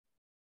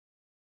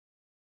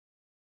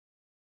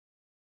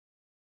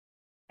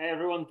Hey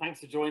everyone,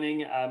 thanks for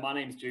joining. My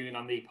name is Julian.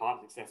 I'm the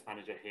Partner Success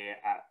Manager here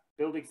at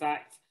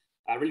BuildExact.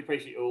 I really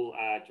appreciate you all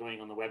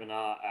joining on the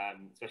webinar,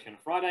 especially on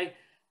a Friday.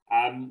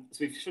 So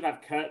we should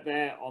have Kurt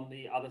there on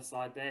the other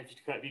side there.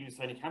 Kurt, if you can just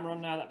turn your camera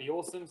on now, that'd be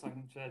awesome, so I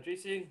can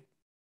introduce you.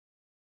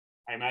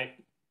 Hey mate,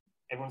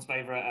 everyone's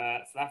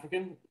favourite South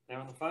African there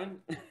on the phone.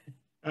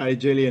 Hey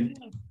Julian,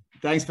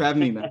 thanks for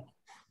having me, man.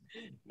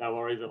 No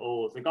worries at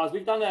all. So guys,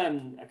 we've done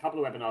a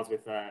couple of webinars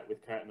with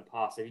Kurt in the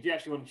past. So if you do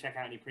actually want to check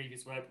out any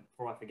previous work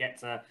before I forget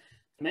to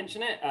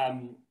mention it,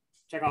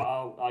 check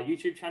out our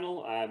YouTube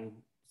channel.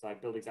 So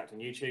BuildExact on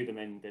YouTube, and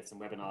then there's some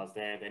webinars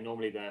there. They're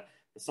normally the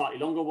slightly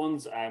longer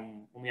ones.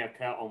 When we have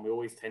Kurt on, we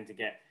always tend to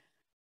get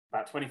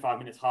about 25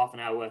 minutes, half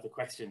an hour worth of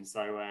questions.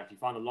 So if you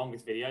find the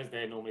longest videos,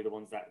 they're normally the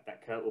ones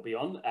that Kurt will be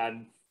on.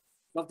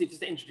 Obviously,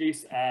 just to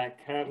introduce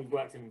Kurt, we've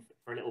worked with him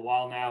for a little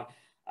while now.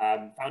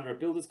 Founder of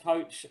Builders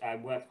Coach,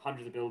 worked with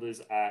hundreds of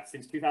builders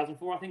since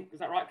 2004, I think. Is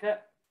that right,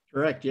 Kurt?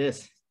 Correct,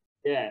 yes.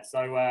 Yeah,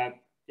 so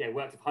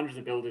worked with hundreds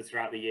of builders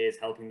throughout the years,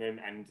 helping them,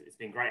 and it's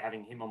been great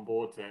having him on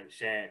board to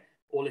share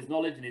all his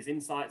knowledge and his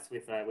insights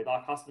with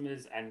our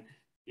customers and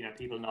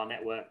people in our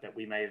network that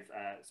we may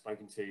have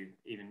spoken to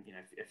even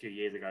a few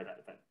years ago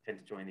that tend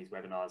to join these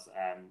webinars.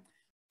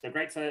 So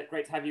great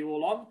to have you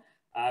all on.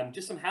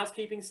 Just some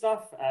housekeeping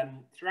stuff.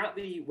 Throughout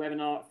the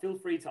webinar, feel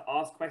free to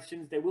ask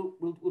questions.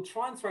 We'll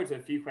try and throw to a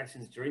few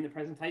questions during the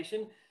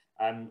presentation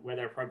where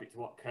they're appropriate to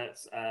what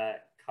Kurt's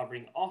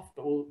covering off,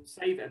 but we'll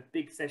save a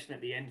big session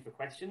at the end for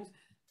questions.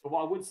 But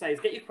what I would say is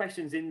get your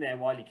questions in there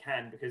while you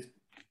can, because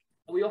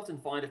we often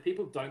find if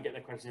people don't get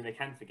their questions in, they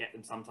can forget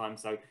them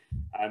sometimes. So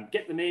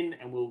get them in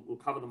and we'll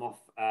cover them off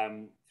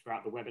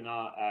throughout the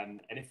webinar.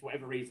 And if for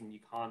whatever reason you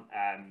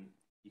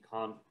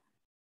can't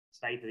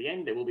stay to the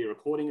end, there will be a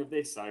recording of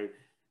this, so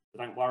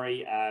don't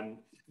worry.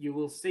 You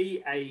will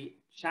see a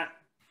chat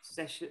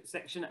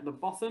section at the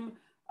bottom.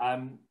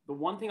 The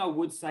one thing I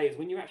would say is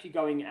when you're actually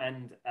going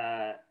and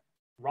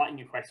writing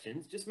your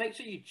questions, just make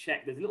sure you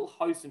check, there's a little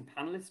host and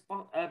panelist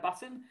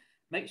button.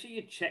 Make sure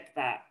you check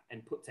that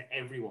and put to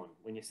everyone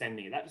when you're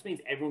sending it. That just means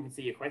everyone can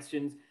see your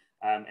questions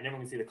and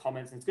everyone can see the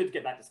comments, and it's good to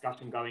get that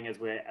discussion going as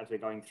we're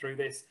going through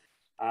this.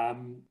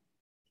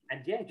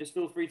 And yeah, just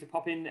feel free to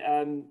pop in.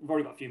 We've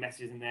already got a few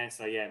messages in there.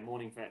 So yeah,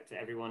 morning to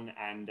everyone.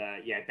 And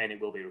yeah, Ben,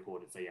 it will be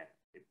recorded. So yeah,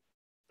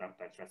 don't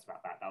stress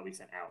about that. That'll be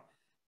sent out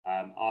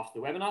after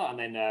the webinar. And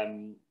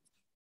then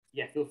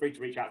yeah, feel free to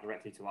reach out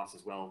directly to us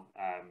as well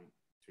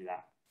through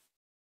that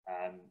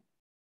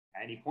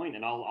at any point.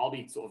 And I'll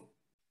be sort of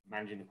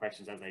managing the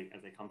questions as they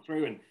come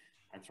through and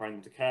throwing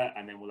them to Kurt.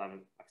 And then we'll have,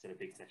 like I said, a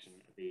big session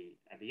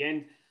at the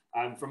end.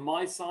 From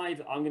my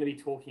side, I'm going to be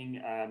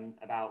talking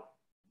about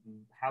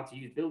how to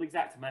use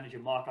BuildExact to manage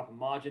your markup and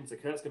margin. So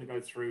Kurt's going to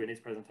go through in his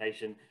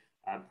presentation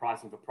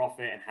pricing for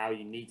profit and how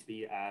you need to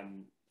be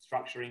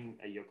structuring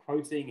your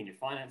quoting and your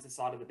finances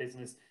side of the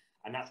business.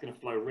 And that's going to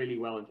flow really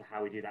well into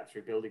how we do that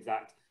through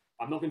BuildExact.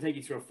 I'm not going to take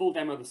you through a full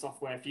demo of the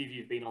software. A few of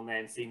you have been on there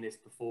and seen this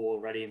before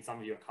already, and some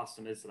of you are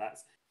customers, so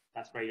that's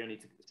great. You don't need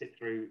to sit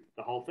through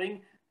the whole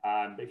thing.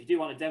 But if you do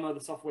want a demo of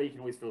the software, you can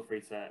always feel free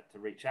to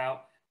reach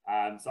out.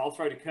 So I'll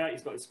throw to Kurt.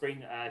 He's got his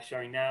screen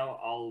showing now.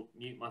 I'll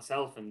mute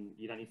myself and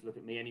you don't need to look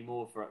at me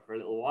anymore for a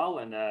little while.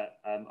 And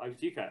over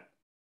to you, Kurt.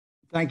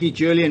 Thank you,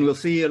 Julian. We'll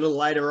see you a little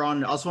later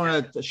on. I just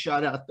want to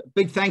shout out a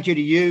big thank you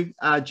to you,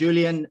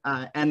 Julian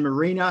and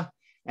Marina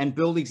and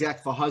BuildExact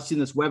for hosting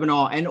this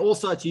webinar, and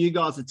also to you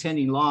guys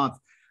attending live.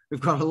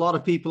 We've got a lot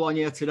of people on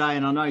here today,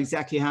 and I know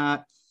exactly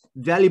how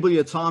valuable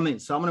your time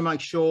is. So I'm going to make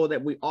sure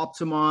that we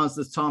optimize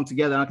this time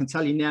together. And I can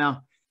tell you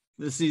now,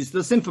 this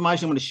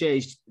information I'm going to share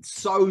is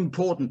so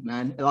important,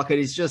 man. Like, it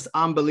is just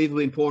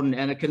unbelievably important,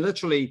 and it can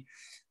literally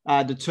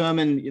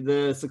determine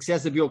the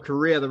success of your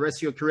career, the rest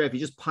of your career, if you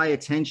just pay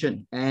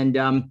attention. And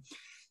I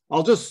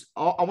want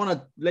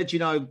to let you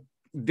know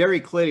very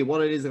clearly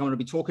what it is that I'm going to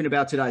be talking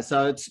about today.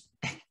 So it's,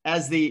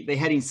 as the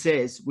heading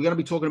says, we're going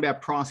to be talking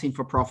about pricing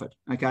for profit.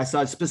 Okay,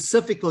 so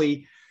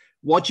specifically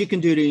what you can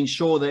do to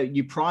ensure that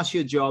you price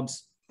your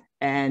jobs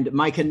and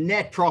make a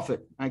net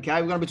profit. Okay,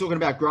 we're going to be talking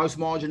about gross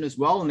margin as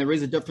well, and there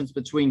is a difference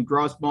between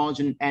gross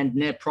margin and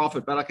net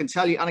profit. But I can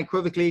tell you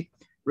unequivocally,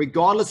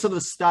 regardless of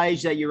the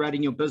stage that you're at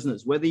in your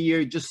business, whether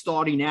you're just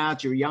starting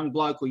out, you're a young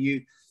bloke, or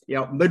you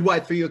know midway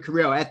through your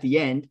career or at the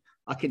end,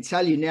 I can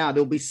tell you now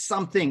there'll be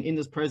something in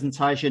this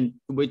presentation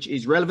which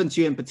is relevant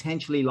to you and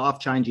potentially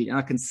life-changing. And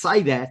I can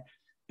say that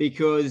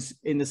because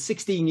in the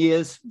 16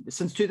 years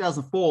since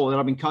 2004 that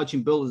I've been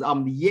coaching builders,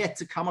 I'm yet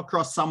to come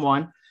across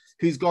someone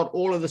who's got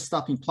all of this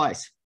stuff in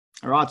place.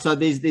 All right. So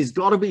there's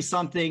got to be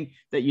something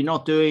that you're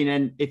not doing.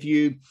 And if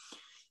you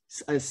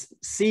a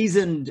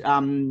seasoned,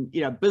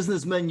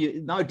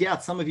 businessman, no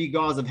doubt some of you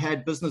guys have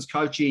had business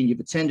coaching, you've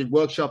attended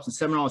workshops and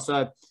seminars.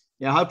 So,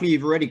 hopefully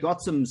you've already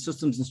got some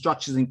systems and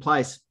structures in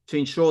place to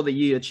ensure that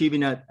you're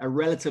achieving a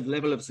relative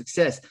level of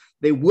success.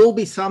 There'll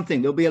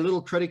be a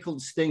little critical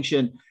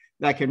distinction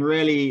that can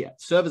really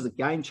serve as a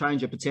game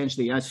changer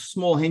potentially.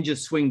 Small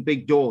hinges swing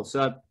big doors.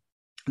 So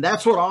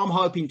that's what I'm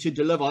hoping to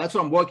deliver. That's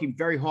what I'm working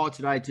very hard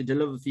today to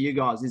deliver for you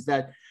guys, is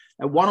that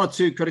And one or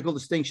two critical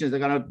distinctions are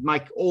going to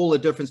make all the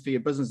difference for your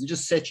business and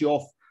just set you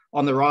off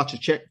on the right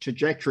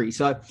trajectory.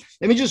 So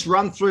let me just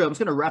run through. I'm just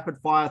going to rapid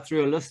fire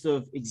through a list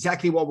of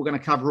exactly what we're going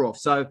to cover off.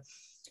 So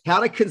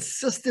how to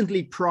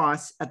consistently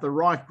price at the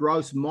right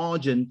gross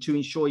margin to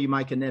ensure you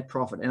make a net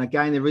profit. And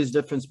again, there is a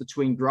difference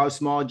between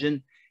gross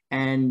margin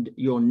and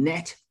your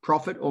net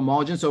profit or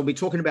margin. So we'll be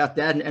talking about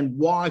that and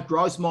why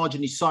gross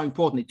margin is so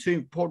important. There are two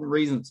important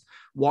reasons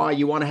why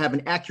you want to have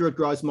an accurate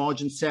gross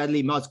margin.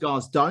 Sadly, most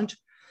guys don't.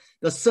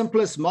 The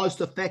simplest, most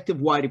effective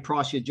way to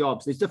price your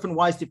jobs. There's different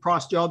ways to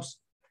price jobs.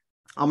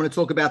 I'm going to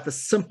talk about the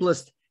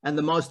simplest and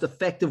the most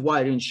effective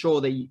way to ensure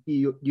that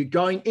you're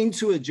going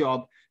into a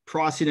job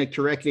pricing it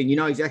correctly and you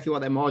know exactly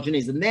what that margin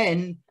is. And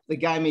then the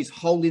game is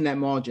holding that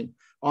margin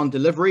on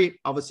delivery,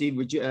 obviously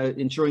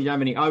ensuring you don't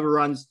have any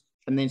overruns,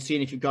 and then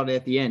seeing if you've got it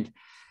at the end.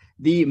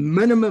 The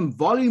minimum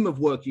volume of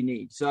work you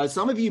need. So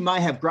some of you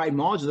may have great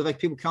margins. In fact,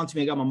 people come to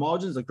me and go, my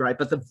margins are great,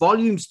 but the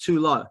volume's too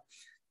low.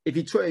 If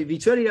you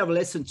turn it over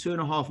less than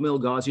 2.5 mil,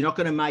 guys, you're not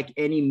going to make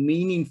any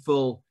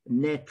meaningful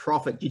net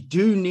profit. You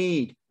do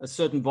need a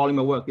certain volume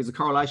of work. There's a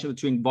correlation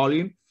between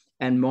volume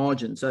and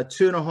margin. So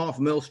 2.5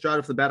 mil straight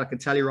off the bat, I can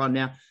tell you right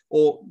now,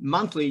 or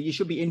monthly, you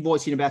should be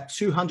invoicing about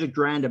 200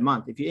 grand a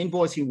month. If you're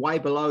invoicing way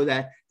below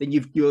that, then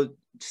your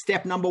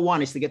step number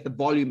one is to get the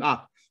volume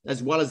up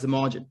as well as the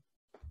margin.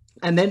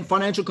 And then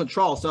financial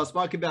control. So I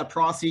spoke about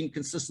pricing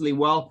consistently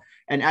well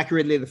and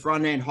accurately at the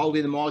front end,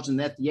 holding the margin.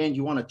 At the end,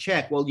 you want to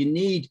check. Well, you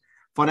need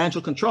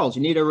financial controls.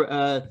 You need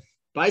a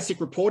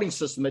basic reporting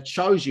system that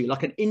shows you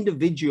like an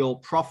individual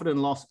profit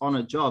and loss on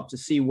a job to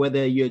see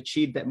whether you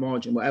achieved that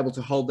margin, were able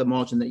to hold the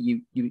margin that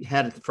you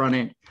had at the front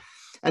end.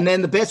 And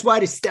then the best way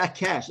to stack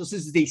cash. This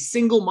is the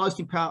single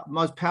most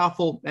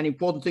powerful and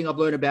important thing I've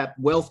learned about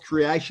wealth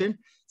creation.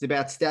 It's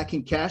about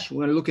stacking cash. We're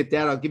going to look at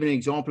that. I'll give you an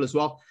example as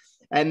well.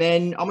 And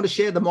then I'm going to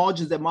share the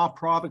margins that my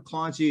private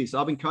clients use.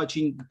 So I've been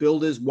coaching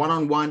builders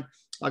one-on-one,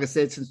 like I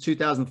said, since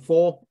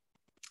 2004.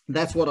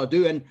 That's what I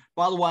do. And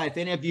by the way, if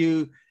any of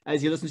you,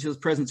 as you listen to this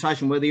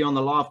presentation, whether you're on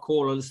the live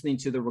call or listening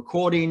to the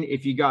recording,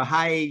 if you go,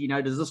 hey, you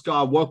know, does this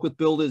guy work with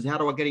builders? How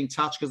do I get in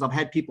touch? Because I've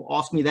had people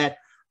ask me that.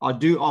 I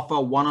do offer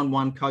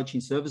one-on-one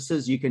coaching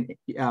services. You can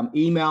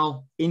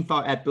email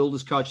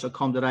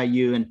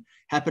info@builderscoach.com.au and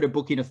happy to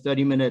book in a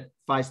 30-minute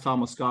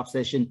FaceTime or Skype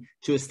session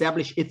to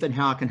establish if and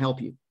how I can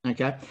help you.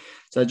 Okay.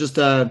 So just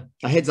a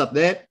heads up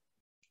there.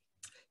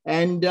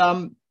 And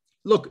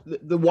look,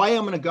 the way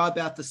I'm going to go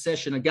about the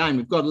session, again,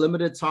 we've got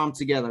limited time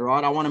together,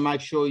 right? I want to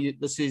make sure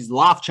this is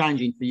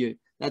life-changing for you.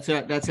 That's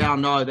how I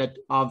know that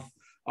I've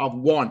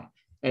won,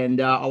 and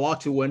I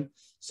like to win.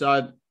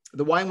 So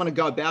the way I'm going to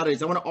go about it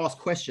is I want to ask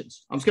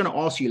questions. I'm just going to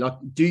ask you, like,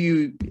 do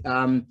you,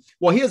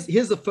 well,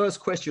 here's the first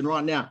question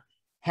right now.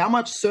 How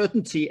much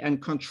certainty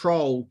and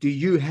control do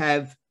you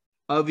have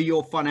over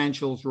your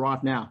financials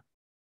right now?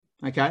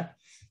 Okay.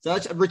 So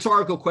that's a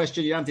rhetorical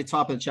question. You don't have to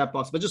type in the chat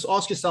box, but just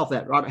ask yourself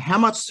that, right? How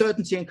much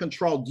certainty and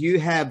control do you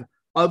have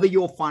over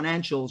your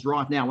financials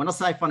right now? When I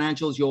say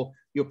financials, your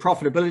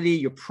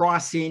profitability, your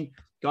pricing,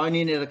 going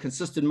in at a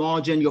consistent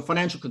margin, your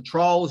financial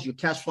controls, your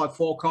cash flow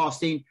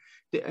forecasting.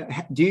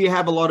 Do you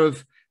have a lot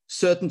of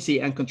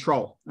certainty and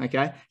control?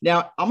 Okay.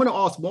 Now I'm going to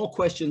ask more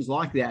questions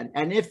like that.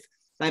 And if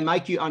they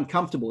make you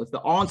uncomfortable, if the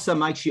answer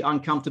makes you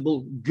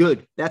uncomfortable,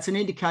 good. That's an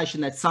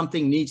indication that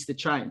something needs to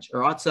change. All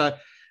right. So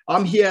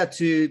I'm here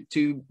to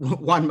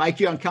one, make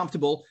you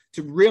uncomfortable,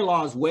 to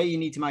realize where you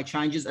need to make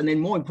changes, and then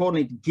more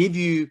importantly, to give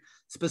you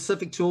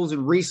specific tools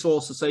and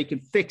resources so you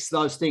can fix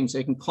those things, so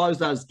you can close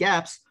those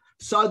gaps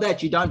so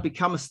that you don't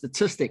become a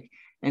statistic.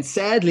 And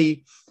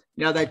sadly,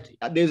 you know, that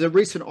there's a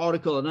recent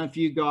article, I don't know if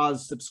you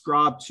guys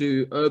subscribe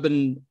to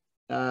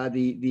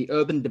the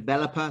Urban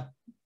Developer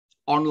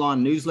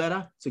online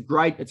newsletter. It's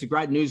a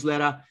great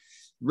newsletter.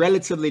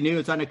 Relatively new.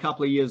 It's only a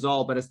couple of years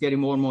old, but it's getting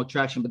more and more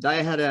traction. But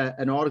they had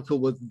an article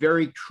with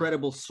very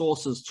credible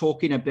sources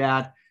talking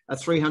about a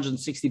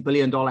 $360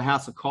 billion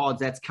house of cards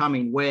that's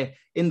coming, where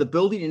in the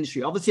building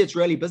industry, obviously it's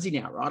really busy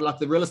now, right? Like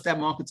the real estate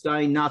market's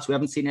going nuts. We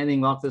haven't seen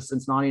anything like this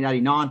since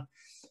 1989.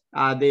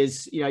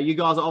 There's, you know, you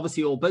guys are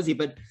obviously all busy,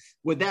 but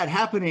with that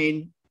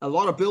happening, a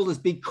lot of builders,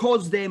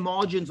 because their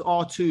margins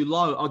are too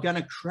low, are going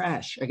to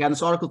crash. Again,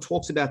 this article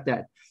talks about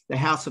that. The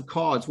house of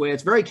cards, where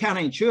it's very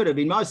counterintuitive.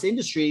 In most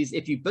industries,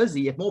 if you're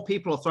busy, if more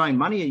people are throwing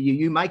money at you,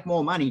 you make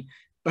more money.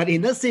 But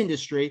in this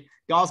industry,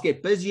 guys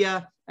get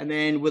busier, and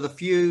then with a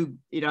few,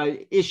 you know,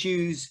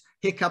 issues,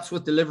 hiccups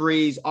with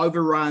deliveries,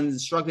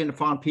 overruns, struggling to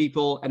find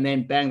people, and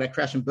then bang, they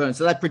crash and burn.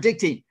 So they're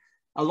predicting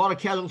a lot of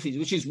casualties,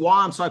 which is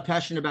why I'm so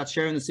passionate about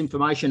sharing this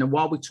information and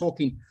why we're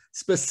talking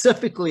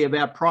specifically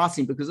about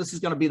pricing, because this is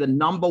going to be the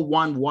number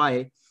one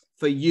way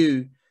for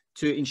you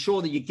to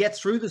ensure that you get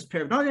through this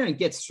period, not only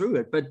get through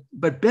it,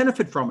 but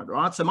benefit from it,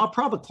 right? So my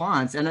private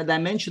clients, and they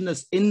mentioned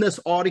this in this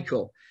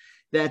article,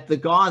 that the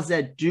guys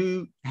that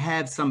do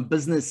have some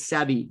business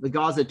savvy, the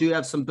guys that do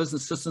have some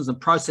business systems and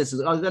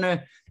processes are going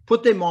to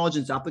put their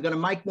margins up, they're going to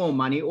make more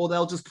money, or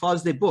they'll just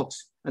close their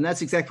books. And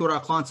that's exactly what our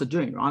clients are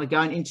doing, right? They're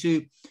going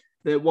into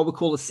what we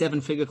call the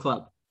 7-figure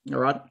club, all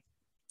right?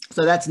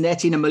 So that's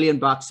netting $1 million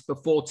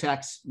before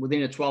tax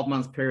within a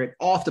 12-month period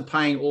after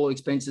paying all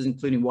expenses,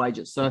 including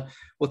wages. So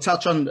we'll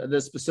touch on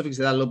the specifics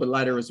of that a little bit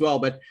later as well.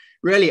 But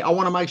really, I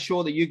want to make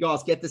sure that you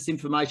guys get this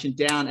information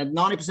down. And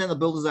 90% of the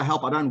builders I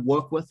help, I don't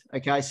work with.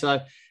 Okay, so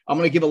I'm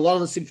going to give a lot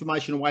of this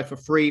information away for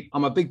free.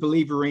 I'm a big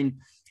believer in,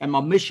 and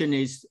my mission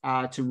is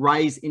to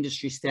raise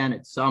industry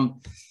standards. So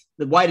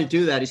the way to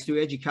do that is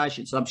through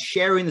education. So I'm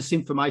sharing this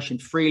information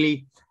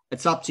freely.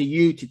 It's up to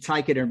you to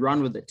take it and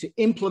run with it, to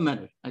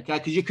implement it, okay?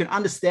 Because you can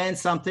understand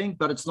something,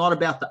 but it's not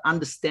about the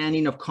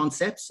understanding of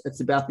concepts.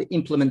 It's about the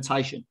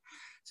implementation.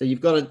 So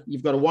you've got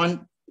to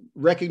one,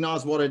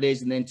 recognize what it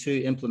is, and then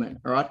two,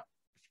 implement, all right?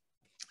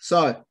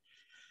 So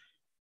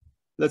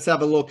let's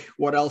have a look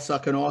what else I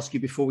can ask you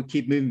before we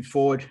keep moving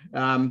forward.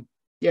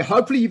 Yeah,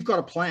 hopefully you've got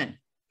a plan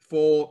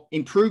for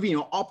improving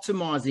or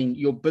optimizing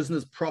your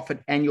business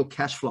profit and your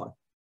cash flow.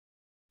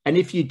 And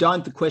if you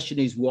don't, the question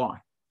is why?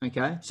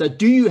 Okay, so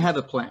do you have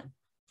a plan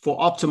for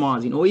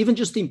optimizing or even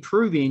just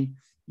improving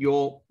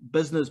your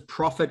business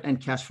profit and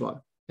cash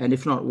flow? And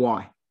if not,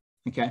 why?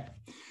 Okay.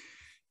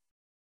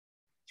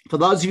 For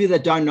those of you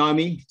that don't know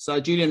me, so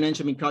Julian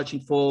mentioned I've been coaching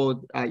for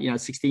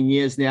 16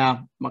 years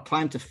now. My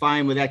claim to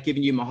fame, without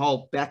giving you my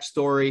whole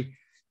backstory,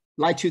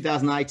 late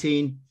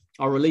 2018,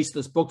 I released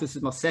this book. This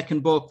is my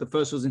second book. The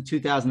first was in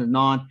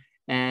 2009,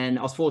 and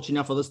I was fortunate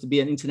enough for this to be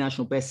an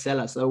international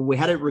bestseller. So we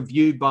had it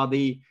reviewed by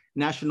the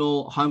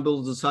National Home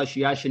Builders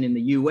Association in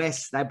the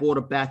US. They bought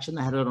a batch and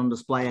they had it on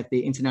display at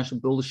the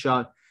International Builder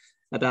Show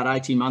about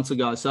 18 months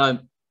ago. So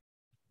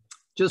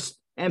just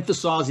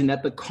emphasizing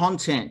that the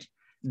content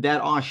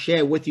that I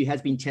share with you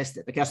has been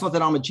tested. Okay, it's not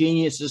that I'm a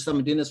genius, it's just that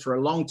I'm doing this for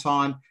a long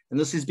time. And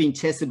this has been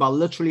tested by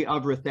literally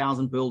over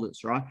 1,000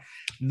 builders, right?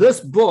 This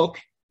book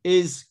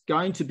is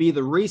going to be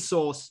the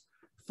resource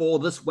for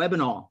this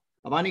webinar.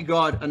 I've only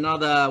got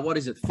another,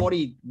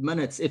 40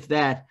 minutes, if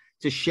that,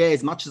 to share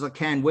as much as I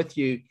can with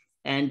you.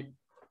 And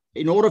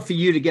in order for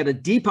you to get a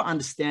deeper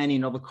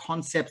understanding of the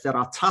concepts that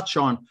I touch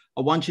on,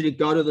 I want you to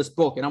go to this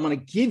book, and I'm going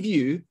to give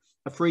you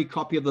a free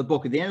copy of the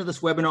book. At the end of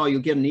this webinar,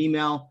 you'll get an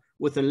email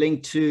with a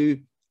link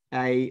to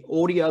an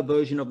audio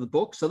version of the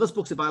book. So this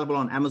book's available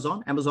on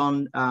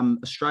Amazon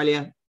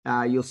Australia.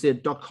 You'll see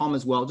it .com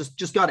as well.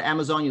 Just go to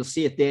Amazon, you'll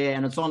see it there,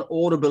 and it's on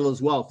Audible as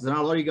well, because I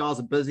know a lot of you guys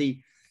are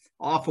busy.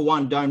 I, for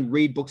one, don't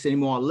read books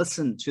anymore. I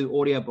listen to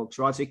audiobooks,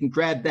 right? So you can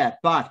grab that.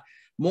 But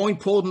more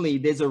importantly,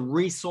 there's a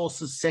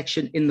resources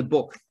section in the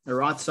book, all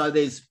right? So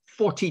there's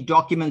 40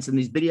 documents and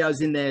these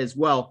videos in there as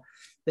well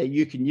that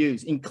you can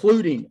use,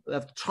 including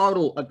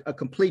a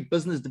complete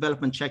business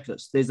development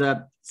checklist. There's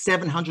a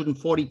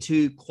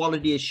 742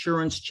 quality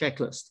assurance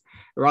checklist,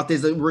 all right?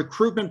 There's a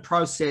recruitment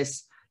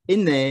process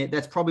in there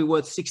that's probably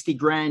worth 60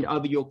 grand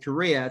over your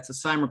career. It's the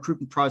same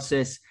recruitment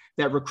process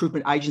that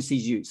recruitment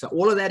agencies use. So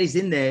all of that is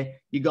in there.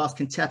 You guys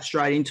can tap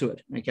straight into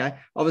it, okay?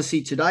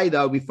 Obviously today,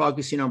 though, we're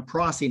focusing on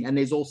pricing, and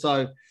there's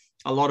also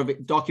a lot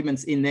of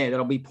documents in there that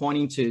I'll be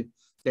pointing to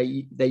that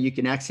you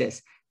can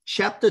access.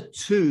 Chapter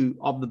 2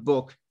 of the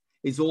book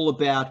is all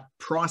about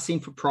pricing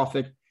for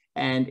profit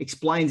and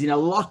explains in a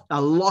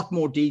lot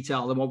more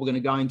detail than what we're going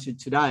to go into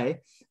today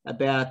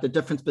about the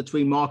difference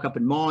between markup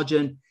and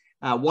margin,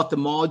 what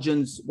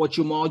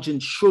your margin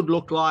should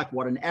look like,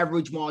 what an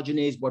average margin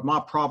is, what my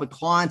private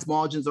clients'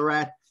 margins are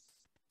at.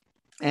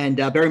 And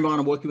bear in mind,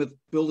 I'm working with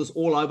builders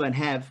all over and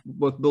have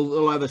worked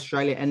all over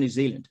Australia and New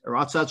Zealand. All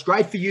right. So it's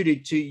great for you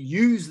to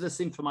use this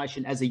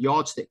information as a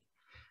yardstick.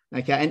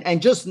 Okay.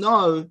 And just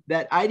know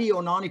that 80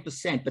 or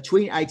 90%,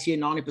 between 80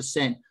 and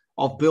 90%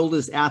 of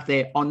builders out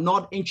there are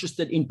not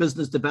interested in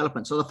business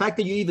development. So the fact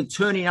that you're even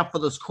turning up for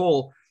this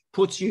call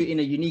puts you in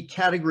a unique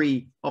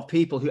category of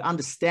people who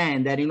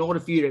understand that in order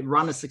for you to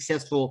run a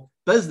successful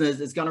business,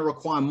 it's going to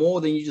require more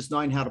than you just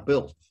knowing how to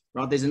build,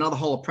 right? There's another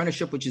whole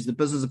apprenticeship, which is the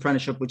business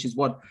apprenticeship, which is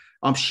what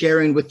I'm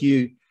sharing with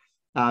you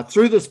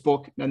through this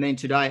book and then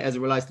today as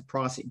it relates to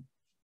pricing.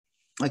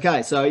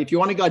 Okay, so if you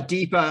want to go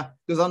deeper,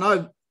 because I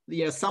know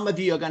some of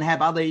you are going to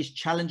have other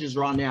challenges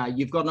right now.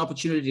 You've got an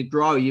opportunity to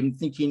grow. You're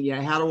thinking,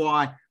 how do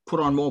I put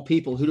on more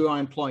people? Who do I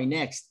employ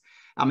next?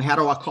 How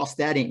do I cost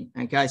that in?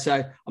 Okay, so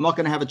I'm not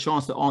going to have a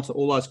chance to answer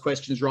all those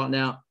questions right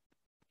now,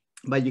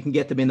 but you can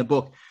get them in the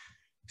book.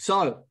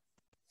 So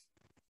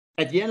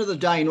at the end of the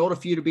day, in order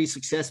for you to be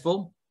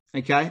successful,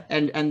 okay,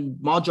 and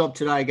my job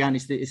today, again,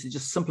 is to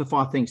just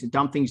simplify things, to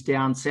dumb things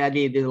down.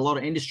 Sadly, there's a lot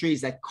of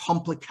industries that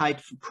complicate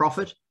for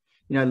profit.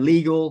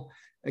 Legal,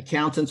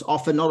 accountants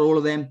often, not all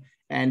of them.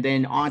 And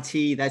then IT,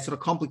 they sort of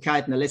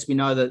complicate, and the less we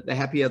know, that the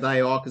happier they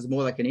are, because the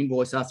more they can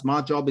invoice us.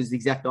 My job is the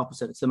exact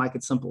opposite. It's to make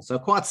it simple. So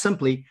quite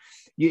simply,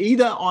 you're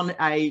either on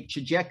a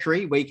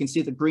trajectory where you can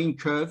see the green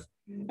curve,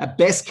 a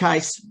best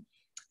case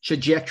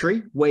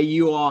trajectory where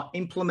you are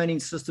implementing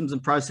systems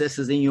and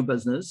processes in your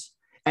business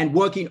and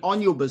working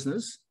on your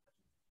business.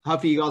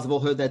 Hopefully you guys have all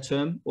heard that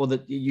term, or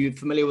that you're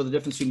familiar with the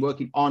difference between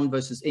working on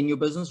versus in your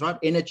business, right?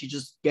 In it, you're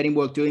just getting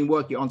work, doing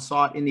work. You're on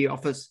site, in the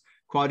office,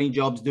 quoting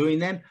jobs, doing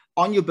them.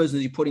 On your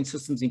business, you're putting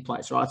systems in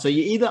place, right? So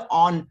you're either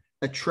on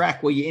a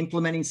track where you're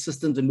implementing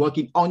systems and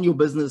working on your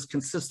business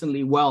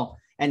consistently well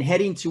and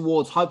heading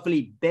towards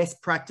hopefully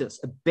best practice,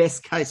 a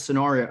best case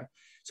scenario.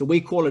 So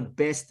we call it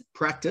best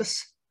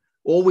practice.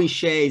 All we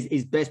share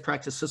is best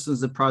practice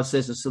systems and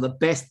processes. So the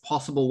best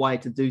possible way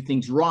to do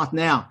things right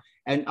now.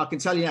 And I can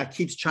tell you now, it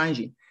keeps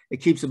changing. It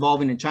keeps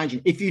evolving and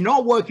changing. If you're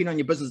not working on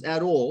your business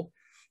at all,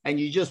 and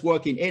you're just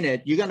working in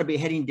it, you're going to be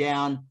heading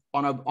down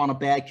on a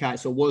bad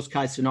case or worst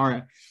case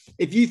scenario.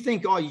 If you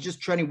think, oh, you're just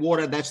treading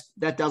water,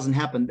 that doesn't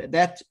happen.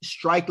 That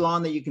straight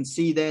line that you can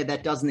see there,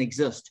 that doesn't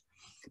exist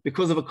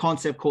because of a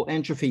concept called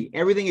entropy.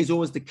 Everything is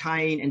always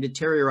decaying and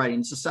deteriorating.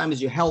 It's the same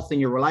as your health and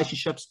your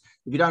relationships.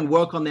 If you don't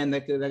work on them,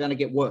 they're going to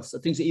get worse. So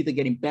things are either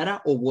getting better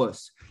or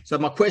worse. So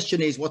my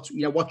question is,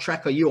 what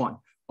track are you on?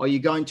 Are you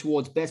going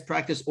towards best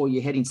practice or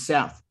you're heading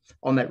south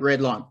on that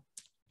red line?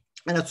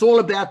 And it's all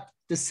about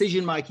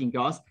decision-making,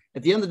 guys.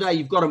 At the end of the day,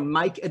 you've got to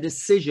make a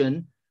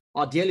decision,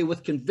 ideally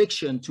with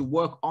conviction, to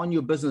work on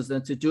your business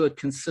and to do it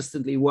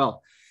consistently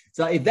well.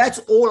 So if that's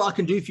all I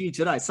can do for you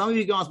today, some of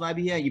you guys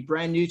maybe, you're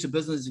brand new to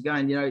business, you're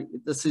going,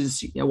 this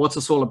is, what's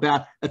this all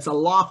about? It's a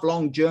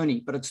lifelong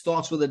journey, but it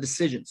starts with a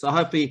decision. So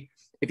hopefully,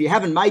 if you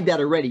haven't made that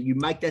already, you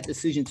make that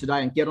decision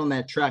today and get on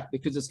that track,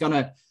 because it's going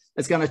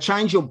to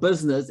change your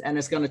business and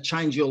it's going to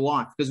change your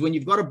life. Because when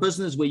you've got a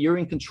business where you're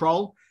in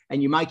control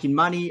and you're making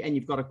money and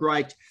you've got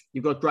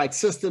great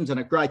systems and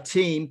a great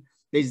team,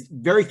 there's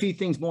very few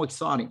things more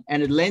exciting,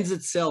 and it lends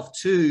itself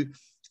to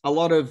a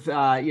lot of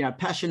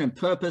passion and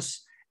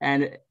purpose,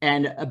 and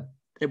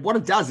what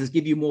it does is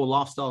give you more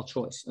lifestyle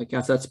choice.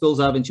 Okay, so it spills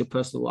over into your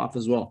personal life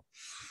as well.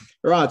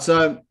 All right,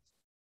 so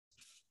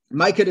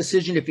make a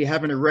decision if you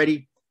haven't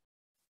already.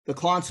 The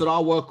clients that I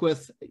work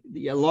with,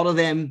 a lot of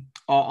them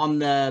are on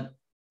they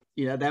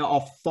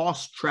are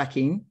fast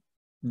tracking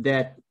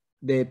their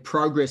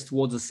progress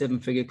towards a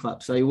 7-figure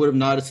club. So you would have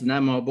noticed the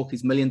name of my book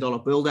is $1 Million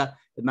Builder.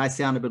 It may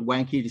sound a bit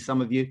wanky to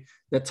some of you.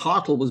 The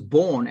title was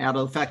born out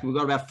of the fact that we've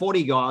got about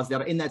 40 guys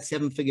that are in that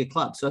 7-figure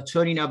club. So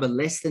turning over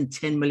less than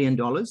 $10 million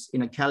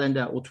in a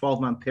calendar or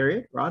 12-month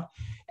period, right?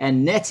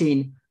 And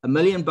netting $1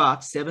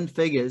 million, 7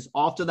 figures,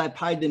 after they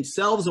paid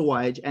themselves a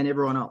wage and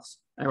everyone else.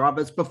 All right,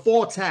 but it's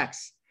before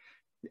tax.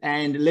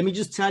 And let me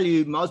just tell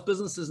you, most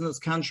businesses in this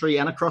country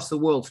and across the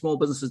world, small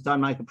businesses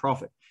don't make a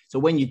profit. So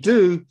when you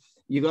do,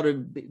 you've got to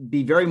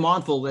be very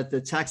mindful that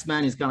the tax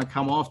man is going to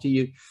come after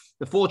you.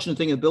 The fortunate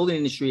thing in the building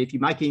industry, if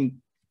you're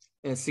making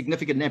a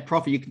significant net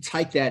profit, you can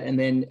take that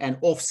and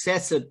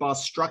offset it by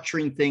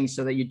structuring things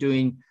so that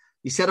you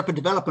set up a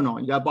development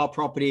on. You go buy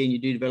property and you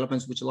do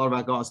developments, which a lot of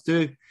our guys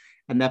do,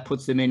 and that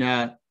puts them in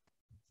a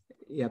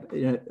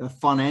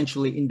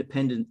financially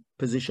independent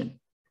position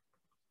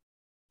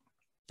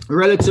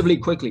relatively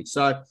quickly.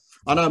 So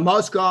I know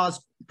most guys,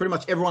 pretty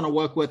much everyone I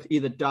work with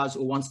either does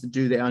or wants to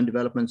do their own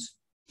developments.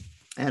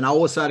 And I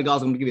always say to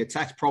guys, I'm going to give you a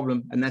tax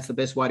problem, and that's the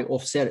best way to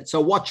offset it. So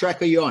what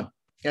track are you on?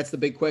 That's the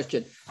big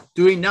question.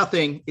 Doing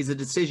nothing is a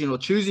decision, or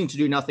choosing to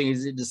do nothing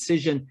is a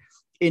decision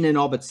in and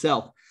of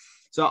itself.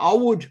 So I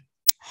would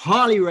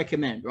highly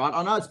recommend, right?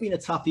 I know it's been a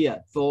tough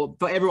year for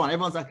everyone.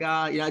 Everyone's like,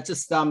 it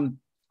just,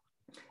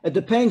 it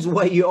depends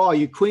where you are.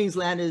 You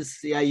Queenslanders,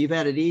 you've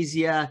had it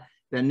easier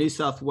than New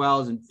South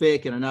Wales and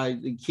Vic, and I know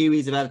the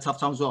Kiwis have had a tough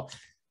time as well.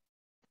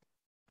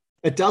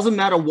 It doesn't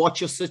matter what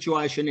your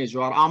situation is,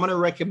 right? I'm going to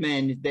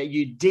recommend that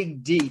you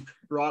dig deep,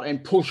 right,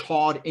 and push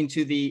hard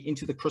into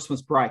the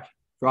Christmas break,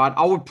 right?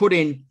 I would put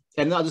in,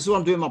 and this is what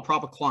I'm doing with my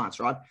private clients,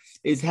 right,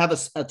 is have a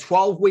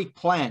 12-week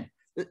plan,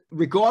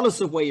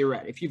 regardless of where you're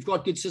at. If you've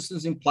got good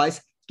systems in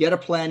place, get a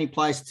plan in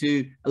place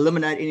to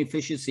eliminate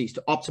inefficiencies,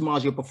 to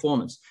optimize your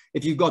performance.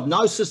 If you've got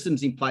no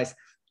systems in place,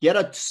 get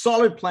a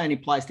solid plan in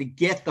place to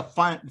get the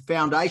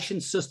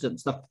foundation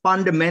systems, the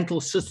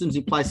fundamental systems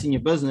in place in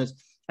your business.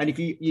 And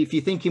if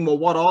you're thinking, well,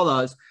 what are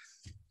those?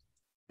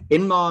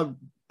 In my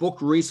book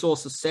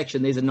resources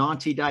section, there's a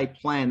 90-day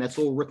plan that's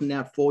all written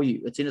out for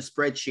you. It's in a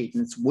spreadsheet,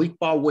 and it's week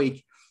by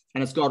week,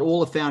 and it's got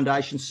all the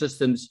foundation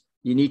systems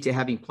you need to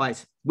have in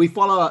place. We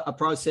follow a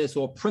process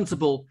or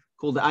principle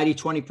called the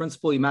 80-20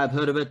 principle. You may have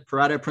heard of it.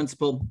 Pareto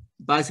principle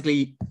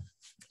basically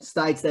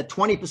states that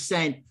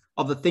 20%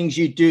 of the things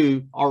you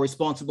do are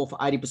responsible for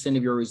 80%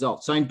 of your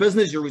results. So in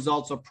business, your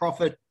results are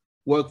profit,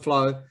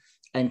 workflow,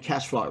 and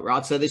cash flow,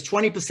 right? So there's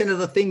 20% of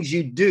the things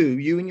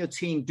you and your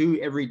team do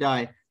every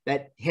day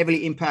that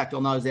heavily impact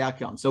on those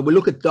outcomes. So we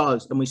look at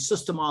those and we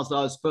systemize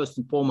those first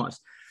and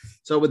foremost.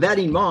 So with that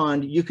in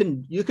mind, you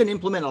can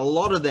implement a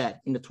lot of that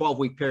in the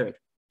 12-week period.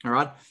 All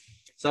right.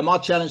 So my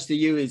challenge to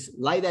you is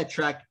lay that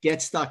track,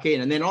 get stuck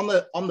in. And then on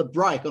the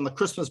break, on the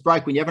Christmas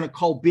break, when you're having a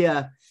cold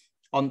beer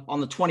on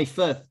the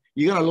 25th,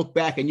 you're going to look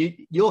back and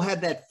you'll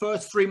have that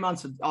first 3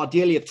 months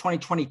ideally of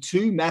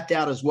 2022 mapped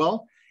out as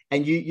well.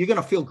 And you're going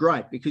to feel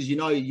great because you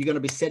know you're going to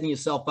be setting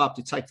yourself up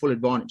to take full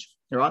advantage.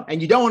 All right. And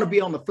you don't want to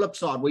be on the flip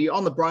side where you're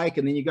on the break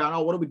and then you're going,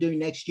 oh, what are we doing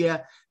next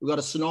year? We've got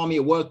a tsunami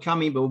of work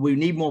coming, but we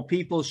need more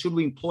people. Should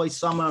we employ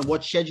someone?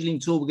 What scheduling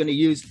tool we're going to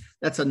use?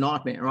 That's a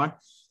nightmare, right?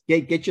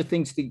 Get your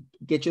things to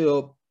get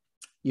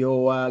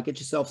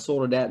yourself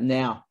sorted out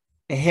now,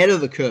 ahead of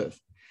the curve.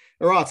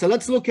 All right. So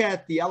let's look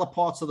at the other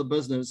parts of the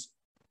business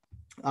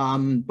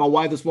by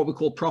way of this, what we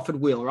call profit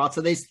wheel. Right.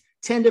 So there's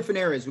 10 different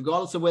areas,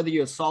 regardless of whether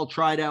you're a sole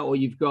trader or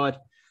you've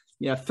got,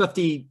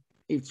 50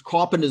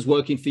 carpenters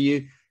working for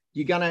you.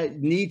 You're going to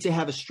need to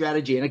have a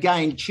strategy. And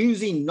again,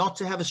 choosing not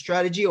to have a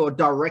strategy or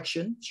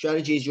direction.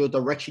 Strategy is your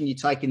direction you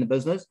take in the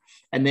business.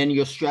 And then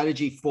your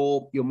strategy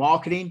for your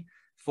marketing,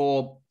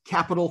 for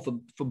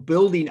capital, for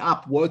building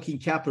up working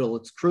capital.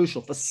 It's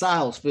crucial for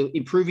sales, for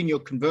improving your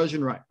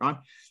conversion rate, right?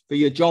 For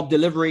your job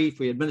delivery,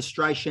 for your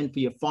administration, for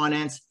your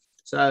finance.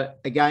 So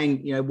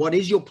again, what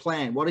is your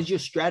plan? What is your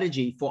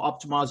strategy for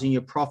optimizing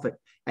your profit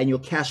and your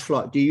cash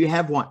flow? Do you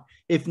have one?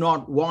 If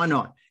not, why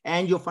not?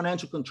 And your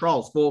financial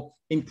controls, for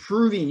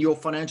improving your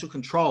financial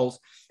controls.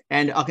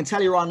 And I can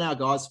tell you right now,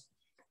 guys,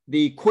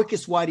 the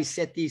quickest way to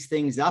set these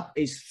things up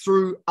is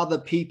through other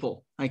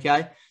people,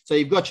 okay? So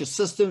you've got your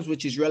systems,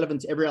 which is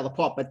relevant to every other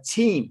part, but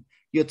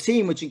your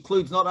team, which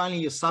includes not only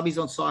your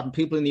subbies on site and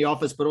people in the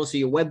office, but also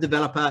your web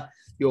developer,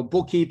 your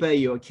bookkeeper,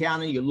 your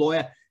accountant, your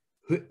lawyer,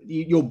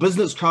 your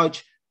business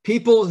coach,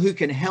 people who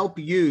can help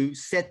you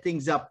set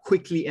things up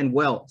quickly and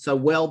well. So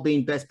well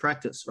being best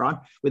practice, right?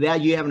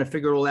 Without you having to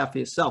figure it all out for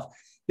yourself.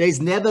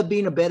 There's never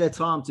been a better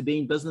time to be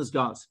in business,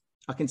 guys.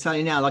 I can tell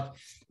you now, like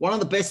one of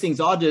the best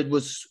things I did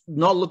was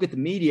not look at the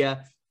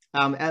media.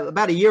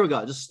 About a year ago,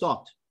 I just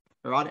stopped.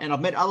 All right. And I've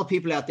met other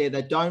people out there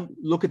that don't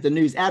look at the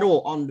news at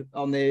all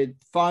on their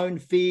phone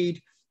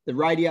feed, the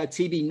radio,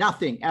 TV,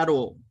 nothing at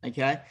all.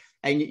 Okay.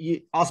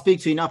 And I'll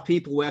speak to enough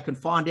people where I can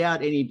find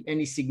out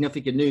any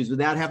significant news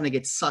without having to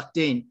get sucked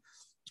in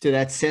to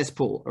that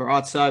cesspool. All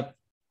right. So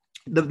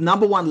the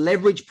number one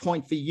leverage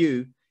point for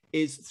you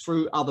is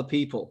through other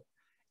people.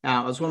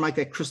 I just want to make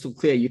that crystal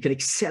clear. You can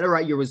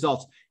accelerate your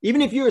results.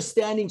 Even if you're a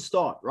standing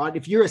start, right?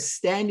 If you're a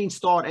standing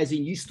start, as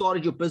in you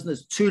started your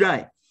business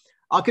today,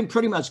 I can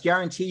pretty much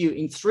guarantee you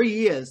in 3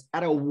 years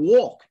at a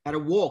walk,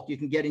 you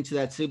can get into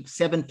that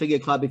 7-figure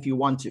club if you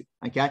want to,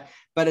 okay?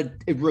 But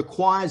it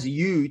requires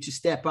you to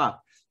step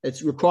up.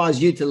 It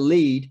requires you to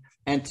lead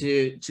and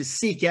to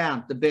seek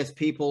out the best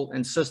people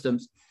and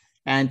systems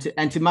and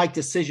to make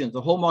decisions.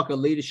 The hallmark of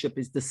leadership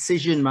is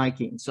decision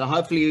making. So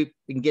hopefully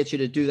we can get you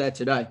to do that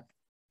today.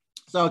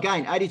 So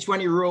again,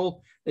 80-20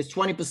 rule, there's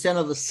 20%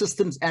 of the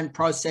systems and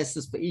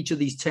processes for each of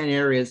these 10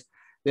 areas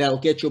that'll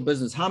get your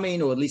business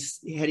humming or at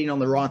least heading on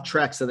the right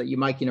track so that you're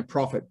making a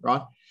profit,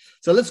 right?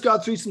 So let's go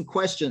through some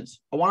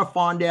questions. I want to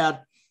find out,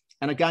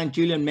 and again,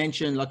 Julian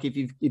mentioned, like if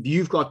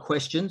you've got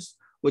questions,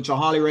 which I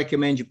highly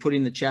recommend you put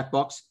in the chat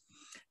box,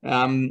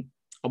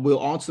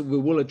 we'll answer, we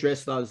will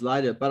address those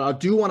later. But I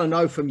do want to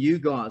know from you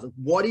guys,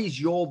 what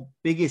is your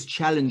biggest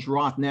challenge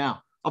right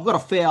now? I've got a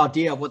fair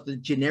idea of what the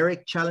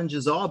generic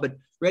challenges are, but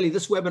really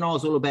this webinar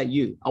is all about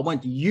you. I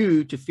want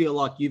you to feel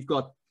like you've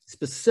got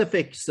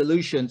specific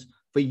solutions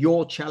for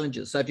your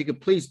challenges. So if you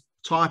could please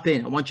type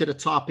in, I want you to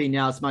type in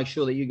now to make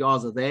sure that you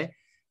guys are there.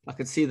 I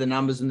can see the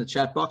numbers in the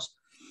chat box.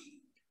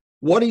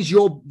 What is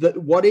your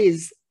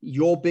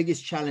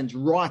biggest challenge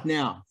right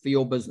now for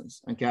your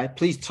business? Okay,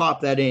 please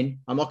type that in.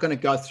 I'm not going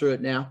to go through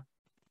it now,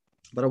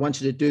 but I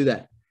want you to do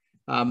that.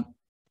 And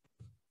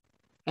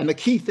the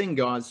key thing,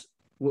 guys,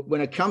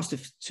 when it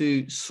comes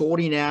to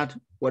sorting out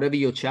whatever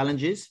your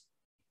challenge is,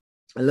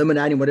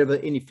 eliminating whatever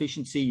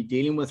inefficiency you're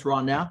dealing with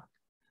right now,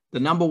 the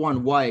number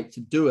one way to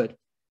do it,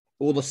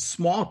 or the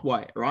smart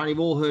way, right? You've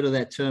all heard of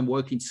that term,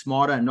 working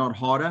smarter and not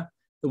harder.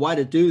 The way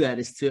to do that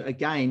is to,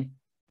 again,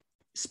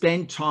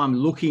 spend time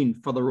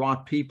looking for the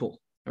right people,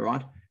 all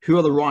right? Who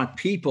are the right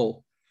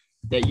people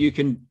that you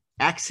can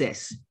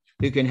access,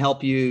 who can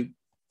help you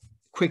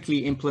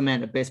quickly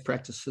implement a best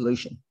practice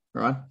solution,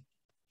 all right?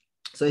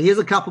 So here's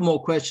a couple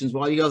more questions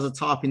while you guys are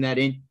typing that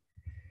in.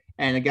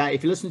 And again,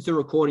 if you listen to the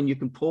recording, you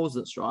can pause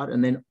this, right?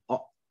 And then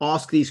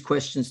ask these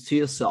questions to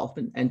yourself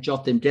and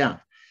jot them down.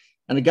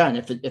 And again,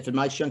 if it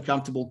makes you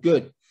uncomfortable,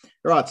 good.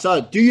 All right, so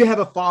do you have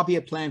a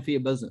 5-year plan for your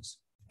business?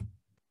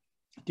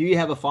 Do you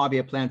have a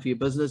 5-year plan for your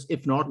business?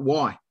 If not,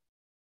 why?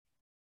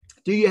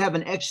 Do you have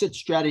an exit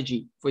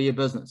strategy for your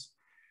business?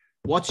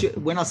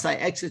 When I say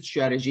exit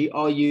strategy,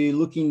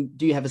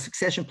 do you have a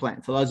succession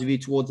plan for those of you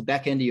towards the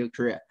back end of your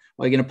career?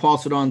 Are you going to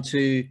pass it on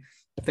to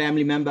a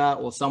family member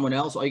or someone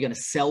else? Are you going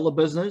to sell the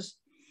business?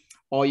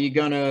 Are you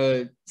going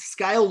to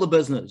scale the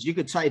business? You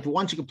could say,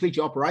 once you complete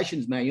your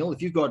operations manual,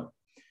 if you've got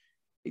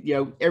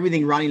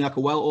everything running like a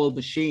well-oiled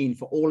machine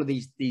for all of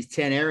these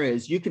 10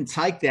 areas, you can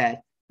take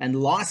that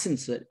and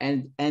license it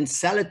and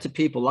sell it to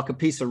people like a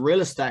piece of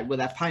real estate where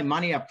they pay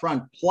money up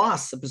front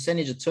plus a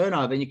percentage of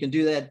turnover, and you can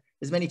do that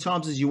as many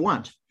times as you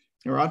want.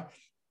 All right.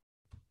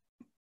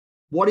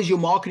 What is your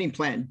marketing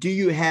plan? Do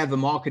you have a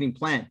marketing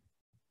plan?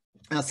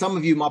 Now, some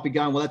of you might be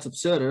going, well, that's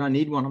absurd. I don't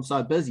need one. I'm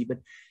so busy. But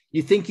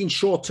you're thinking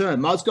short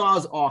term. Most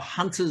guys are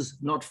hunters,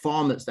 not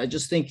farmers. They're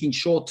just thinking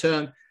short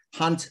term,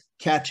 hunt,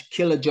 catch,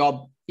 kill a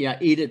job,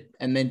 eat it,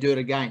 and then do it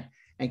again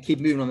and keep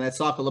moving on that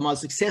cycle. The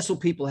most successful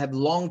people have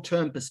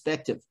long-term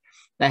perspective.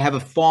 They have a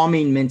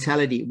farming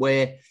mentality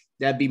where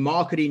they'll be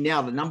marketing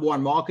now. The number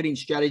one marketing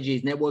strategy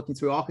is networking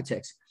through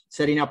architects,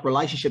 setting up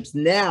relationships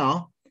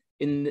now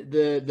in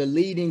the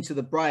lead into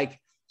the break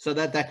so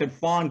that they can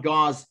find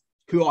guys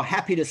who are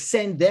happy to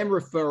send them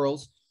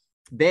referrals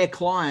their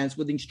clients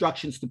with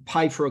instructions to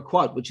pay for a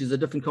quote, which is a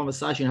different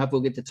conversation.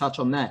 Hopefully we'll get to touch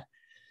on that.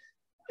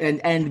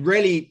 And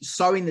really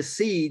sowing the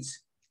seeds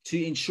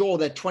to ensure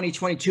that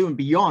 2022 and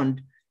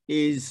beyond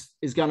is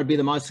going to be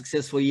the most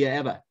successful year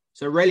ever.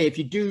 So really, if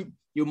you do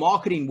your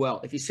marketing well,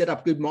 if you set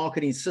up good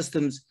marketing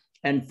systems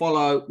and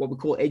follow what we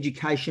call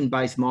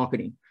education-based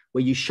marketing,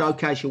 where you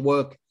showcase your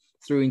work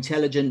through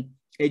intelligent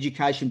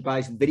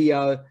education-based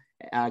video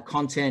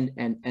content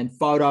and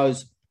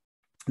photos,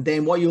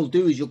 then what you'll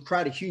do is you'll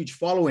create a huge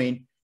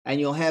following and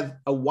you'll have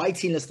a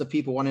waiting list of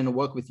people wanting to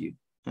work with you.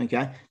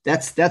 Okay,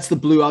 that's the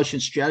blue ocean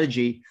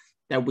strategy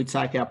that we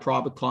take our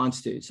private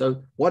clients to.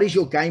 So what is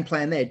your game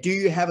plan there? Do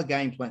you have a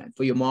game plan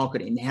for your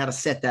marketing and how to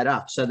set that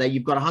up so that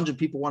you've got 100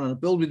 people wanting to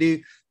build with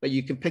you, but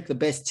you can pick the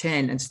best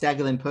 10 and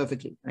stagger them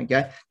perfectly?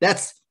 Okay,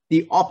 that's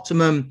the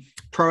optimum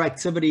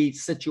proactivity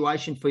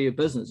situation for your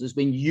business, is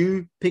when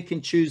you pick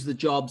and choose the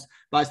jobs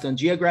based on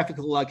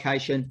geographical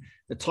location,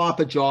 the type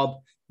of job,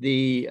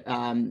 the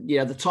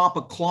type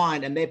of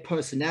client and their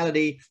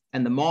personality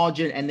and the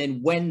margin, and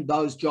then when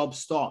those jobs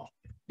start.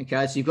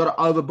 Okay, so you've got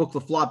to overbook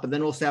the flight, but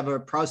then also have a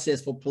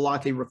process for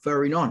politely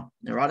referring on.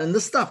 All right, and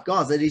this stuff,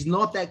 guys, it is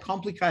not that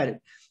complicated.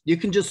 You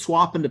can just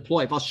swipe and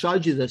deploy. If I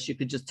showed you this, you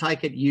could just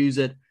take it, use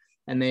it,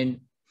 and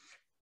then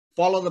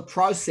follow the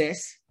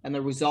process, and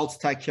the results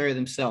take care of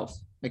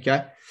themselves.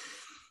 Okay,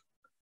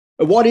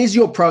 what is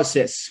your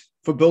process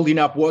for building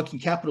up working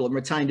capital and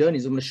retained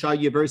earnings? I'm going to show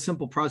you a very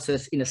simple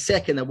process in a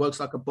second that works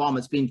like a bomb.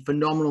 It's been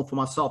phenomenal for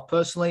myself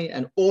personally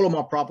and all of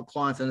my private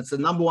clients, and it's the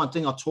number one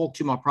thing I talk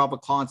to my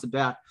private clients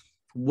about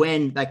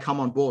when they come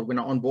on board, when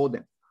I onboard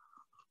them.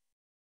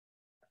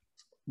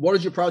 What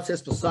is your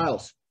process for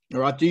sales?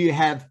 All right.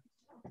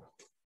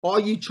 Are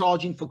you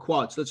charging for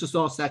quotes? Let's just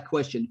ask that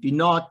question. If you're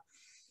not,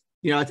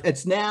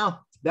 it's now,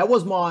 that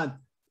was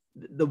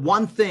the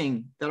one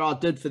thing that I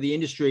did for the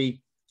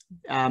industry.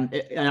 And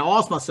I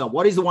asked myself,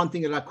 what is the one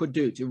thing that I could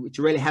do to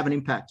really have an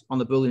impact on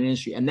the building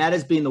industry? And that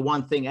has been the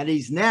one thing. And it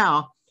is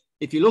now,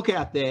 if you look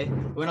out there,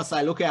 when I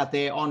say look out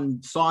there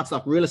on sites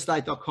like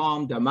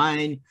realestate.com,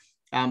 Domain,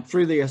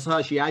 through the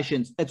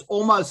associations, it's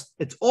almost,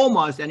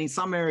 and in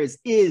some areas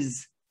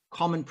is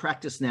common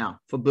practice now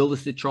for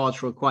builders to charge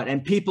for a quote.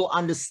 And people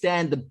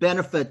understand the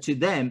benefit to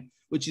them,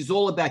 which is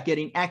all about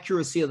getting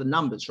accuracy of the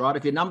numbers, right?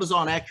 If your numbers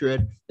aren't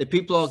accurate, the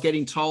people are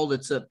getting told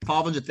it's a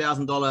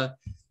 $500,000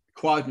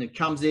 quote and it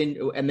comes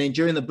in, and then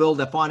during the build,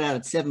 they find out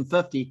it's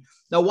 $750.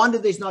 No wonder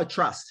there's no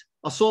trust.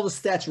 I saw the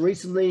stats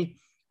recently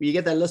where you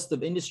get that list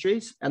of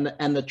industries and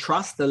the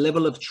trust, the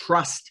level of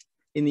trust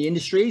in the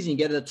industries, and you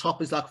get at the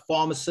top is like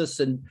pharmacists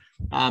and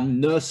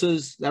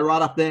nurses. They're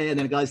right up there, and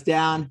then it goes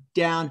down.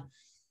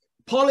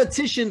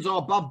 Politicians are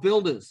above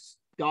builders,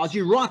 guys.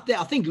 You're right there.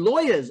 I think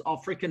lawyers are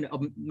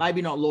freaking,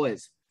 maybe not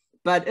lawyers,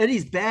 but it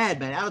is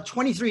bad, man. Out of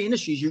 23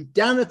 industries, you're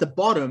down at the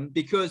bottom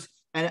because,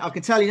 and I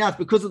can tell you now, it's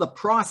because of the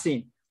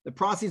pricing. The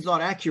pricing is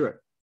not accurate,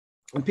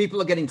 and people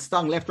are getting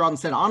stung left, right, and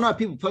center. I know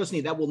people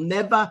personally that will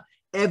never,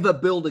 ever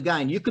build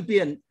again. You could be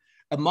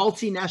a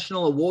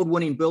multinational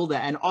award-winning builder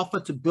and offer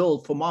to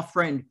build for my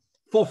friend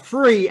for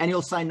free, and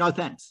he'll say, no,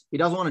 thanks. He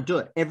doesn't want to do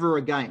it ever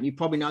again. You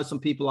probably know some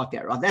people like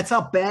that, right? That's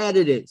how bad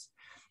it is.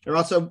 All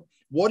right. So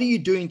what are you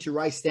doing to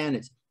raise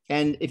standards?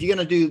 And if you're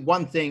going to do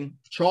one thing,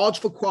 charge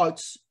for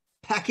quotes,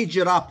 package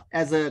it up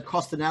as a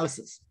cost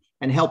analysis,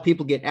 and help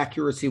people get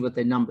accuracy with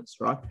their numbers,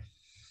 right?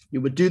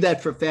 You would do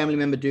that for a family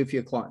member, do it for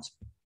your clients.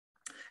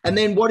 And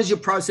then what is your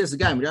process?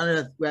 Again, we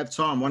don't have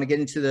time. I want to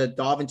get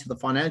dive into the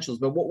financials,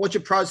 but what's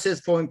your process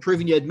for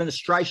improving your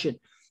administration?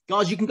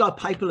 Guys, you can go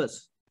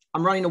paperless.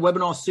 I'm running a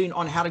webinar soon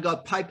on how to go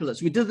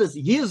paperless. We did this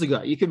years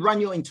ago. You could run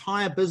your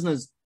entire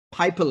business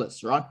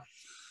paperless, right?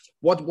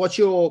 What's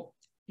your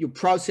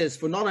process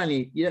for not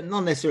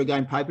necessarily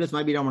going paperless,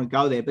 maybe you don't want to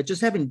go there, but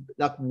just having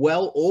like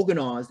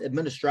well-organized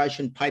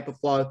administration, paper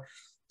flow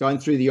going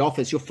through the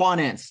office, your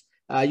finance,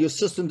 your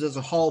systems as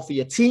a whole, for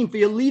your team, for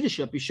your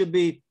leadership. You should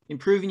be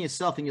improving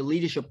yourself and your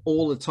leadership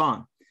all the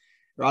time,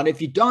 right?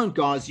 If you don't,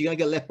 guys, you're going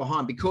to get left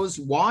behind. Because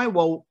why?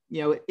 Well,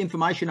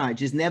 information age.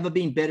 There's never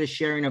been better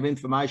sharing of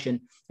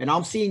information. And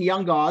I'm seeing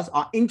young guys.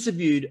 I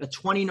interviewed a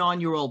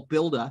 29-year-old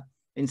builder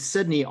in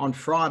Sydney on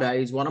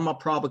Friday. He's one of my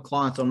private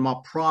clients on my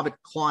private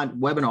client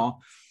webinar,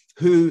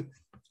 who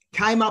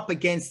came up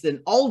against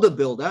an older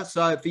builder.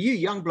 So for you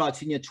young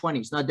blokes in your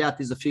 20s, no doubt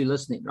there's a few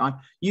listening, right?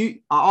 I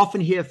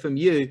often hear from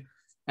you,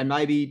 and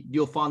maybe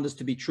you'll find this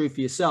to be true for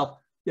yourself.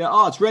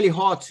 It's really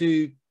hard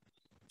to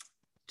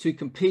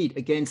compete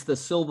against the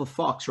silver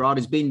fox, right?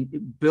 Who's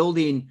been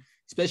building,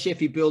 especially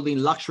if you're building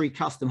luxury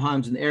custom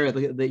homes in the area.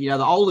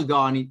 The older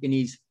guy in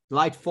his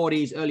late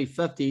 40s, early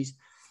 50s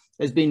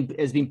has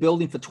been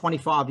building for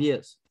 25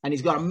 years, and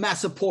he's got a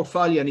massive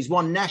portfolio, and he's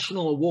won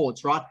national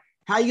awards, right?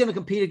 How are you going to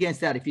compete against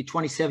that if you're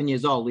 27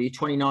 years old or you're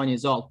 29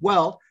 years old?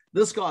 Well,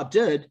 this guy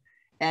did,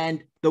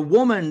 and the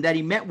woman that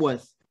he met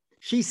with,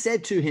 she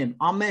said to him,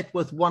 I met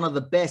with one of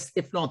the best,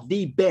 if not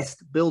the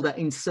best builder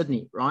in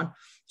Sydney, right?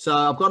 So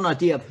I've got an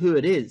idea of who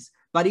it is,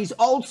 but he's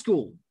old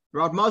school,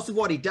 right? Most of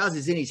what he does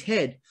is in his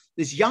head.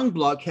 This young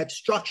bloke had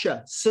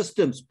structure,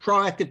 systems,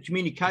 proactive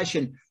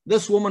communication.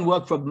 This woman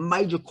worked for a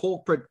major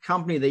corporate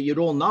company that you'd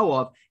all know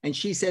of. And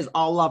she says,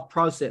 I love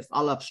process.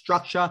 I love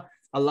structure.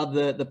 I love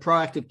the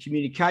proactive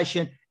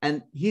communication.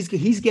 And he's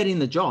getting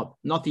the job,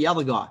 not the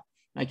other guy.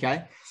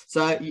 Okay.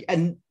 So,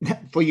 and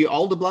for you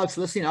older blokes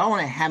listening, I don't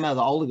want to hammer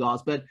the older guys,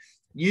 but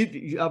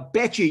I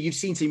bet you've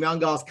seen some young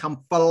guys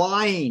come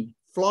flying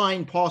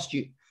past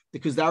you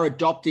because they're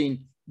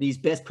adopting these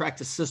best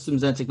practice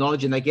systems and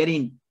technology, and they're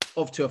getting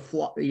off to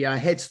a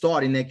head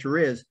start in their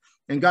careers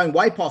and going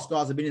way past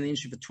guys that have been in the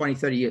industry for 20,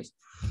 30 years.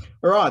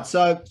 All right.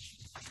 So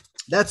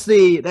that's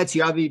the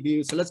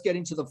overview. So let's get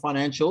into the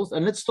financials,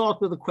 and let's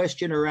start with a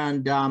question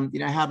around, how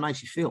it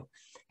makes you feel.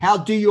 How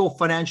do your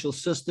financial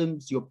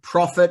systems, your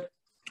profit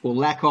or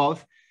lack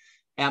of,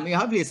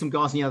 hopefully there's some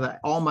guys in here that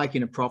are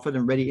making a profit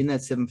and ready in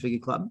that 7-figure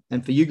club.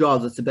 And for you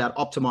guys, it's about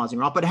optimizing,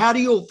 right? But how do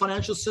your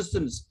financial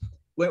systems,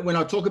 when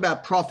I talk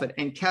about profit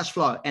and cash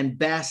flow and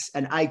BAS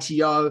and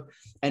ATO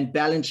and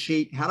balance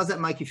sheet, how does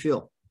that make you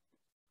feel?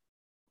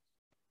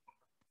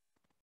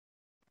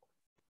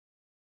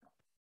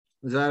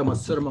 I'm going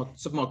to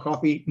sip my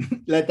coffee,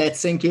 let that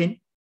sink in.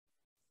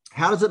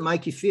 How does it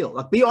make you feel?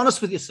 Like, be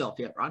honest with yourself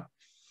here, right?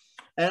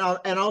 And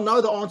I'll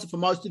know the answer for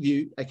most of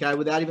you, okay,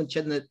 without even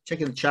checking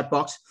the chat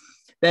box,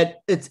 that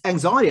it's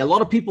anxiety. A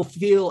lot of people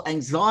feel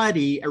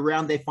anxiety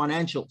around their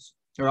financials,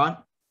 all right,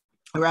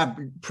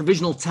 around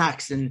provisional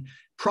tax and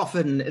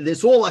profit, and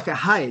it's all like a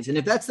haze. And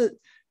if that's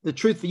the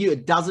truth for you,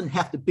 it doesn't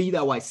have to be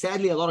that way.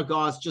 Sadly, a lot of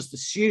guys just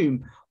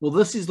assume, well,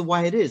 this is the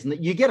way it is, and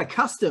that you get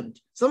accustomed.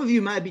 Some of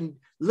you may have been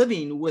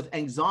living with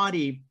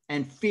anxiety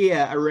and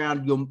fear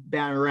around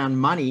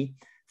money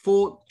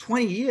for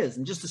 20 years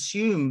and just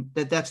assume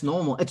that that's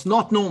normal. It's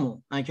not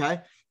normal,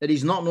 okay? That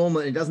is not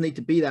normal, and it doesn't need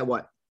to be that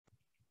way.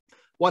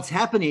 What's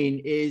happening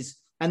is,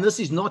 and this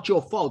is not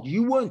your fault,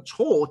 you weren't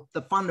taught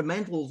the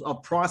fundamentals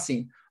of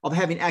pricing, of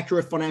having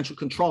accurate financial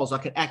controls,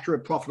 like an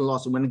accurate profit and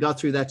loss. And we're going to go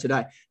through that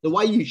today. The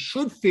way you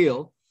should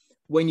feel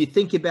when you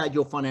think about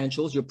your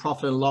financials, your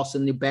profit and loss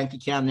and your bank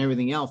account and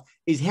everything else,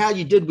 is how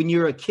you did when you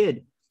were a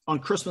kid on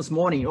Christmas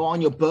morning or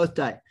on your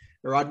birthday,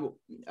 right?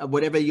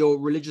 Whatever your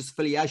religious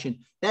affiliation,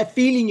 that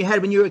feeling you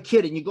had when you were a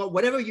kid and you got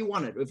whatever you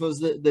wanted, if it was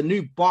the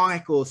new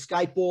bike or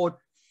skateboard,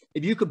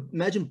 if you could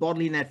imagine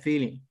bottling that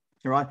feeling,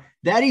 all right?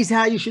 That is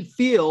how you should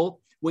feel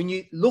when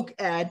you look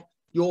at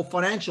your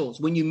financials,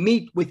 when you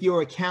meet with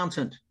your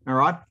accountant, all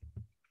right?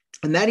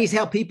 And that is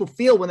how people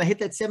feel when they hit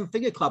that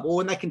 7-figure club, or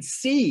when they can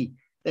see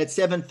that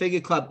 7-figure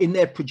club in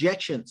their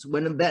projections,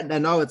 when they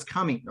know it's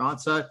coming, right?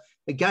 So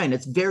again,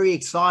 it's very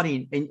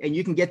exciting, and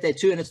you can get there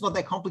too. And it's not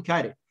that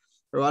complicated,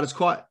 all right?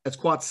 It's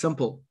quite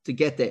simple to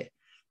get there,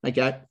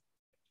 okay?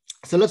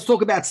 So let's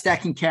talk about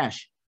stacking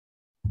cash.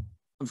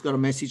 I've got a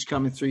message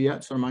coming through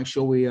yet, so I'll make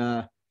sure we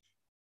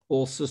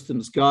all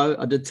systems go.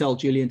 I did tell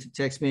Julian to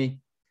text me.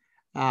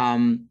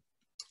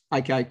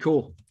 Okay,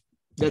 cool.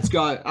 Let's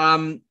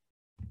go.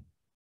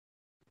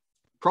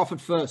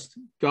 Profit First,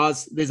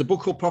 guys. There's a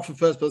book called Profit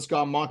First by this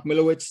guy, Mike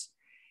Milowitz.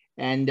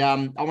 And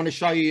I want to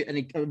show you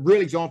a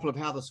real example of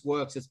how this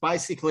works. It's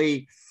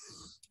basically,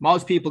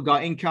 most people go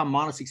income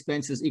minus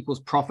expenses equals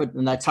profit,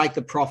 and they take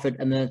the profit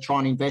and then try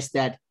and invest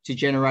that to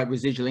generate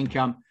residual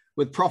income.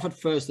 With Profit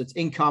First, it's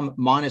income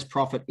minus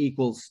profit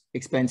equals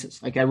expenses.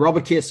 Okay,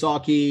 Robert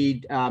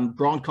Kiyosaki,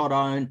 Grant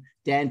Cardone,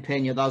 Dan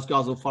Pena, those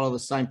guys will follow the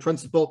same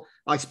principle.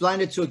 I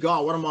explained it to a guy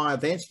at one of my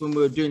events when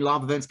we were doing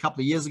live events a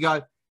couple of years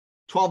ago.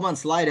 12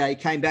 months later, he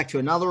came back to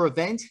another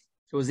event.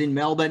 It was in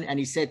Melbourne, and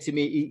he said to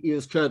me, he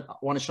was, Kurt, I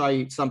want to show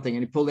you something.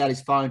 And he pulled out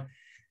his phone.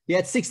 He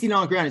had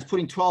 69 grand. He's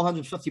putting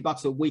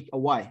 $1,250 a week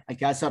away.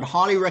 Okay, so I'd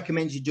highly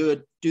recommend you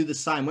do the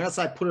same. When I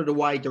say put it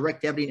away,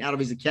 direct debiting out of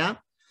his account.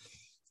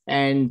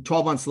 And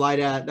 12 months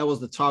later, that was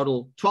the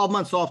total. 12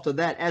 months after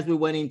that, as we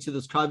went into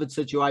this COVID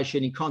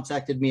situation, he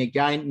contacted me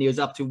again, and he was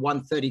up to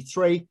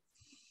 133.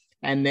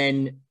 And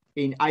then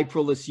in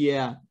April this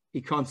year,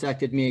 he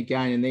contacted me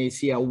again, and there's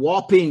here a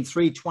whopping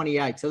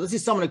 328. So this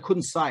is someone who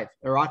couldn't save,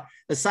 all right?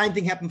 The same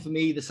thing happened for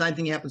me. The same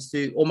thing happens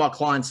to all my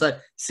clients. So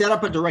set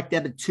up a direct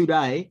debit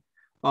today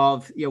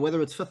of,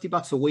 whether it's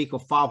 $50 a week or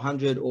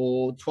 500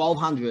 or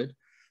 1,200,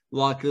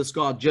 like this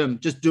guy, Jim,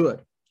 just do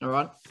it, all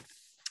right?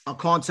 I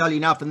can't tell you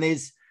enough. And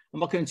I'm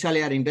not going to tell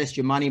you how to invest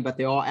your money, but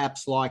there are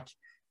apps like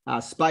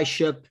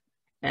Spaceship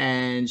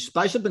and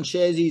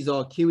Sharesies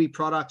are Kiwi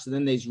products. And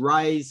then there's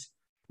Raise,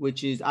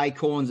 which is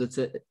Acorns.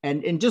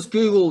 And just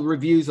Google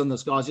reviews on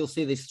this, guys. You'll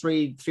see there's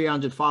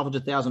 300,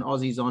 500,000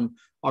 Aussies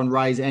on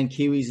Raise and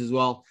Kiwis as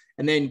well.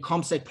 And then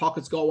CommSec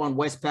Pocket's got one,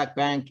 Westpac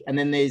Bank. And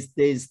then there's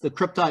the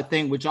crypto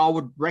thing, which I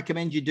would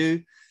recommend you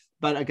do.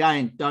 But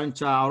again, I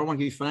don't want to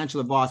give you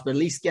financial advice, but at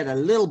least get a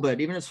little bit,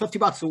 even if it's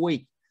 $50 a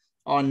week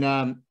on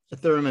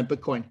Ethereum and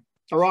Bitcoin.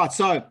 All right,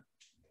 so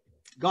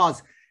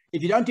guys,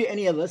 if you don't do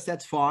any of this,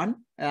 that's fine.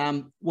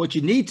 What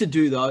you need to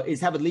do, though,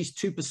 is have at least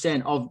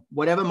 2% of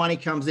whatever money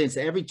comes in.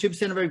 So every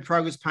 2% of every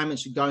progress payment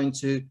should go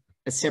into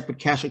a separate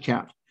cash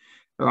account.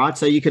 All right,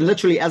 so you can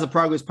literally, as a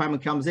progress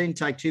payment comes in,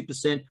 take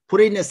 2%,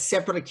 put it in a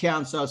separate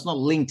account so it's not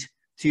linked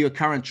to your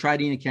current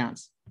trading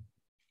accounts.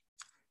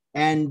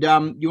 And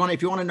if you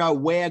want to know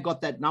where I got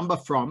that number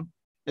from,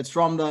 It's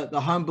from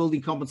the Home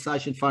Building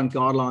Compensation Fund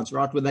guidelines,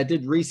 right? Where they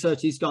did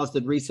research. These guys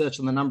did research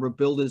on the number of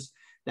builders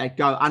that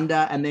go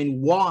under and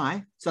then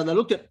why. So they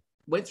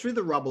went through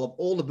the rubble of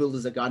all the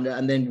builders that go under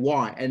and then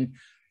why. And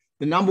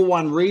the number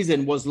one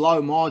reason was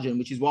low margin,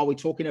 which is why we're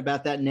talking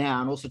about that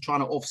now and also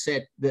trying to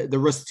offset the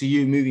risk to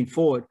you moving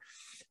forward.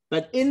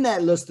 But in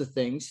that list of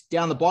things,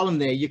 down the bottom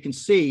there, you can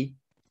see,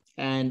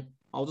 and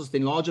I'll just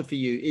enlarge it for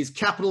you, is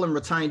capital and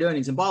retained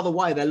earnings. And by the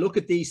way, they look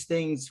at these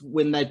things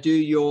when they do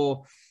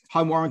your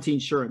home warranty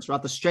insurance,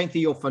 right? The strength of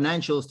your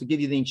financials to give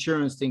you the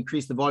insurance to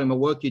increase the volume of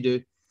work you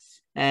do.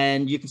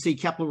 And you can see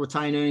capital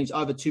retained earnings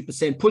over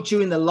 2%, put you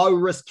in the low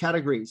risk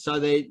category. So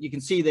you can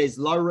see there's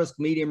low risk,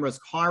 medium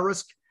risk, high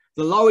risk.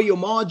 The lower your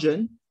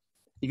margin,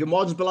 if your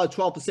margin's below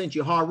 12%,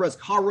 you're high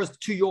risk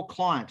to your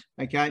client,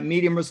 okay?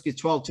 Medium risk is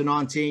 12 to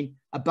 19,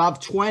 above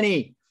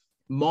 20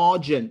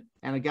 margin.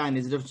 And again,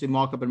 there's a difference between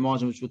markup and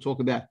margin, which we'll talk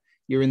about.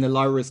 You're in the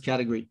low risk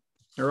category.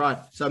 All right,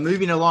 so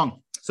moving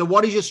along. So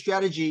what is your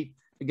strategy,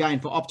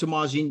 again, for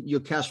optimizing your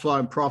cash flow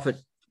and profit?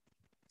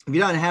 If you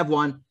don't have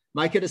one,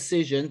 make a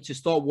decision to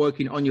start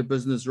working on your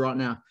business right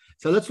now.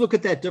 So let's look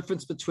at that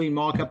difference between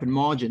markup and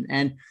margin.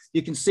 And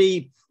you can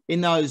see in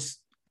those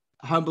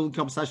Home Building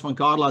Compensation Fund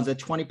guidelines, that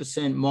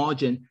 20%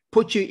 margin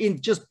put you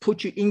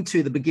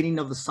into the beginning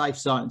of the safe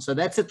zone. So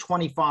that's a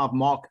 25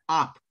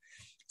 markup.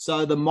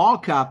 So the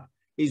markup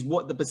is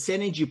what the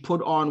percentage you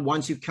put on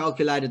once you've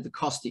calculated the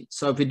costing.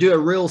 So if you do a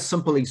real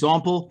simple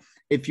example,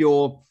 if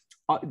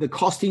the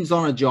costings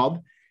on a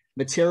job,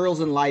 materials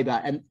and labor,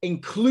 and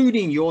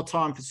including your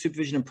time for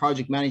supervision and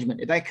project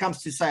management, if that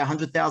comes to say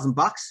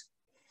 $100,000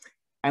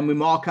 and we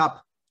mark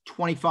up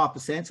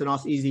 25%, so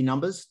nice easy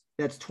numbers,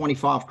 that's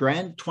 25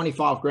 grand.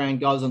 25 grand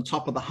goes on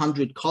top of the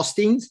 100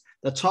 costings.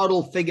 The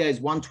total figure is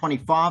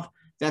 125.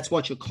 That's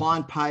what your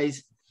client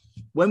pays.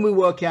 When we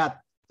work out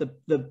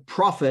the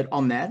profit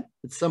on that,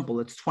 it's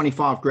simple. It's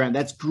 25 grand.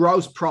 That's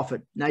gross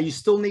profit. Now you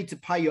still need to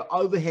pay your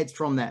overheads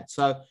from that.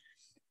 So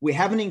we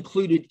haven't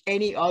included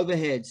any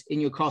overheads in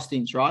your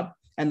costings, right?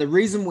 And the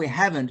reason we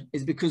haven't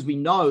is because we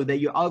know that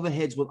your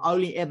overheads will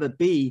only ever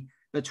be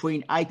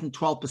between 8 and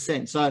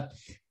 12%. So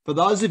for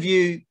those of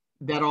you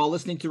that are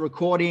listening to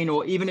recording,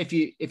 or even if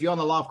you're on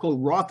the live call,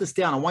 write this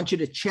down. I want you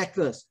to check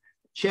this.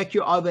 Check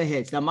your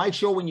overheads. Now make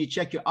sure when you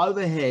check your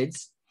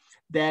overheads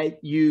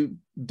that you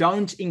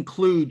don't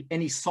include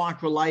any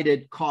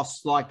site-related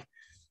costs like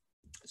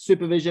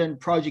supervision,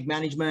 project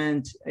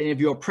management, any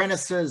of your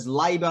apprentices,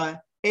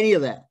 labor, any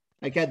of that.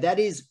 Okay, that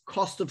is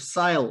cost of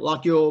sale,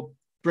 like your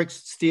bricks,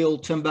 steel,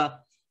 timber,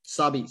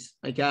 subbies.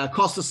 Okay, a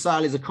cost of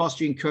sale is a cost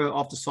you incur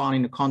after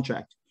signing the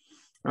contract.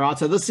 All right,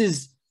 so this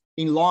is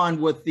in line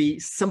with the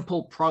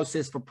simple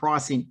process for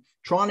pricing.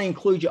 Trying to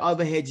include your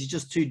overheads is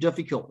just too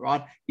difficult,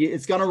 right?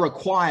 It's going to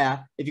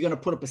require, if you're going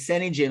to put a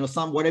percentage in or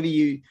something, whatever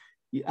you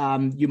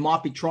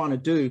might be trying to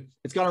do,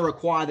 it's going to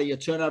require that your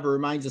turnover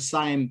remains the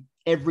same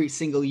every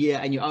single year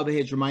and your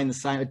overheads remain the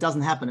same. It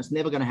doesn't happen. It's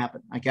never going to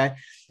happen, okay?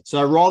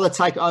 So rather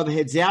take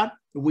overheads out.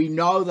 We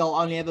know they'll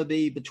only ever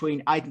be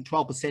between 8 and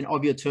 12%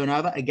 of your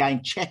turnover.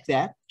 Again, check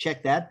that,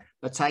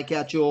 but take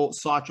out your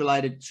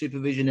site-related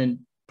supervision and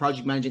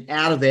project management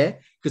out of there,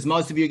 because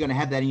most of you are going to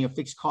have that in your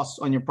fixed costs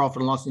on your profit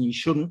and loss, and you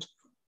shouldn't,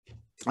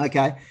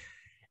 okay?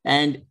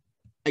 And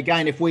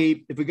again, if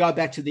we go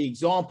back to the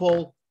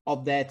example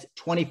of that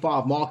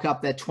 25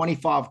 markup, that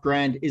 25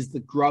 grand is the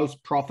gross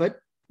profit,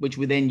 which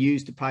we then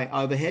use to pay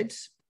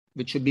overheads,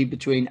 which should be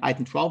between 8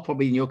 and 12.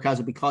 Probably in your case,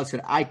 it'll be closer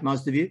to 8,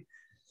 most of you.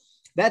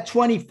 That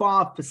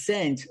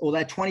 25% or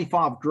that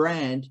 25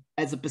 grand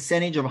as a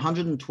percentage of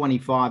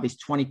 125 is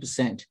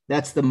 20%.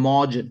 That's the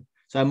margin.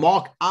 So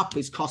mark up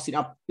is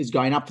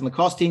going up from the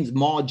costings.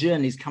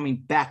 Margin is coming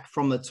back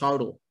from the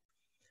total.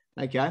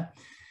 Okay.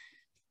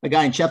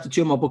 Again, chapter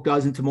 2 of my book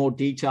goes into more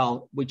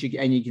detail,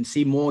 and you can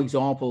see more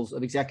examples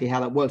of exactly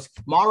how that works.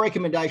 My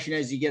recommendation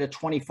is you get a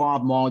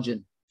 25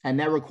 margin, and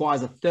that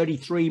requires a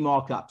 33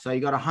 markup. So you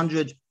got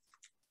 100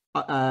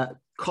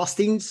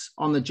 costings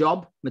on the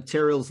job,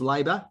 materials,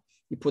 labor.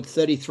 You put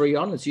 33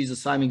 on. Let's use the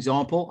same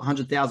example,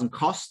 100,000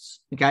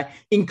 costs, okay,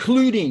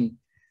 including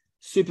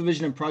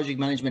supervision and project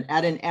management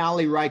at an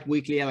hourly rate,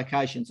 weekly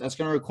allocations. That's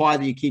going to require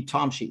that you keep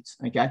timesheets,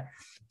 okay?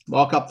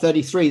 Mark up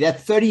 33.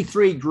 That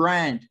 33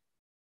 grand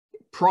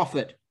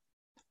profit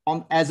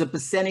as a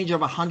percentage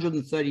of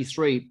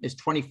 133 is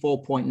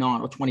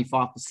 24.9 or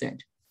 25%,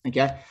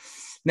 okay?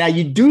 Now,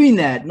 you're doing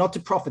that not to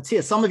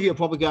profiteer. Some of you are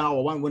probably going, oh,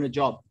 I won't win a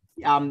job.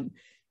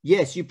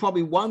 Yes, you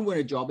probably won't win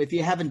a job if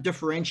you haven't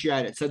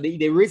differentiated. So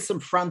there is some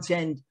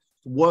front-end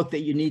work that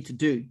you need to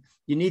do.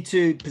 You need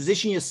to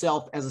position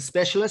yourself as a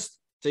specialist.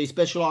 So you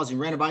specialize in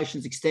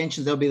renovations,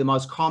 extensions, they'll be the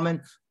most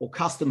common, or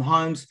custom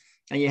homes,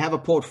 and you have a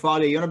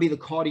portfolio. You want to be the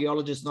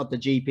cardiologist, not the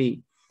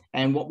GP.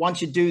 And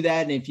once you do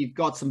that, and if you've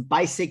got some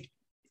basic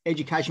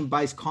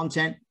education-based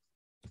content,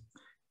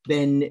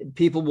 then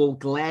people will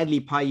gladly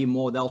pay you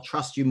more. They'll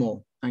trust you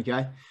more,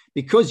 okay?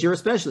 Because you're a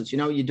specialist. You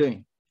know what you're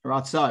doing, all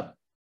right? So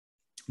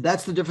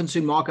that's the difference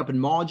between markup and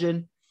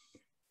margin.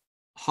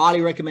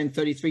 highly recommend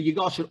 33. You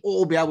guys should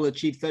all be able to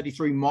achieve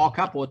 33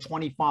 markup or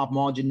 25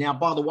 margin. Now,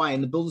 by the way,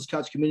 in the Builders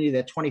Coach community,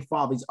 that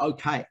 25 is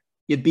okay.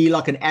 You'd be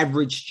like an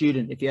average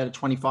student if you had a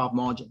 25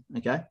 margin,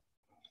 okay?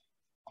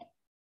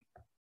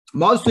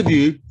 Most of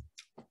you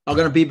are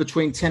going to be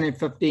between 10 and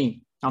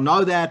 15. I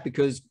know that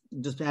because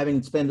just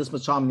having spent this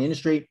much time in the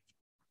industry.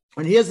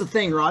 And here's the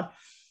thing, right?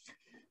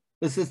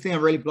 This is the thing that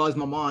really blows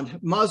my mind.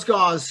 Most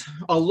guys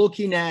are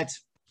looking at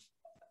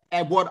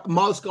what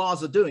most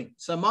guys are doing.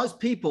 So most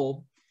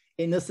people,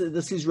 and this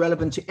is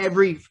relevant to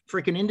every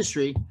freaking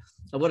industry.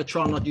 I've got to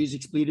try and not use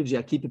expletives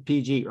yet, keep it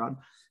PG, right?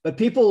 But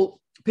people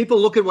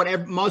look at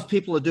what most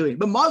people are doing.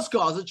 But most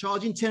guys are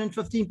charging 10 and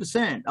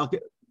 15%. Okay.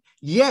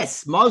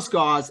 Yes, most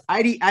guys,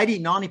 80,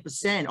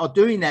 90% are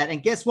doing that.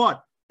 And guess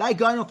what? They're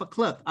going off a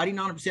cliff. 80,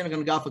 90% are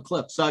going to go off a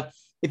cliff. So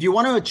if you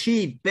want to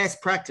achieve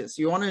best practice,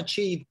 you want to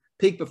achieve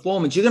peak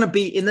performance, you're going to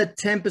be in the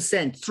 10%,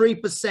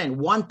 3%,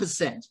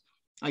 1%.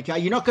 Okay.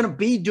 You're not going to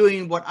be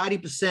doing what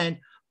 80%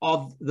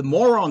 of the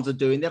morons are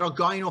doing that are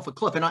going off a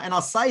cliff. And I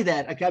say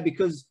that, okay,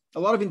 because a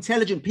lot of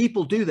intelligent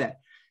people do that.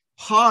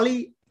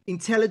 Highly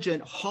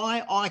intelligent,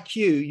 high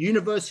IQ,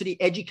 university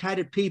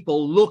educated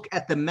people look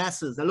at the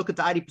masses. They look at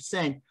the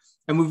 80%.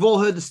 And we've all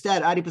heard the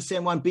stat,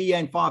 80% won't be here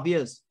in 5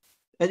 years.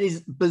 It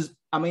is,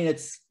 I mean,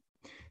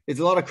 there's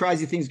a lot of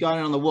crazy things going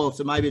on in the world,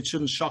 so maybe it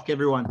shouldn't shock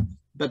everyone.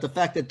 But the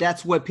fact that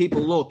that's where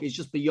people look is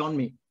just beyond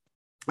me.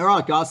 All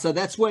right, guys, so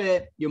that's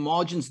where your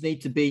margins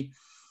need to be.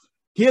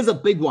 Here's a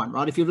big one,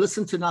 right? If you've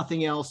listened to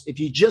nothing else, if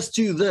you just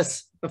do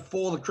this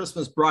before the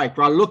Christmas break,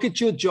 right? Look at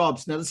your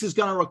jobs. Now, this is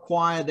going to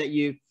require that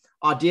you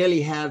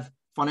ideally have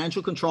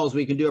financial controls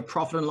where you can do a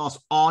profit and loss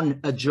on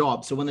a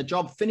job. So when the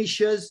job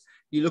finishes,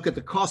 you look at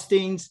the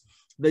costings,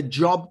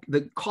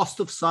 the cost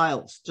of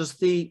sales, just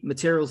the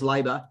materials,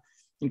 labor,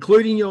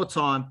 including your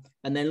time,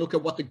 and then look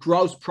at what the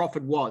gross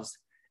profit was,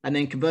 and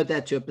then convert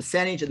that to a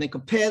percentage, and then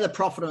compare the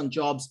profit on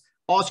jobs.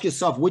 Ask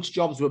yourself which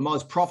jobs were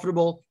most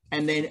profitable,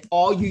 and then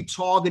are you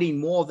targeting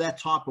more of that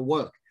type of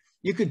work?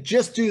 You could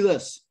just do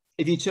this.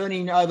 If you're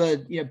turning over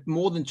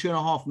more than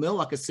 2.5 mil,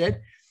 like I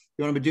said,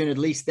 you want to be doing at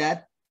least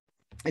that.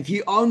 If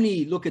you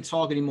only look at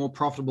targeting more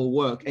profitable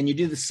work and you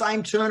do the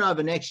same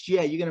turnover next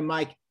year, you're going to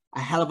make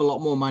a hell of a lot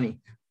more money,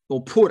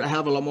 or put a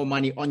hell of a lot more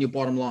money on your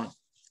bottom line.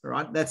 All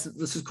right. This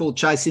is called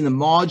chasing the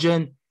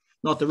margin,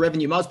 not the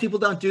revenue. Most people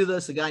don't do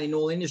this, again, in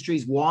all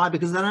industries. Why?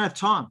 Because they don't have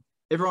time.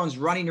 Everyone's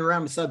running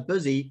around, so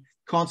busy,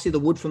 can't see the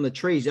wood from the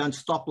trees. You don't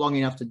stop long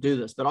enough to do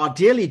this. But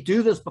ideally,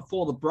 do this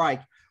before the break,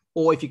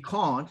 or if you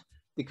can't,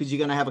 because you're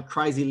going to have a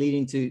crazy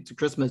leading to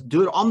Christmas,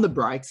 do it on the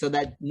break so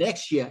that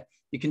next year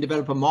you can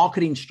develop a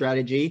marketing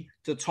strategy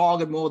to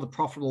target more of the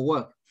profitable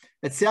work.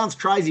 It sounds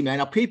crazy, man.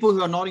 Now, people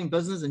who are not in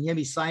business and hear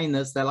me saying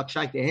this, they like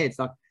shake their heads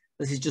like,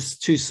 this is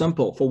just too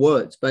simple for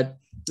words, but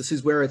this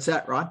is where it's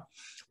at, right?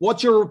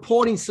 What's your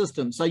reporting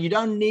system? So you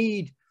don't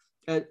need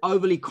an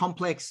overly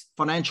complex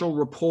financial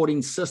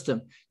reporting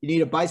system. You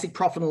need a basic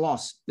profit and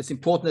loss. It's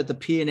important that the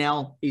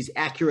P&L is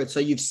accurate.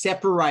 So you've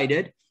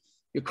separated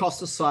your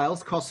cost of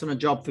sales, cost on a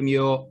job, from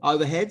your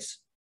overheads.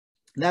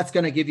 That's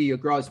going to give you your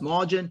gross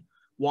margin.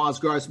 Why is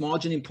gross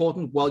margin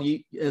important? Well,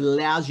 it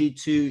allows you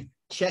to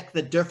check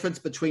the difference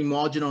between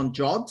margin on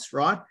jobs,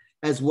 right?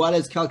 As well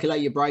as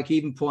calculate your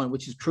break-even point,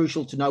 which is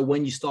crucial to know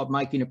when you start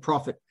making a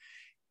profit.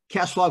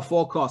 Cash flow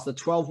forecast, a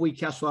 12-week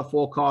cash flow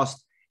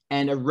forecast,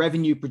 and a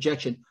revenue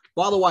projection.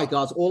 By the way,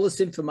 guys, all this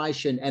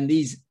information and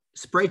these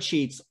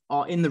spreadsheets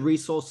are in the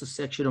resources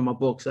section of my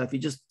book. So if you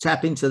just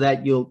tap into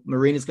that,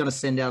 Marina's going to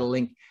send out a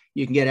link.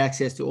 You can get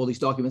access to all these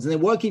documents. And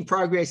then work in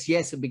progress,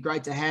 yes, it'd be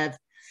great to have,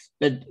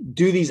 but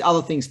do these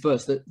other things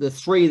first. The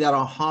three that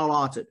are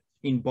highlighted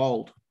in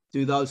bold,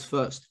 do those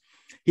first.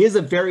 Here's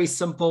a very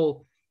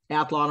simple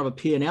outline of a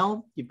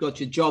P&L. You've got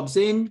your jobs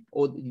in,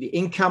 or the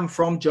income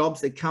from jobs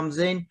that comes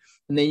in,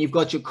 and then you've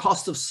got your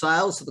cost of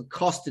sales, so the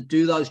cost to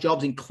do those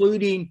jobs,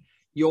 including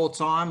your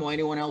time or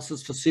anyone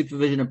else's for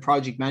supervision and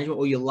project management,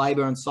 or your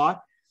labor on site.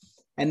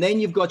 And then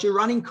you've got your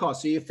running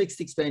costs, so your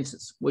fixed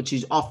expenses, which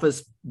is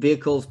office,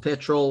 vehicles,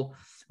 petrol,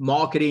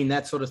 marketing,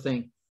 that sort of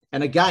thing.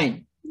 And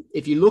again,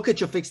 if you look at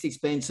your fixed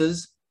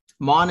expenses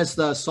minus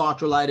the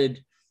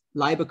site-related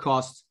labor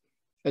costs,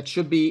 it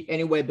should be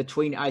anywhere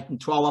between 8 and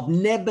 12. I've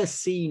never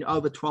seen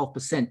over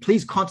 12%.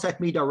 Please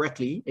contact me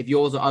directly if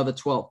yours are over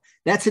 12.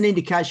 That's an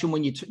indication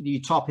when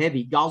you top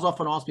heavy. Girls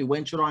often ask me,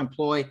 when should I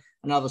employ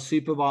another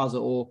supervisor,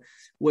 or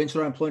when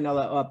should I employ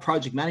another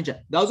project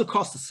manager? Those are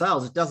cost of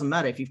sales. It doesn't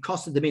matter. If you've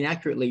costed them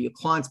inaccurately, your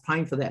client's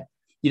paying for that.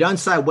 You don't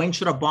say, when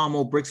should I buy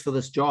more bricks for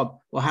this job?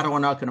 Or how do I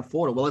know I can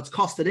afford it? Well, it's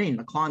costed in.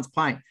 The client's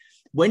paying.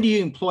 When do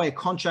you employ a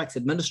contracts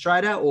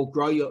administrator, or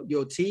grow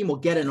your team, or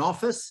get an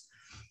office?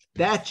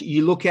 That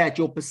you look at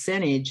your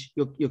percentage,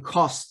 your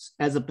costs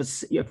as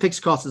your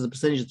fixed costs as a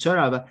percentage of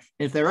turnover.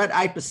 And if they're at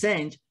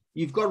 8%,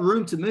 you've got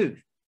room to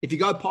move. If you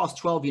go past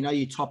 12, you know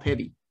you're top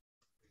heavy.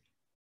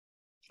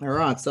 All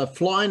right. So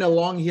flying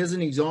along, here's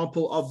an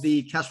example of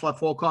the cash flow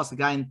forecast.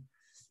 Again,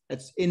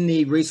 it's in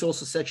the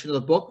resources section of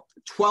the book.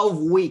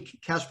 12-week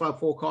cash flow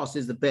forecast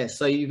is the best.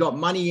 So you've got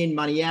money in,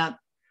 money out,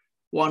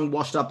 one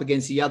washed up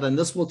against the other. And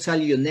this will tell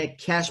you your net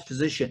cash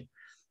position.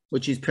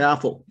 which is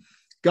powerful.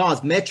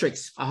 Guys,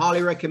 metrics. I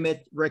highly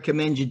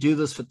recommend you do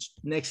this for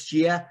next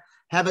year.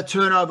 Have a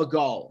turnover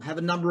goal. Have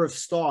a number of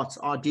starts,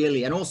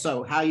 ideally, and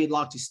also how you'd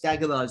like to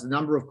stagger those, the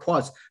number of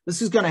quotes.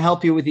 This is going to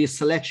help you with your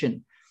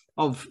selection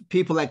of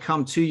people that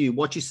come to you,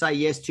 what you say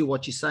yes to,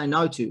 what you say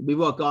no to. We've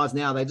got guys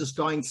now, they're just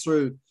going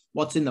through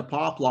what's in the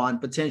pipeline,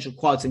 potential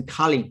quotes, and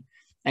culling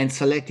and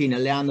selecting,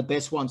 allowing the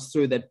best ones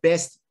through that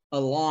best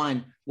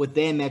align with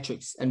their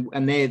metrics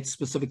and their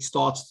specific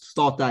start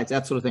dates,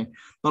 that sort of thing.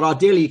 But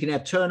ideally, you can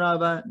have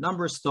turnover,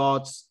 number of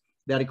starts,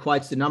 that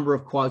equates to number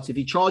of quotes. If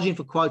you're charging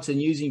for quotes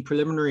and using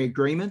preliminary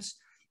agreements,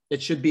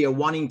 it should be a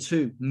 1 in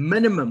 2,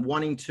 minimum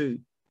 1 in 2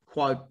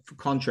 quote for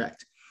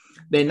contract.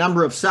 Their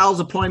number of sales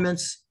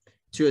appointments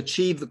to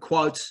achieve the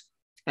quotes,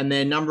 and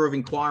their number of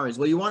inquiries.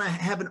 Well, you want to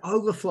have an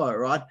overflow,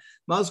 right?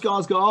 Most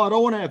guys go, oh, I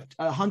don't want to have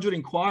 100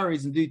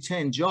 inquiries and do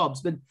 10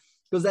 jobs, but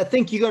because they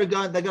think they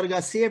got to go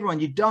see everyone.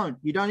 You don't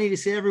need to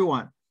see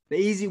everyone. The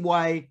easy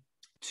way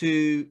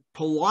to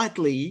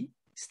politely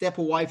step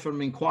away from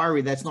an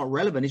inquiry that's not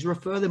relevant is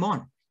refer them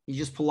on. You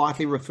just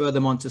politely refer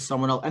them on to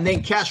someone else. And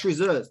then cash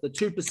reserves, the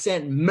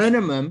 2%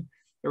 minimum,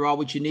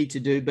 which you need to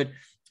do. But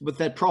with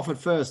that profit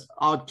first,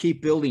 I'd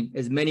keep building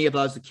as many of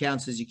those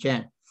accounts as you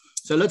can.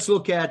 So let's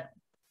look at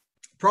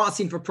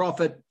pricing for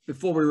profit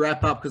before we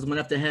wrap up, because I'm going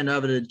to have to hand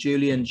over to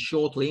Julian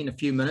shortly in a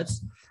few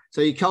minutes. So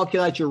you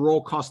calculate your raw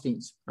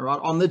costings, all right,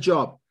 on the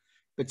job,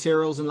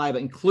 materials and labor,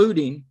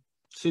 including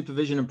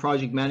supervision and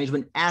project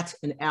management at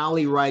an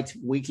hourly rate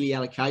weekly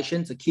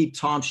allocation. So keep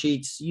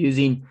timesheets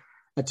using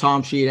a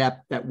timesheet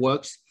app that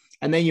works.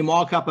 And then you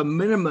mark up a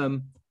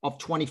minimum of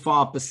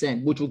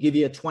 25%, which will give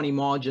you a 20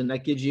 margin.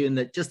 That gives you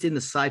just in the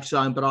safe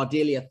zone, but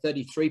ideally a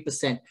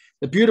 33%.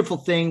 The beautiful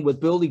thing with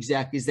Build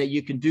Exact is that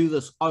you can do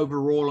this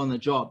overall on the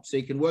job. So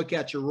you can work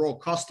out your raw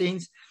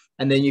costings,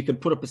 and then you can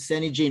put a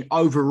percentage in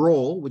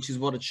overall, which is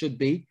what it should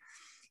be.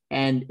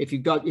 And if you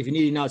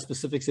need to know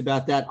specifics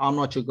about that, I'm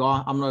not your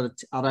guy.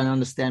 I don't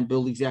understand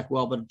Build Exact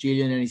well, but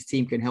Julian and his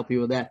team can help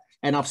you with that.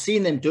 And I've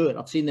seen them do it.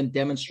 I've seen them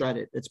demonstrate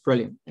it. It's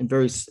brilliant and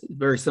very,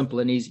 very simple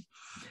and easy.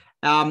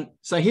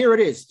 So here it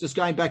is, just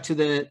going back to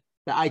the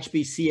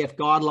HBCF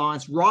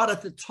guidelines, right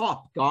at the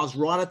top, guys,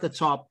 right at the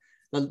top,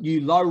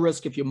 you low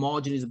risk if your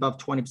margin is above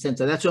 20%.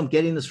 So that's where I'm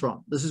getting this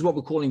from. This is what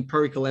we're calling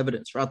empirical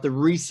evidence, right? The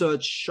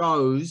research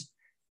shows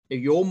if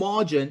your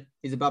margin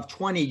is above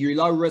 20, you're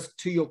low risk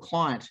to your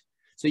client.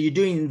 So you're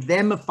doing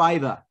them a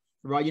favor,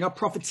 right? You're not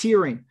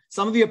profiteering.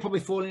 Some of you are probably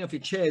falling off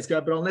your chairs,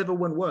 but I'll never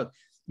win work.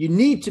 You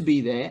need to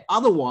be there.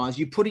 Otherwise,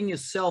 you're putting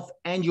yourself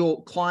and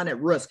your client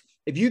at risk.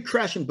 If you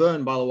crash and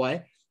burn, by the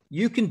way,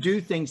 you can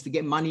do things to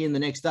get money in the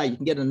next day. You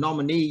can get a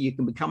nominee. You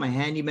can become a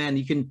handyman.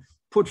 You can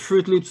put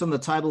Fruit Loops on the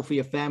table for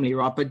your family,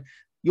 right? But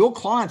your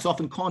clients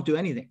often can't do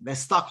anything. They're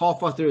stuck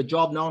halfway through a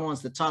job. No one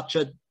wants to touch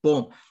it.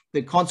 Boom.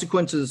 The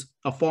consequences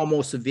are far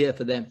more severe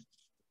for them.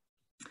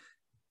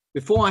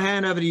 Before I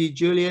hand over to you,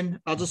 Julian,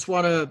 I just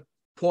want to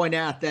point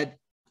out that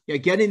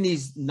getting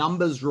these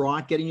numbers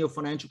right, getting your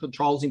financial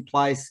controls in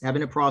place,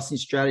 having a pricing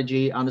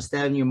strategy,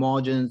 understanding your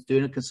margins,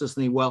 doing it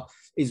consistently well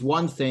is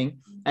one thing.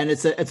 And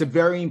it's a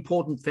very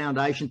important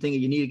foundation thing that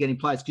you need to get in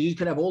place, because you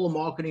can have all the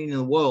marketing in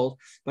the world,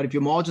 but if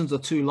your margins are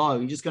too low,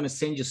 you're just going to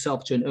send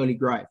yourself to an early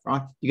grave,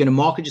 right? You're going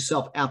to market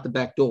yourself out the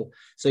back door.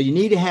 So you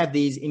need to have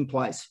these in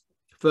place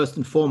first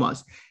and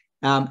foremost.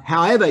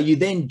 However, you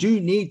then do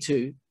need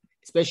to,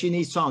 especially in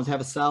these times,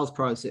 have a sales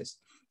process.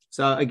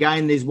 So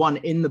again, there's one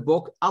in the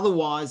book.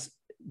 Otherwise,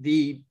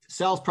 the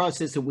sales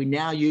process that we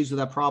now use with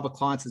our private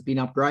clients has been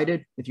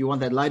upgraded. If you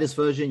want that latest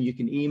version, you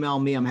can email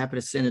me. I'm happy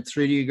to send it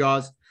through to you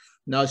guys.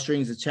 No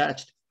strings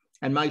attached.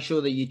 And make sure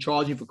that you're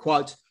charging for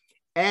quotes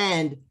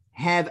and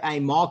have a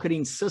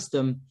marketing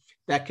system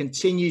that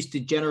continues to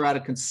generate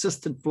a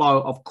consistent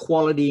flow of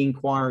quality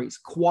inquiries.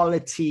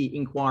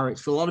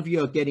 So a lot of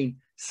you are getting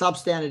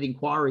substandard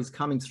inquiries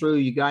coming through.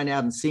 You're going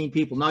out and seeing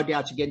people. No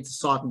doubt you're getting to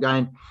site and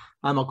going,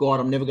 oh my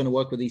God, I'm never going to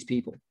work with these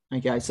people.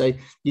 Okay, so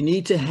you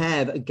need to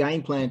have a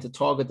game plan to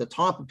target the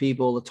type of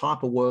people, the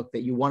type of work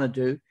that you want to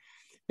do.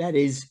 That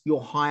is your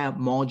higher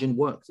margin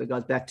work. So it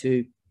goes back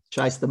to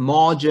chase the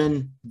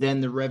margin, then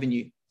the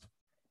revenue.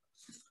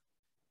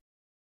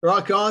 All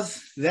right,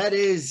 guys,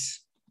 that's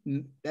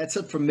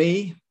it from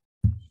me.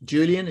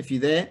 Julian, if you're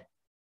there,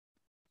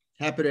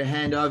 happy to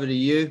hand over to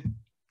you.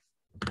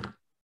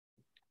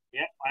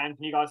 Yeah, I am.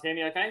 Can you guys hear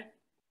me okay?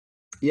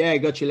 Yeah,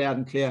 got you loud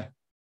and clear.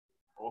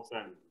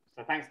 Awesome.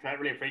 So thanks, Kurt.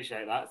 Really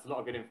appreciate that. It's a lot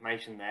of good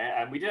information there.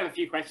 And we did have a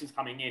few questions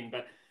coming in,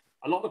 but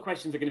a lot of the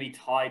questions are going to be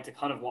tied to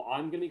kind of what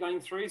I'm going to be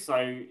going through. So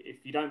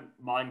if you don't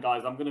mind,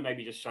 guys, I'm going to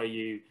maybe just show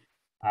you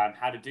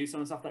how to do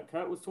some of the stuff that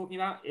Kurt was talking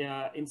about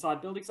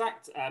inside Build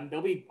Exact.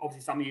 There'll be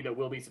obviously some of you that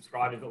will be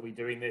subscribers that will be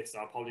doing this.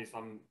 So apologies if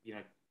I'm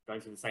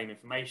going through the same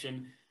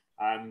information.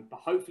 But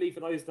hopefully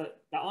for those that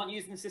aren't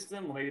using the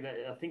system, or maybe that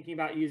are thinking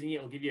about using it,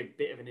 it'll give you a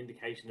bit of an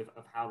indication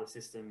of how the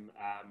system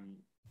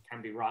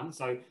can be run.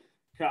 So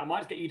Kurt, I might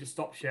just get you to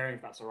stop sharing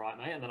if that's all right,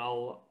 mate, and then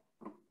I'll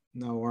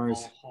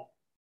hop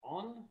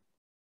on,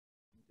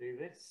 do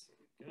this.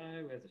 There we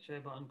go. Where's the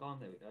share button gone?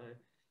 There we go.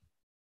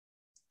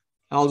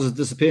 I'll just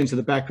disappear into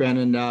the background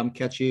and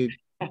catch you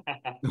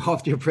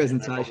after your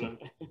presentation.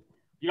 No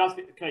you guys,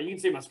 okay, you can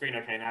see my screen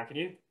okay now, can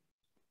you?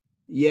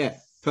 Yeah,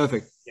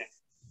 perfect. Yeah,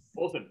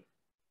 awesome.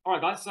 All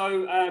right, guys.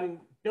 So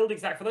Build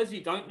Exact, for those of you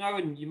who don't know,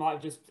 and you might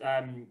have just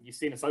you've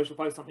seen a social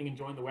post, something, and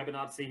joined the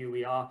webinar to see who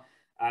we are.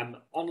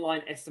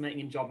 Online estimating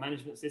and job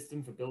management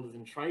system for builders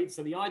and trades.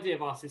 So the idea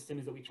of our system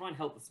is that we try and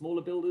help the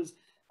smaller builders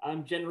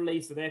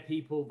generally. So they're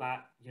people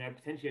that, you know,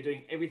 potentially are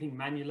doing everything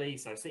manually.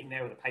 So sitting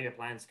there with a paper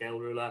plan, scale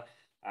ruler,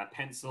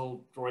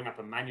 pencil, drawing up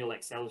a manual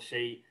Excel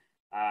sheet,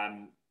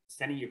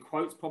 sending you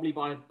quotes probably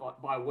by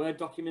a Word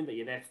document that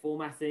you're there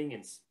formatting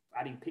and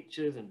adding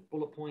pictures and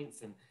bullet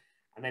points, and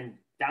then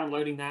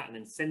downloading that and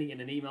then sending it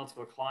in an email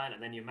to a client,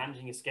 and then you're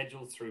managing your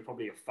schedules through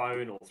probably a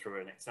phone or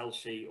through an Excel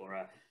sheet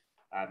or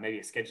maybe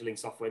a scheduling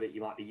software that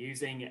you might be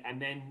using.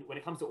 And then when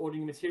it comes to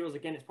ordering materials,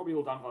 again, it's probably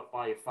all done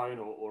by your phone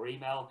or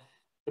email.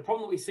 The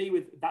problem that we see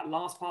with that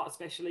last part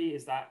especially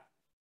is that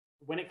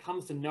when it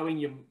comes to knowing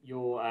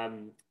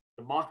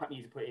the markup you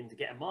need to put in to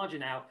get a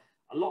margin out,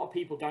 a lot of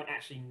people don't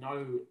actually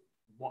know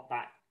what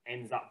that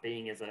ends up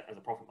being as a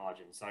profit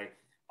margin. So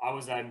I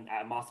was at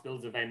a Master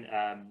Builders event,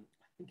 I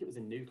think it was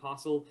in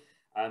Newcastle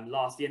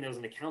last year, and there was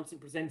an accountant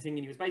presenting,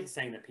 and he was basically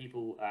saying that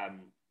people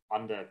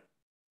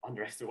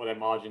underestimate what their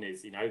margin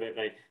is. You know,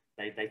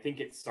 they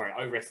think it's,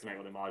 overestimate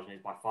what their margin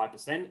is by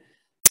 5%.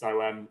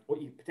 So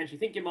what you potentially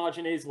think your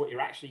margin is, what you're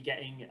actually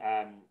getting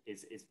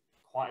is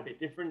quite a bit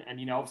different. And,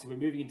 you know, obviously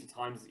we're moving into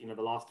times, you know,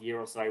 the last year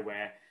or so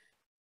where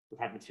we've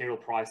had material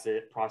price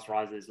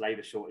rises,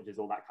 labor shortages,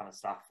 all that kind of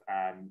stuff.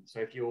 So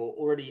if you're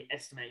already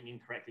estimating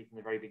incorrectly from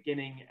the very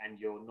beginning and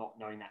you're not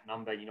knowing that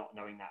number, you're not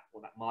knowing that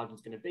what that margin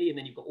is going to be, and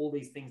then you've got all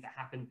these things that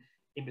happen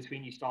in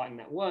between you starting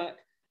that work,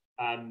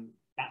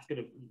 that's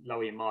going to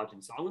lower your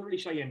margin. So I'm going to really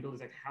show you in Build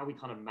Exact how we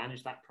kind of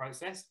manage that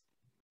process.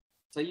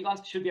 So you guys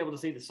should be able to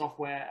see the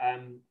software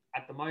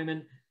at the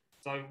moment.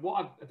 So what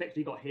I've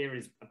effectively got here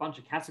is a bunch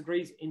of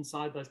categories.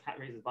 Inside those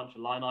categories, there's a bunch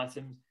of line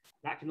items.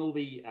 That can all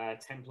be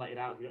templated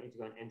out. You don't need to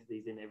go and enter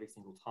these in every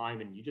single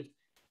time. And you just,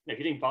 you know, if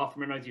you're doing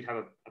bathroom renos, you'd have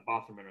a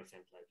bathroom reno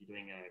template. If you're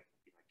doing a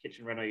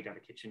kitchen reno, you'd have a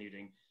kitchen. You're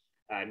doing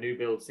new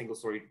build, single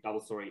story,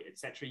 double story,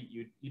 etc.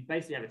 You'd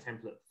basically have a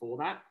template for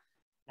that.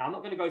 Now, I'm not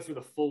going to go through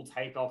the full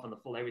takeoff and the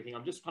full everything.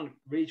 I'm just kind of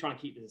really trying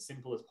to keep this as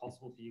simple as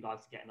possible for you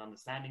guys to get an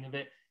understanding of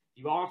it.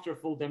 If you are after a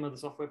full demo of the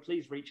software,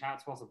 please reach out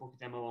to us or book a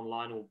demo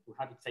online. We're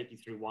happy to take you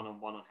through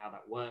one-on-one on how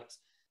that works.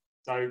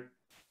 So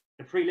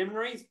the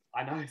preliminaries,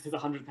 I know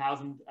there's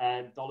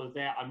 $100,000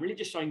 there. I'm really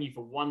just showing you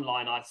for one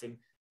line item,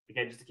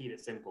 again, just to keep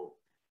it simple.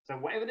 So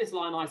whatever this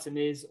line item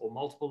is, or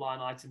multiple line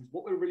items,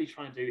 what we're really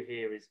trying to do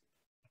here is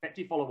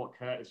effectively follow what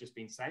Kurt has just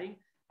been saying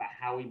about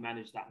how we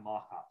manage that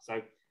markup.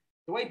 So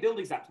the way Build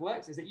Exact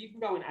works is that you can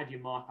go and add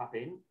your markup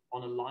in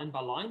on a line by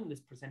line,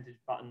 this percentage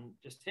button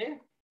just here.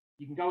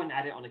 You can go and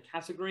add it on a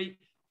category,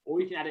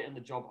 or you can add it in the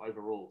job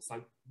overall.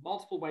 So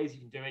multiple ways you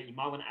can do it. You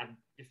might want to add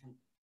different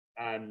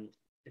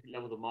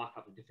levels of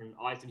markup to different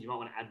items. You might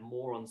want to add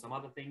more on some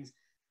other things.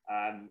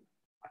 I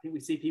think we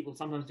see people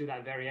sometimes do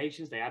that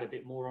variations. They add a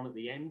bit more on at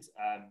the end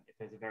if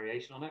there's a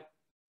variation on it.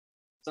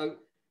 So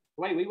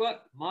the way we work,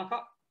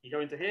 markup, you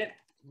go into here,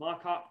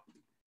 markup,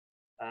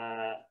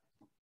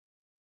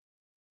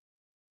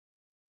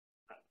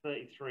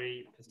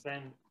 33%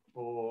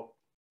 for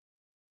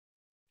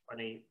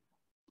 25%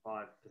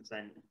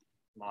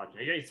 margin.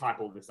 You don't need to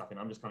type all this stuff in.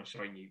 I'm just kind of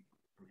showing you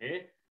from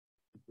here.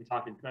 We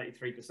type in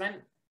 33%,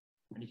 and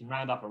you can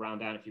round up or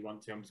round down if you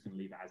want to. I'm just going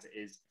to leave it as it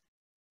is.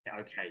 Yeah,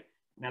 okay.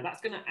 Now that's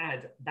going to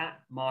add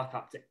that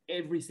markup to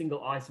every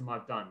single item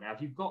I've done. Now,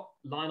 if you've got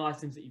line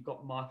items that you've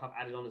got markup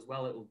added on as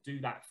well, it will do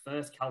that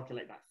first,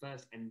 calculate that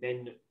first, and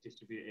then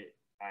distribute it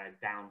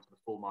down to the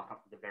full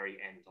markup at the very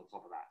end on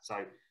top of that.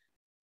 So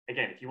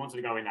again, if you wanted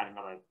to go in and add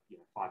another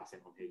 5%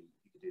 on here,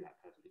 you could do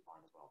that perfectly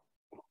fine as well.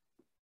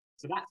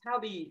 So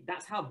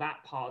that's how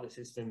that part of the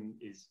system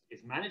is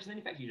managed. And then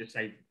in fact, you just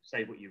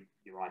save what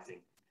you're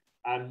writing.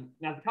 Now,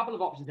 there's a couple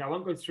of options here. I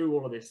won't go through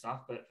all of this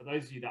stuff, but for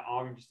those of you that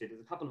are interested,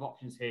 there's a couple of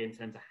options here in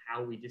terms of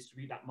how we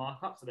distribute that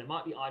markup. So there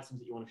might be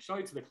items that you want to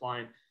show to the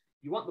client.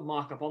 You want the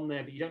markup on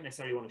there, but you don't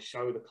necessarily want to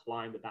show the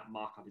client that that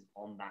markup is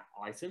on that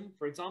item,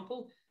 for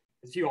example.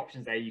 There's a few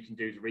options there you can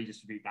do to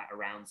redistribute that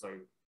around. So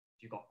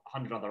if you've got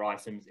 100 other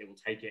items, it will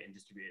take it and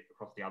distribute it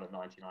across the other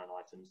 99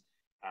 items,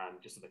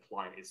 just so the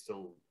client is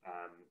still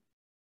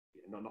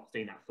not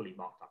seeing that fully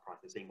marked up price,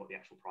 they're seeing what the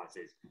actual price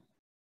is.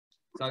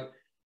 So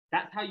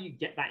that's how you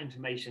get that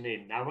information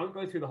in. Now, I won't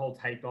go through the whole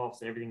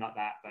takeoffs and everything like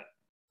that, but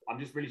I'm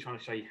just really trying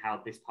to show you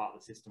how this part of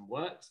the system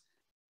works.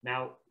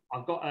 Now,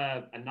 I've got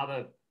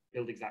another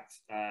Build Exact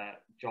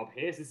job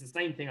here. So it's the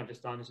same thing I've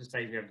just done. It's just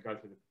saves me having to go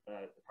through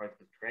the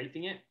process of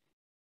creating it.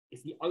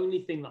 It's the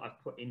only thing that I've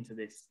put into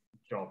this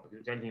job, because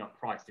it's the only thing I've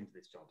priced into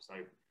this job. So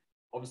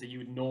obviously you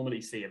would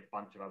normally see a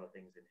bunch of other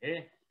things in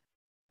here.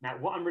 Now,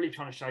 what I'm really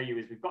trying to show you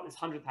is we've got this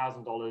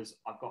 $100,000.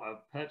 I've got a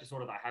purchase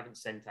order that I haven't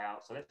sent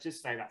out. So let's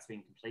just say that's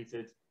been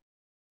completed.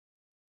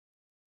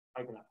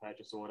 Open that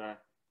purchase order.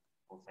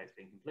 I'll say it's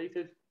been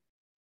completed.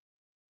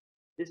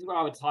 This is where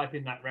I would type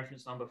in that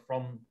reference number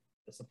from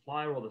the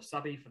supplier or the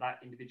subby for that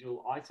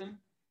individual item.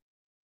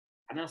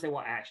 And then I say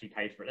what I actually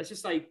paid for it. Let's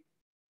just say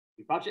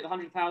we budget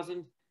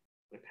 100,000,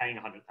 we're paying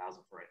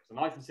 100,000 for it. So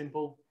nice and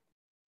simple.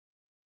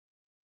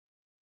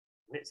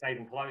 Hit save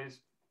and close.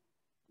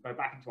 Go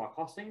back into our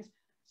costings.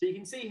 So you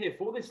can see here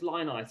for this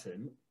line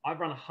item, I've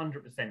run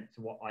 100%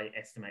 to what I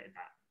estimated that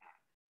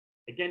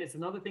at. Again, it's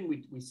another thing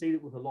we see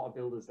that with a lot of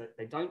builders that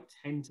they don't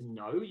tend to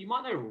know. You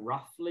might know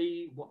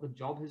roughly what the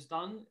job has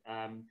done,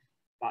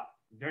 but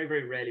very,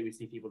 very rarely we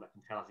see people that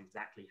can tell us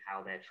exactly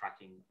how they're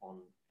tracking on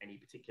any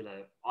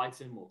particular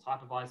item or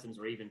type of items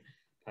or even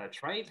per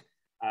trade.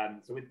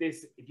 So with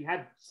this, if you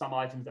had some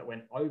items that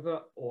went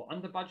over or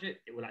under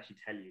budget, it will actually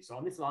tell you. So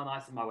on this line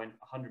item, I went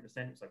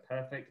 100%, so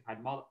perfect. I've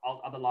had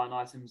other line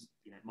items,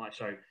 you know, it might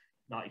show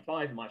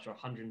 95, it might show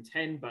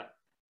 110, but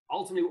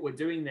ultimately what we're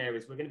doing there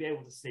is we're going to be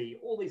able to see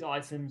all these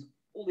items,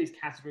 all these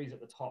categories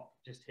at the top,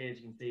 just here, as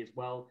you can see as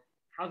well.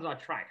 How did I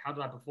track? How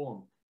did I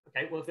perform?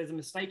 Okay, well, if there's a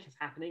mistake that's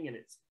happening and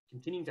it's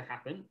continuing to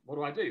happen,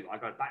 what do? I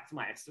go back to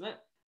my estimate,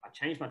 I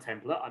change my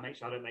template, I make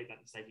sure I don't make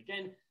that mistake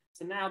again.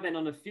 So now then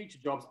on the future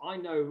jobs, I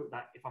know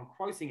that if I'm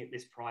quoting at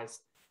this price,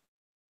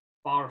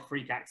 bar a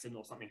freak accident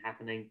or something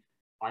happening,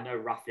 I know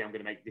roughly I'm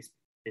going to make this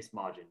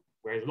margin.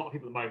 Whereas a lot of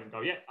people at the moment go,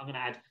 yeah, I'm going to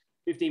add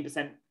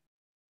 15%,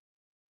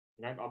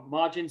 you know,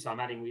 margin. So I'm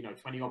adding, you know,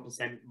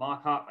 20%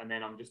 markup, and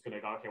then I'm just going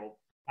to go, okay, well,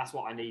 that's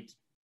what I need to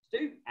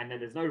do. And then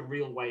there's no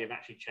real way of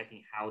actually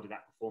checking how did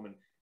that perform. And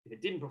if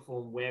it didn't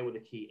perform, where were the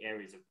key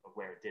areas of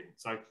where it didn't?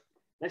 So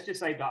let's just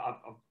say that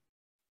I've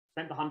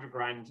spent the 100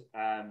 grand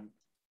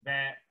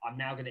there. I'm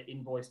now going to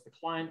invoice the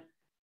client.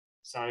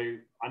 So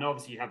I know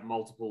obviously you have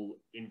multiple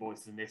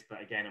invoices in this,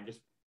 but again, I'm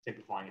just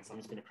simplifying it. So I'm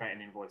just going to create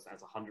an invoice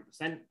as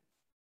 100%.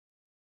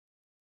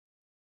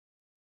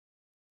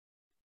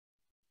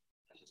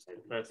 Let's just say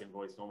the first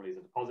invoice normally is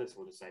a deposit, so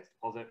we'll just say it's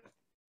deposit.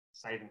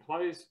 Save and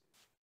close.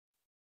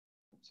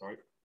 Sorry,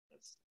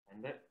 let's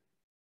end it.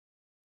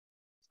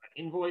 So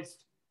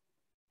invoiced,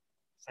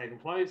 save and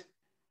close.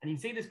 And you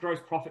can see this gross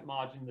profit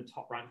margin in the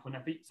top right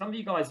corner. For some of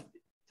you guys,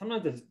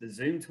 sometimes the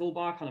zoom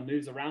toolbar kind of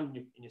moves around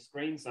in your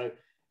screen. So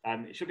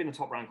it should be in the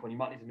top right corner. You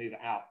might need to move it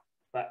out.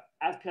 But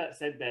as Kurt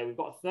said there, we've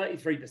got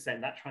 33%.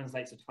 That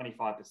translates to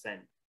 25%.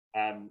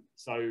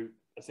 So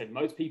I said,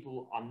 most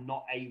people are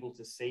not able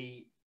to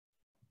see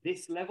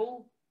this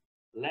level,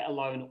 let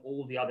alone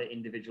all the other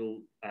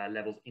individual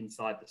levels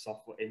inside the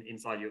software,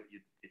 inside your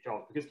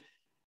job. Because,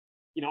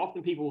 you know,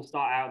 often people will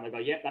start out and they go,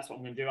 yeah, that's what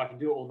I'm going to do. I can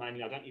do it all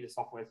manually. I don't need a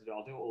software to do it.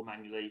 I'll do it all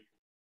manually.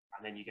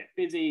 And then you get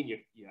busy and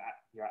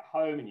you're at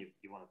home and you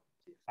want to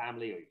see your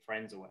family or your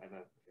friends or whatever.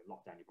 If you're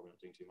locked down, you're probably not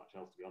doing too much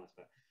else, to be honest.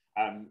 But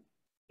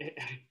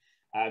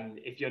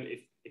if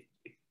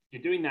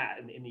you're doing that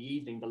in the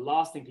evening, the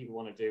last thing people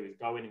want to do is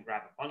go in and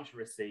grab a bunch of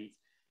receipts,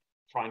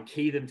 try and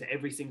key them to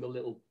every single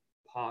little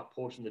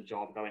portion of the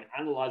job, go and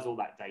analyze all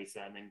that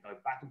data, and then go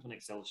back into an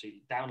Excel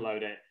sheet,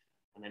 download it,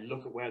 and then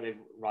look at where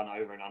they've run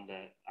over and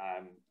under.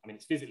 I mean,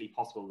 it's physically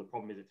possible. The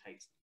problem is it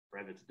takes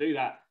forever to do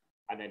that.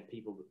 And then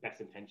people with best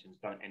intentions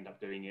don't end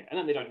up doing it. And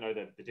then they don't know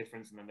the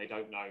difference, and then they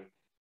don't know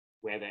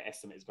where their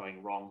estimate is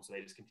going wrong. So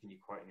they just continue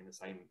quoting in the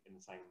same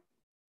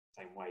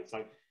way. So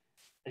as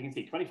you can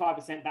see,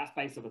 25%, that's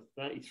based on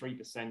a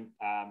 33%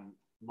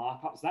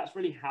 markup. So that's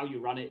really how you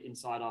run it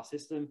inside our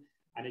system.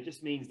 And it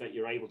just means that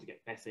you're able to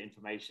get better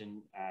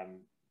information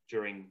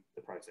during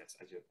the process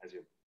as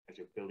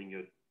you're building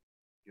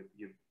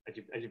as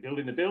you're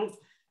building the builds,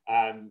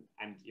 and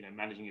you know,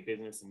 managing your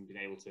business and being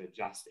able to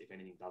adjust if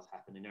anything does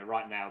happen. You know,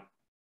 right now,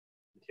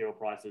 material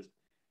prices,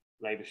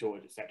 labor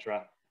shortage,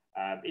 etc.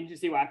 Interesting to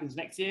see what happens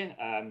next year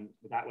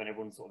with that, when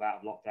everyone's sort of out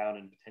of lockdown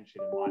and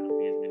potentially there might not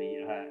be as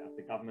many of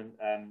the government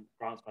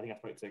grants. But I think I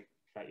spoke to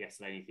Kurt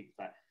yesterday, and he thinks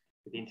that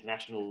with the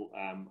international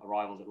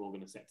arrivals that we're all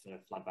going to set to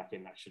flood back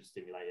in, that should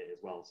stimulate it as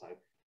well. So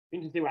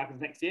interesting to see what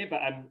happens next year.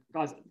 But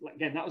guys,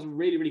 again, that was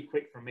really, really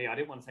quick from me. I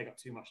didn't want to take up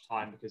too much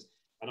time because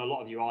I know a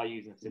lot of you are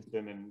using the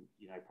system and,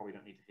 you know, probably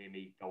don't need to hear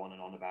me go on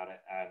and on about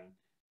it.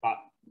 But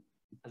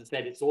as I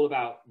said, it's all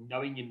about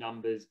knowing your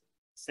numbers,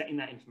 setting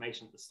that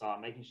information at the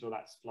start, making sure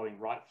that's flowing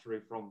right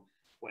through from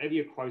whatever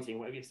you're quoting,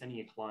 whatever you're sending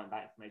your client,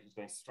 that information is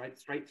going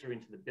straight through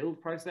into the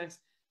build process.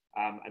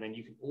 And then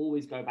you can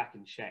always go back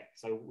and check.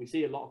 So we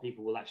see a lot of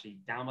people will actually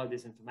download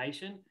this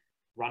information,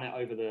 run it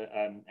over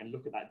and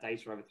look at that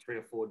data over 3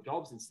 or 4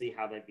 jobs and see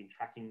how they've been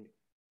tracking,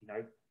 you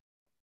know,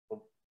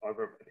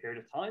 over a period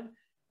of time,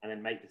 and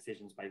then make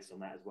decisions based on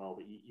that as well.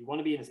 But you want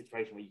to be in a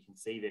situation where you can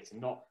see this and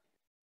not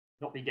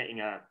be getting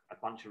a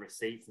bunch of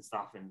receipts and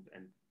stuff and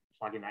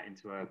plugging that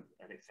into an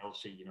Excel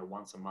sheet, you know,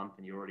 once a month,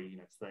 and you're already, you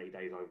know, it's 30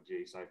 days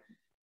overdue. So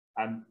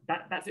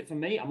that's it for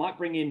me. I might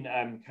bring in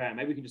Kurt.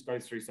 Maybe we can just go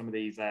through some of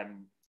these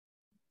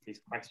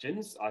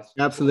questions.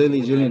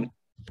 Absolutely, Julian.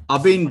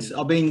 I've been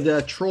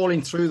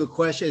trawling through the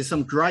questions. There's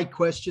some great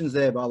questions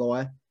there, by the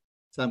way.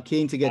 So I'm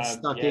keen to get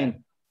stuck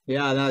in.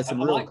 Yeah, no, it's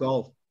real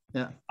gold.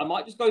 Yeah. I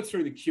might just go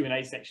through the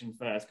Q&A section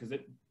first, because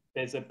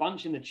there's a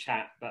bunch in the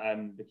chat, but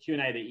the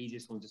Q&A, the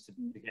easiest one just to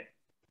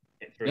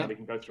get through. Yep. We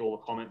can go through all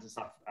the comments and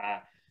stuff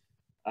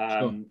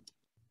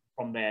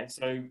from there.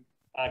 So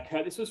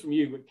Kurt, this was from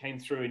you. It came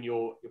through in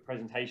your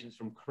presentations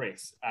from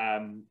Chris.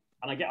 And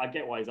I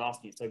get why he's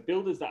asking it. So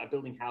builders that are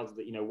building houses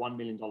at, $1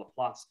 million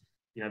plus,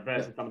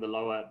 versus some of the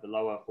lower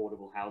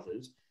affordable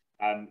houses,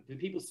 do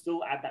people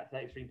still add that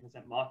 33%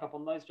 markup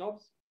on those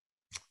jobs?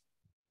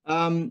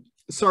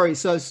 Sorry,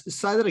 so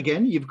say that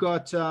again. You've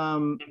got for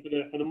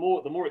the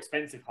more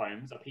expensive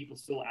homes, are people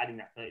still adding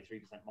that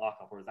 33%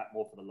 markup, or is that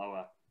more for the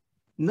lower?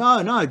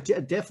 No,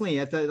 definitely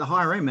at the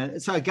higher end, man.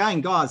 So again,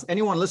 guys,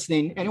 anyone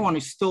listening, anyone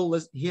who's still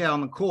here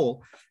on the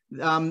call,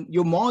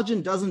 your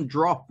margin doesn't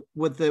drop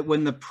with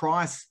when the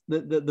price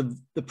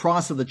the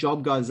price of the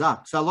job goes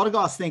up. So a lot of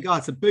guys think, oh,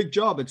 it's a big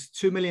job, it's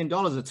 $2 million,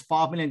 it's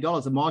 $5 million,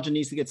 the margin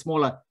needs to get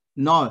smaller.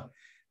 No,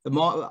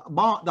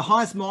 the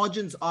highest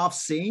margins I've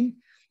seen.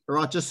 All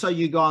right, just so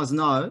you guys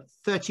know,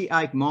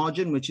 38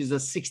 margin, which is a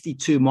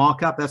 62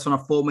 markup. That's on a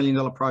 $4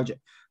 million project.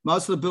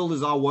 Most of the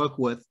builders I work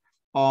with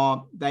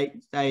are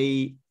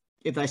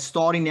if they're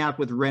starting out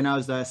with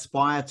renos, they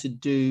aspire to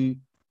do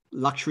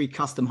luxury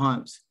custom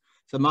homes.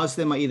 So most of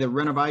them are either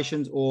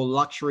renovations or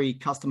luxury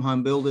custom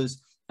home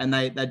builders, and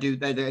they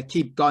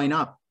keep going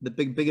up the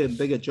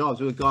bigger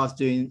jobs with guys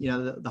doing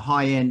the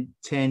high end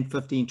 10,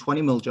 15,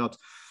 20 mil jobs.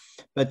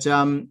 But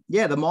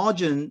the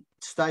margin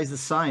stays the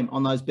same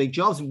on those big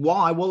jobs.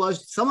 Why? Well,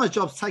 some of those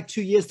jobs take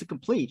 2 years to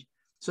complete.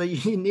 So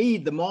you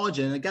need the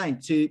margin. Again,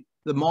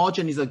 the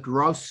margin is a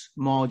gross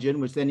margin,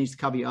 which then needs to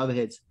cover your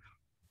overheads.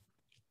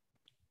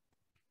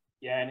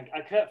 Yeah,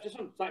 and Kurt, just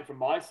something from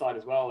my side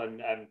as well,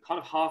 and kind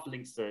of half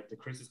links to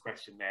Chris's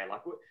question there.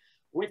 Like,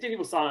 when do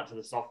people sign up to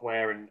the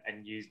software and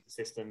use the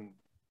system?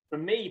 For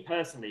me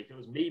personally, if it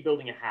was me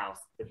building a house,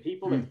 the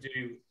people that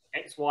do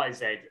X, Y,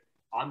 Z,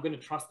 I'm going to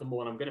trust them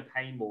more and I'm going to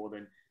pay more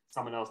than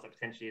someone else that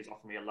potentially is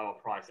offering me a lower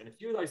price. And a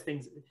few of those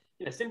things,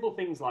 simple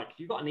things like if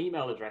you've got an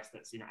email address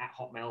that's, at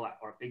Hotmail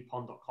or at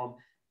bigpond.com,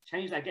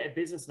 change that, get a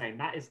business name.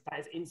 That is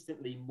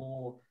instantly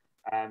more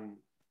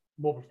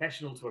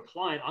professional to a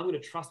client. I'm going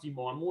to trust you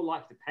more. I'm more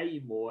likely to pay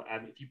you more.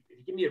 If you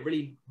give me a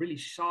really, really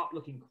sharp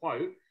looking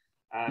quote,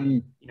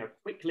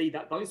 quickly,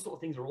 those sort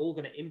of things are all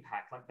going to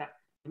impact like that.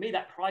 For me,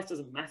 that price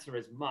doesn't matter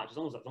as much as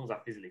long as I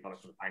physically got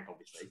it from the bank,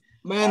 obviously.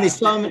 Man, there's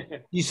so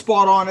you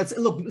spot on.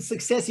 Look,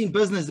 success in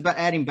business is about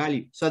adding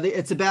value. So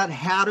it's about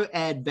how to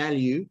add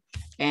value,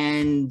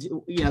 and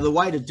the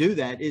way to do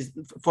that is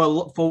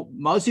for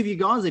most of you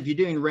guys, if you're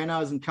doing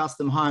renos and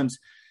custom homes,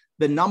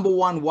 the number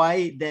one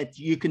way that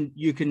you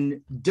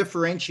can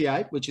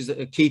differentiate, which is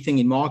a key thing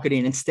in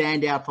marketing, and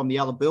stand out from the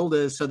other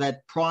builders so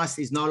that price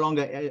is no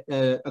longer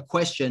a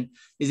question,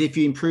 is if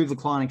you improve the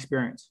client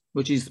experience,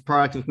 which is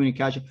proactive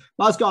communication.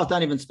 Most guys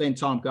don't even spend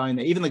time going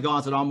there. Even the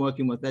guys that I'm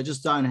working with, they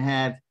just don't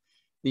have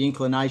the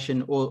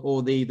inclination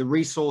or the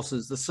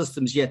resources, the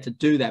systems yet to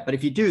do that. But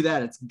if you do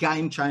that, it's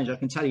game changer, I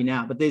can tell you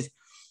now. But there's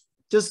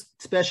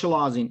just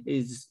specializing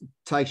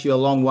takes you a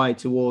long way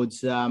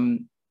towards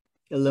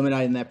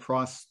eliminating that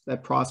price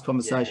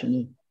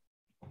conversation.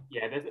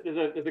 Yeah,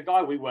 there's a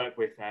guy we work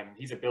with.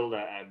 He's a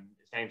builder.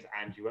 His name's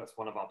Andrew. He works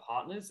for one of our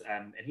partners,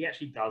 and he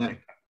actually does an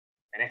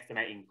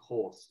estimating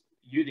course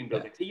using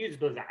builders. He uses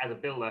builders as a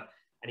builder,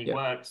 and he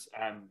works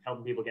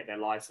helping people get their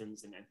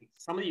license. And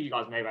some of you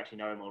guys may have actually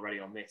know him already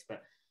on this,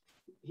 but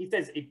he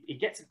says he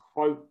gets a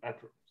quote,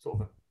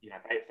 sort of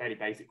a fairly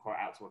basic quote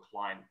out to a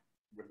client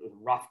with a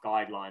rough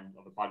guideline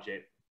of a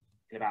budget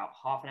in about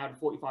half an hour to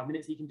 45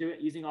 minutes. He can do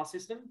it using our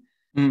system.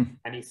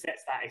 And he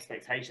sets that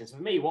expectation. So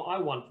for me, what I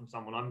want from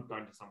someone, I'm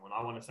going to someone,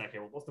 I want to say, okay,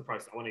 well, what's the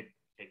process? I want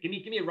to give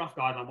me a rough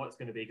guideline what it's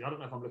going to be, because I don't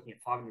know if I'm looking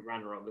at 500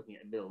 grand or I'm looking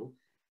at a mil.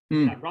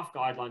 That rough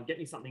guideline, get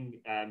me something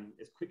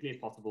as quickly as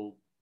possible,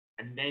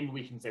 and then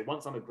we can say,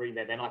 once I'm agreeing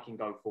there, then I can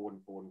go forward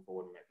and forward and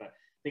forward on it. But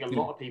I think a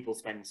lot of people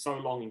spend so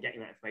long in getting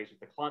that information to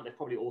the client, they've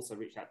probably also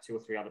reached out 2 or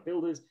 3 other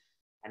builders.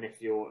 And if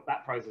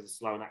that process is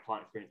slow and that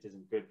client experience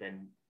isn't good,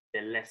 then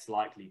they're less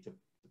likely to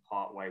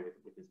part way with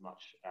as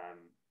much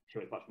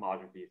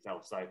margin for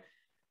yourself. So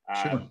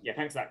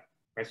thanks for that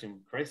question,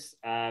 Chris.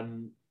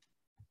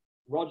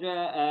 Roger,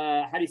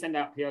 how do you send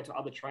out PO to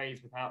other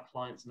trades without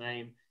client's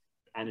name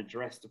and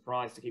address to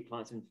price to keep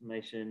client's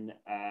information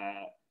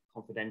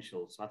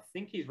confidential? So I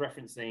think he's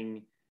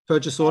referencing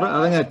purchase order.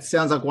 I think that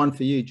sounds like one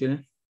for you,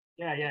 Julian.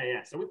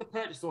 Yeah. So with the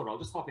purchase order, I'll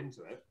just hop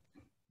into it.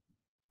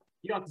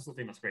 You guys can still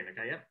see my screen,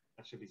 okay? Yeah,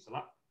 that should be still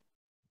up.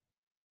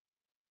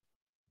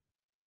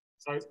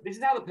 So this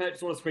is how the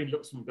purchase order screen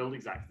looks from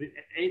BuildExact.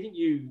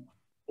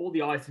 All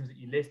the items that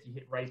you list, you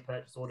hit raise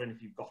purchase order, and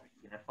if you've got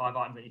 5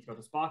 items that need to go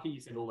to Sparky, you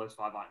send all those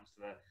 5 items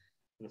to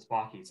the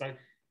Sparky. So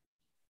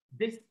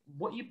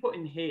what you put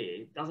in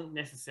here doesn't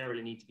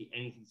necessarily need to be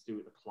anything to do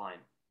with the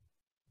client,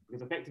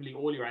 because effectively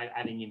all you're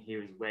adding in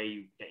here is where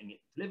you're getting it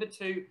delivered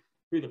to,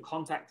 who the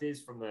contact is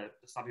from the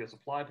sub your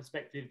supplier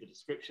perspective, the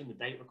description, the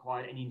date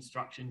required, any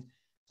instructions.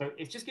 So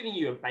it's just giving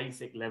you a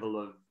basic level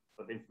of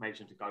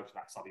information to go to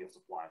that sub your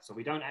supplier. So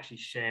we don't actually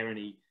share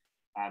any,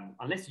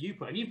 unless if you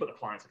put the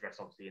client's address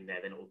obviously in there,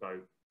 then it will go,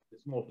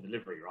 it's more for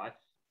delivery, right?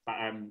 But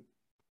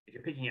if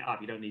you're picking it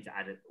up, you don't need to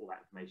add all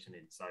that information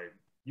in. So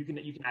you can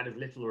add as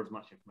little or as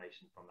much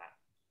information from that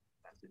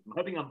system. I'm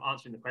hoping I'm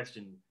answering the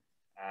question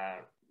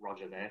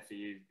Roger, there for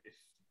you if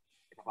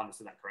I've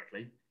understood that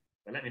correctly.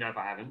 But let me know if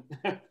I haven't.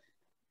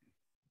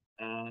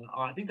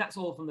 All right, I think that's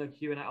all from the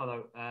Q&A,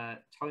 although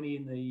Tony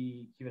in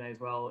the Q&A as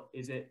well,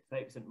 is it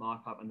 30%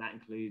 markup and that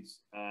includes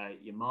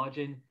your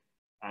margin?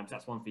 So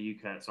that's one for you,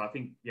 Kurt. So I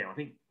think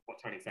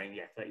what Tony's saying,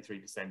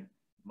 33%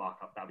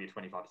 markup, that'll be a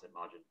 25%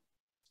 margin.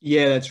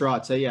 Yeah, that's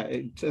right. So yeah,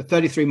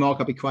 33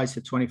 markup equates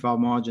to 25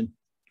 margin.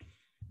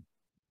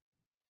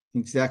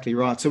 Exactly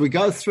right. So we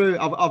go through,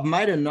 I've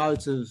made a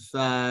note of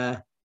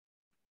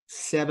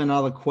 7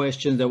 other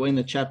questions that were in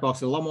the chat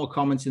box. A lot more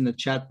comments in the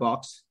chat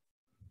box.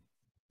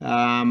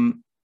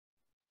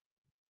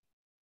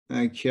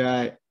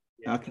 Okay.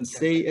 I can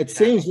see, it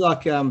seems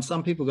like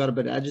some people got a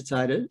bit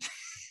agitated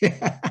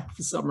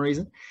for some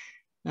reason.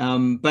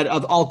 But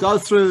I'll go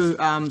through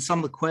some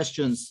of the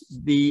questions.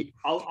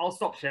 I'll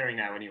stop sharing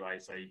now anyway,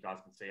 so you guys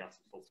can see us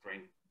full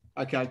screen.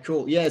 Okay,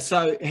 cool. Yeah.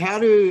 So how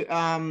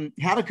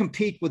to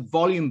compete with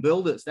volume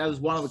builders? That was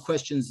one of the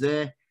questions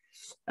there.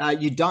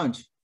 You don't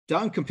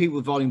compete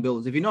with volume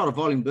builders. If you're not a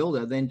volume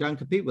builder, then don't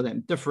compete with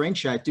them.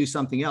 Differentiate. Do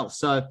something else.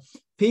 So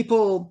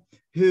people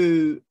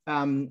who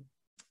want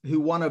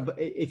to,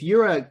 if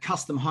you're a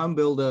custom home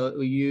builder,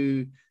 or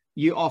you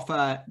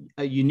offer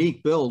a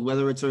unique build,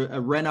 whether it's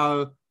a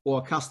reno or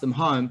a custom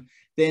home,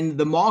 then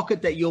the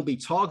market that you'll be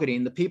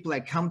targeting, the people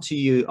that come to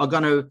you, are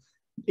going to,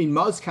 in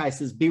most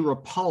cases, be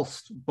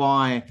repulsed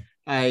by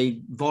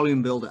a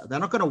volume builder. They're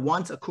not going to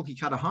want a cookie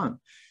cutter home.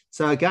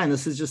 So again,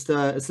 this is just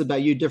it's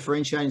about you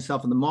differentiating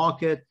yourself in the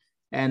market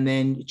and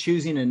then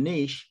choosing a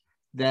niche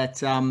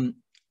that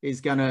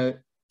is going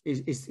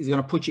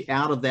to put you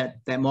out of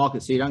that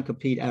market, so you don't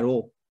compete at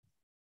all.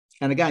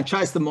 And again,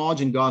 chase the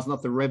margin, guys,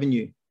 not the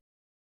revenue.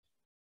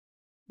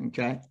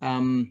 Okay.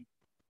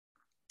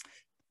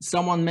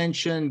 Someone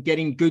mentioned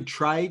getting good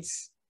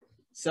trades.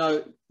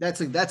 So that's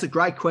a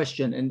great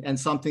question, and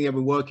something that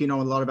we're working on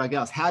with a lot of our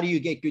guys. How do you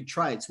get good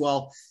trades?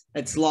 Well,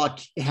 it's like,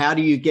 how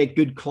do you get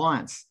good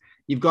clients?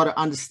 You've got to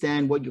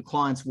understand what your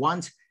clients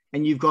want,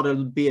 and you've got to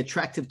be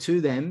attractive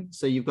to them.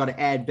 So you've got to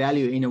add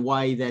value in a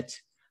way that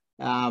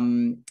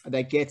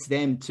that gets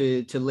them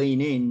to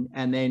lean in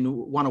and then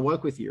want to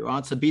work with you,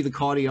 right? So be the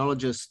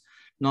cardiologist,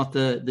 not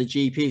the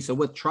GP. So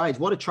with trades,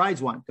 what do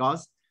trades want,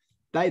 guys?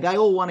 They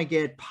all want to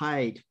get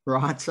paid,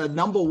 right? So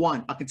number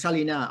one, I can tell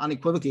you now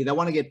unequivocally, they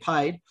want to get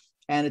paid,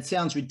 and it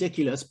sounds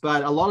ridiculous,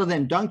 but a lot of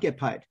them don't get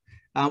paid.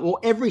 Or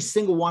every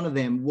single one of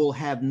them will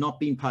have not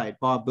been paid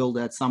by a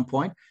builder at some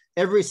point.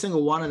 Every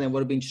single one of them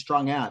would have been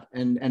strung out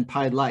and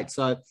paid late.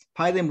 So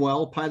pay them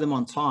well, pay them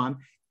on time.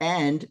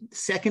 And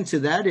second to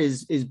that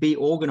is be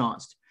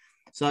organized.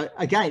 So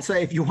again, so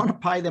if you want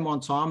to pay them on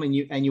time and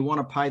you want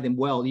to pay them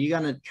well,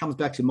 it comes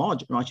back to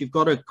margin, right? You've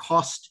got to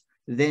cost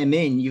them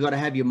in. You got to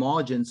have your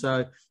margin,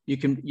 so you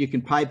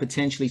can pay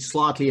potentially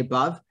slightly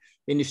above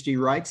industry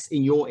rates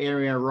in your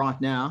area right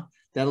now.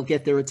 That'll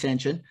get their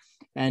attention,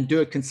 and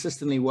do it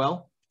consistently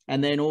well.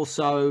 And then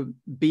also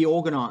be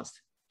organized,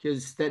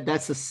 because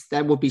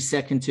that would be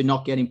second to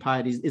not getting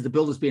paid is the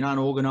builders being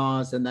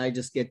unorganized and they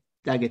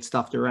get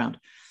stuffed around.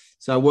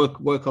 So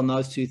work on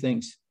those two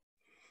things.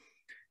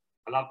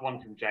 I love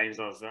one from James.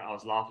 I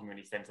was laughing when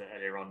he sent it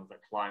earlier on, that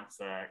clients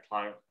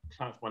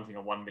wanting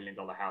a $1 million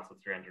house for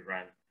 300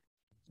 grand.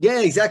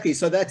 Yeah, exactly.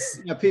 So that's,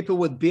 people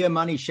with beer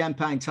money,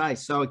 champagne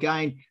taste. So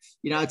again,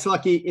 it's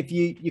like if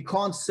you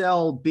can't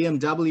sell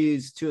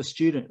BMWs to a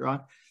student, right?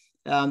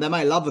 They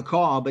may love the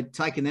car, but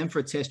taking them for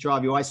a test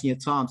drive, you're wasting your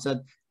time. So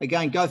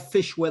again, go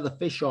fish where the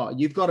fish are.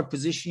 You've got to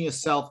position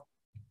yourself.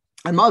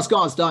 And most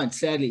guys don't,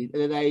 sadly.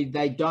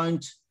 They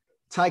don't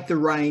take the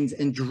reins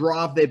and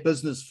drive their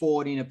business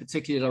forward in a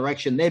particular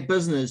direction. Their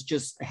business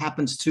just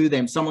happens to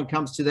them. Someone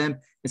comes to them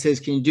and says,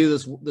 can you do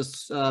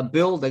this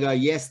build? They go,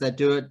 yes, they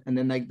do it. And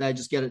then they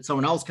just get it.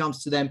 Someone else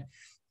comes to them,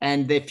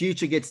 and their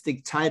future gets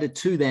dictated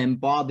to them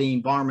by the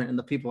environment and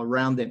the people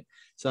around them.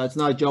 So it's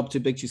no job too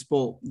big to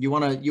spoil. You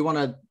want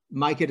to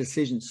make a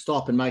decision,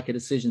 stop and make a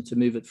decision to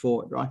move it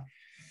forward, right?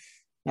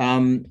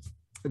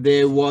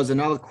 There was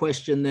another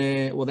question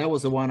there. Well, that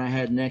was the one I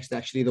had next,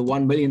 actually, the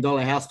 $1 million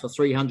house for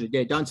 300.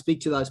 Yeah, don't speak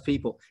to those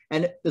people.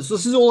 And this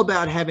is all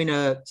about having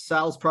a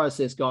sales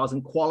process, guys,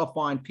 and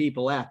qualifying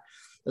people out.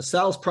 The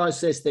sales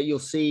process that you'll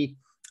see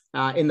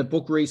in the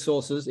book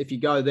resources, if you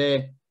go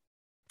there,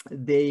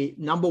 the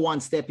number one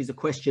step is a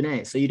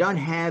questionnaire. So you don't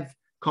have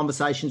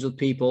conversations with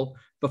people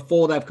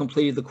before they've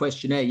completed the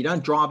questionnaire. You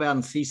don't drive out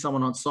and see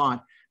someone on site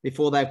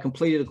before they've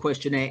completed the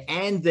questionnaire.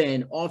 And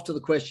then after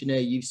the questionnaire,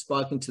 you've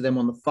spoken to them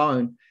on the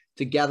phone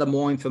to gather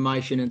more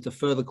information and to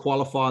further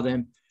qualify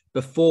them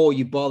before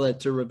you bother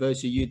to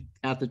reverse you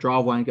out the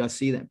driveway and go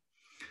see them.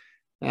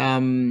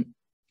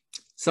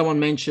 Someone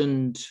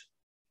mentioned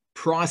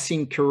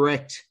pricing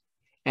correct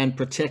and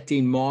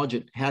protecting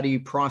margin. How do you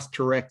price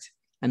correct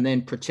and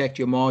then protect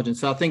your margin?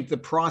 So I think the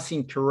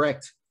pricing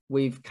correct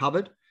we've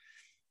covered.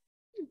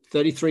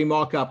 33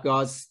 markup,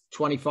 guys,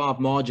 25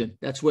 margin.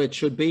 That's where it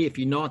should be. If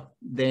you're not,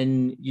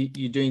 then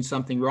you're doing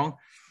something wrong.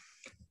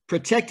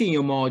 Protecting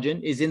your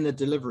margin is in the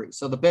delivery.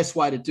 So the best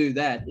way to do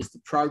that is to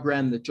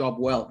program the job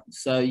well.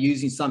 So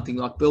using something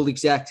like Build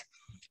Exact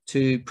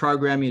to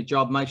program your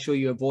job. Make sure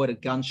you avoid a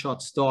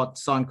gunshot start,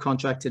 sign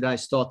contract today,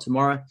 start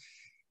tomorrow.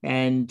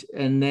 And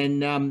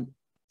then,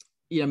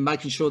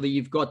 making sure that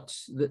you've got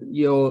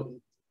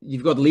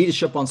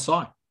leadership on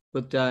site,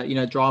 but,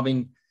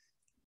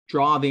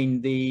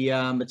 driving the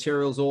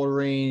materials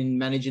ordering,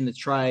 managing the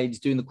trades,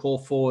 doing the call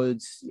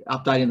forwards,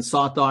 updating the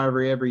site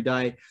diary every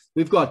day.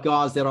 We've got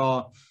guys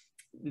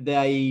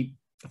they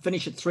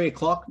finish at 3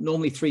 o'clock,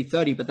 normally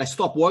 3:30, but they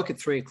stop work at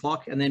 3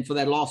 o'clock. And then for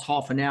that last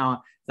half an hour,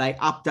 they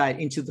update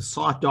into the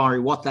site diary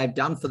what they've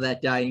done for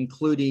that day,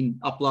 including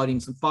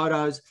uploading some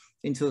photos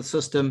into the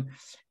system.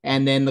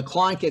 And then the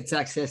client gets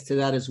access to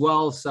that as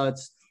well. So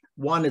it's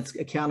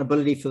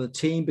accountability for the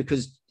team,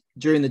 because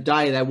during the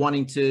day, they're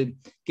wanting to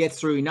get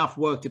through enough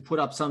work to put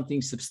up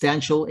something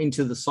substantial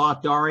into the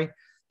site diary.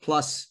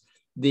 Plus,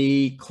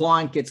 the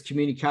client gets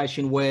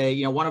communication where,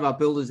 one of our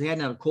builders, he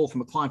hadn't had a call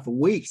from a client for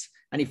weeks,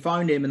 and he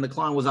phoned him, and the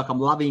client was like, I'm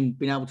loving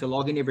being able to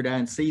log in every day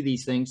and see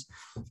these things.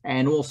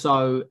 And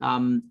also,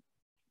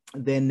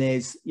 then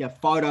there's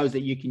photos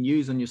that you can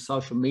use on your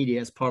social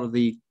media as part of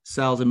the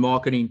sales and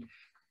marketing,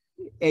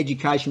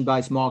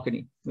 education-based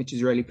marketing, which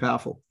is really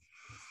powerful.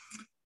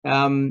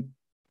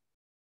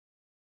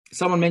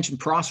 Someone mentioned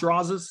price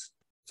rises.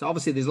 So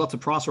obviously there's lots of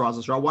price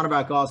rises, right? One of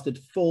our guys did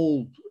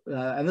full,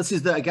 and this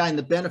is again,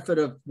 the benefit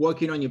of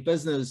working on your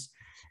business.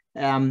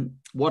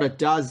 What it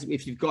does,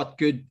 if you've got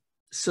good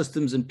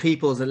systems and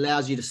people, is it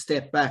allows you to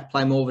step back,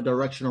 play more of a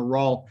directional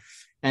role,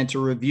 and to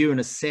review and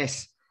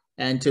assess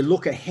and to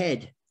look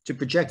ahead, to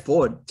project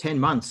forward 10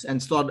 months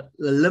and start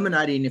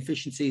eliminating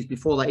inefficiencies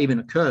before they even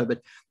occur.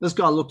 But this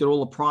guy looked at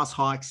all the price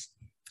hikes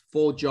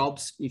for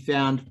jobs. He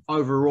found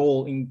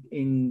overall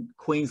in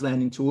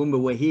Queensland, in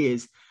Toowoomba, where he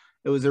is,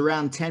 it was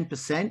around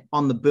 10%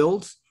 on the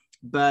builds,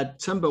 but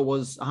timber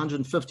was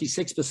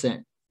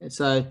 156%. And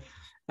so,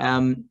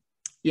 and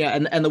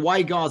the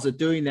way guys are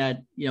doing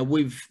that,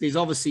 there's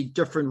obviously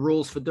different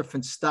rules for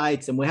different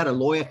states, and we had a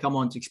lawyer come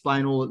on to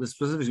explain all of the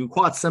specifics.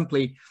 Quite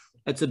simply,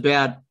 it's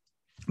about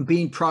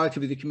being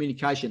proactive with the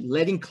communication,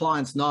 letting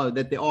clients know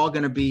that there are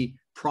going to be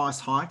price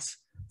hikes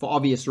for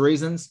obvious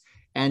reasons,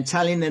 and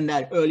telling them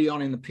that early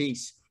on in the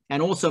piece,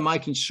 and also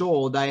making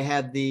sure they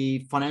have the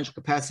financial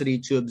capacity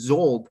to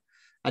absorb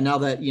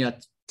another,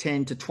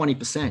 10 to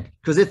 20%.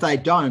 Because if they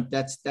don't,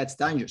 that's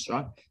dangerous,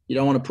 right? You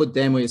don't want to put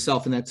them or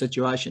yourself in that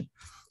situation.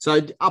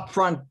 So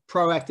upfront,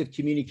 proactive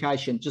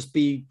communication,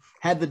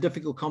 have the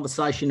difficult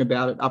conversation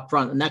about it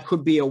upfront. And that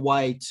could be a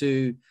way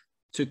to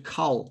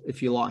cull,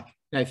 if you like.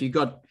 Now, if you've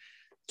got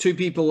two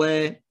people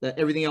there, that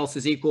everything else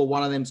is equal,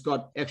 one of them's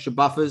got extra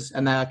buffers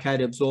and they're okay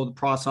to absorb the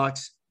price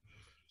hikes,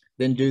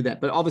 then do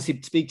that. But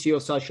obviously speak to your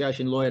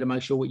association lawyer to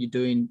make sure what you're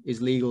doing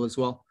is legal as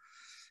well.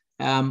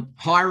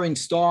 Hiring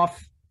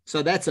staff.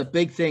 So that's a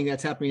big thing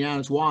that's happening now.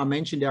 That's why I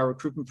mentioned our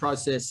recruitment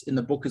process in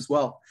the book as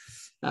well.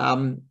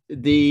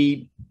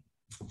 The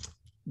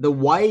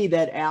way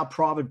that our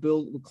private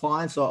build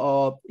clients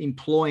are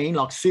employing,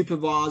 like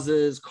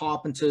supervisors,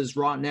 carpenters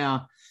right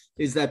now,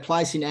 is they're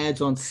placing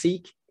ads on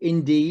Seek,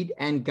 Indeed,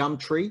 and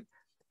Gumtree,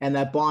 and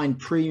they're buying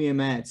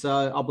premium ads.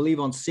 So I believe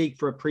on Seek,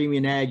 for a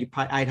premium ad, you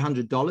pay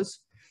 $800.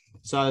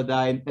 So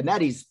and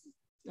that is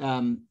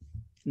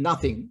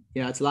nothing.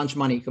 It's lunch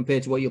money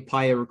compared to what you'll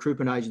pay a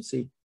recruitment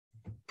agency.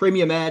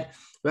 Premium ad.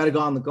 We had a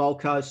guy on the Gold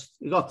Coast.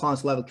 We've got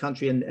clients all over the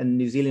country and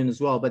New Zealand as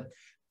well. But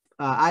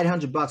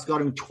 $800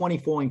 got him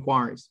 24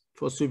 inquiries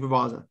for a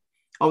supervisor.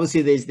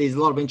 Obviously, there's a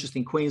lot of interest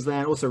in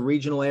Queensland, also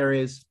regional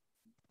areas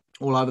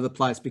all over the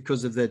place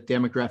because of the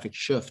demographic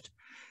shift.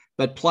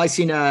 But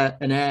placing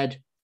an ad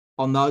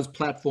on those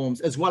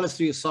platforms, as well as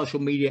through your social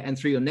media and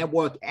through your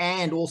network,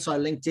 and also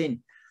LinkedIn.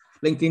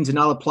 LinkedIn's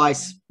another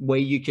place where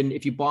you can,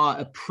 if you buy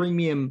a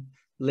premium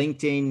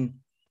LinkedIn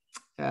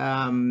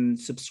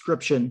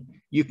subscription,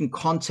 you can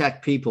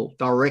contact people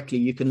directly.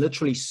 You can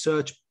literally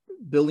search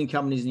building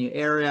companies in your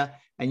area,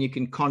 and you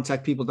can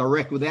contact people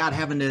direct without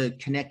having to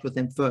connect with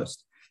them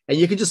first. And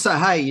you can just say,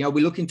 hey,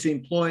 we're looking to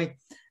employ.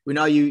 We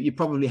know you're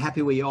probably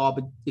happy where you are,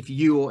 but if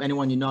you or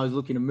anyone you know is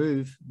looking to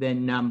move,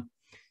 then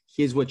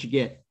here's what you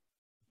get.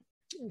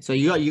 So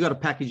you got to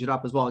package it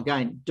up as well.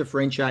 Again,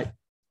 differentiate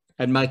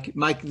and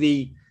make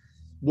the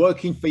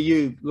working for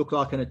you look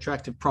like an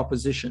attractive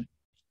proposition.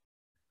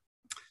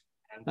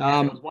 There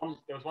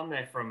was one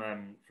there from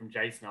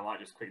Jason I might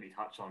just quickly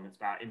touch on. It's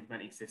about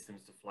implementing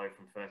systems to flow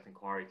from first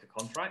inquiry to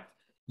contract.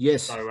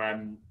 Yes. So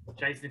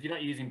Jason, if you're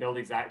not using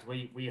BuildExact,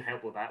 we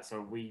help with that.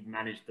 So we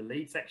manage the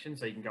lead section,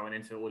 so you can go and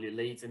enter all your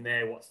leads in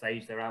there, what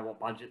stage they're at, what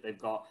budget they've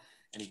got,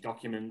 any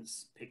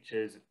documents,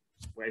 pictures,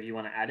 whatever you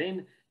want to add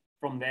in.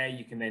 From there,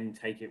 you can then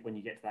take it when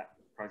you get to that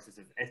process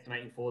of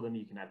estimating for them.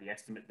 You can add the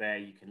estimate there.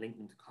 You can link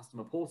them to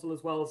customer portal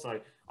as well.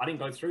 So I didn't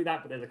go through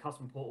that, but there's a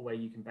customer portal where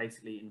you can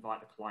basically invite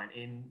the client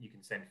in. You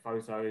can send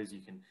photos. You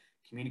can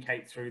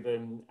communicate through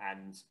them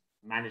and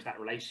manage that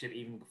relationship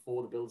even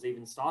before the build's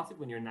even started,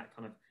 when you're in that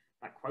kind of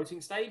that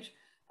quoting stage.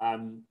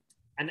 And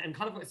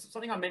kind of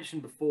something I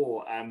mentioned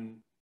before, I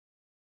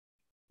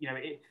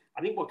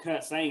think what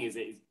Kurt's saying is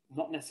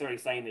not necessarily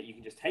saying that you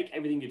can just take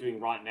everything you're doing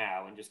right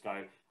now and just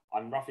go,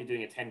 I'm roughly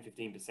doing a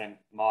 10-15%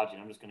 margin.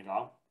 I'm just going to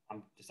go,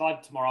 I'm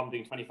decided tomorrow I'm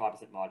doing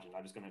 25% margin.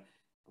 I'm going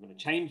to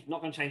change,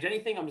 not going to change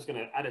anything. I'm just going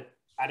to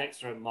add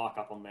extra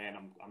markup on there, and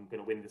I'm going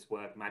to win this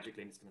work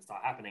magically, and it's going to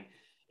start happening.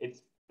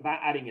 It's about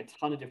adding a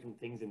ton of different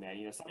things in there.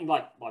 You know, something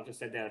like what I've just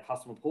said there, a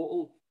customer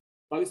portal,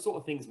 those sort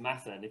of things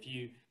matter. And if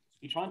you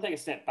try and take a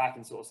step back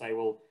and sort of say,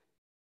 well,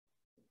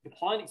 the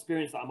client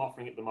experience that I'm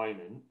offering at the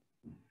moment,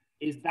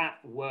 is that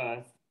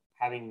worth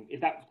having,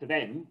 is that for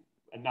them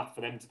enough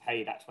for them to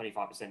pay that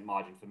 25%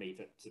 margin for me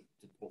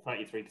or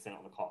 33%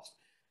 on the cost?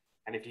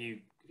 And if you're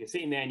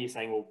sitting there and you're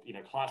saying, well, you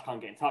know, clients can't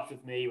get in touch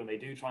with me. When they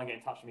do try and get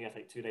in touch with me, I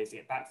take 2 days to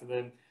get back to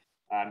them.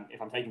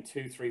 If I'm taking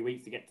 2-3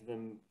 weeks to get to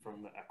them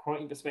from a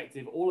quoting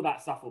perspective, all of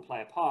that stuff will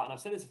play a part. And I've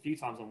said this a few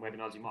times on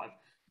webinars, you might have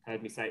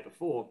heard me say it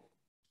before.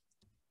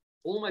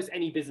 Almost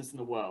any business in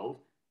the world,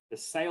 the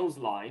sales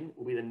line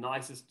will be the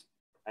nicest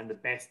and the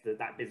best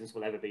that business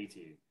will ever be to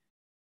you.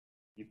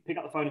 You pick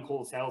up the phone and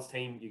call the sales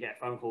team, you get a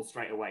phone call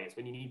straight away. It's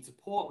when you need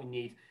support, when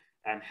you need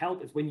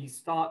help, it's when you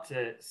start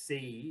to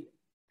see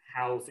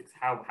how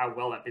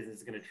well that business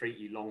is going to treat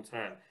you long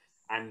term.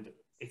 And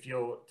if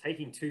you're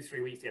taking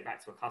 2-3 weeks to get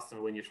back to a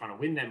customer when you're trying to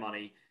win their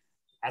money,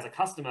 as a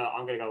customer,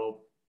 I'm going to go, well,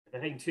 if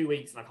they're taking 2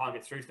 weeks and I can't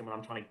get through to them when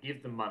I'm trying to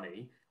give them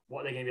money,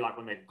 what are they going to be like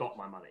when they've got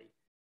my money?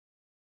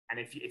 And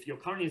if you're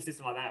currently in a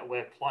system like that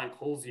where a client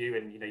calls you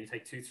and, you know, you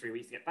take 2-3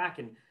 weeks to get back,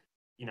 and,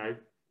 you know,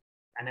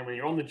 and then when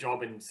you're on the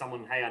job and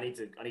someone, hey, I need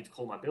to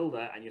call my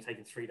builder, and you're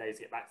taking 3 days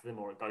to get back to them,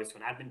 or it goes to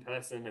an admin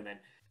person, and then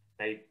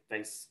they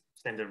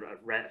send a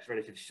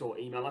relatively short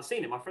email. I've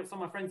seen it.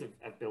 Some of my friends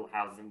have built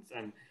houses,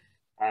 and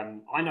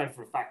I know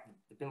for a fact that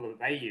the builder that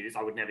they use,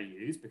 I would never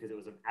use, because it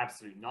was an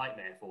absolute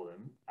nightmare for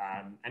them.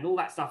 And all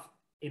that stuff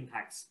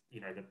impacts,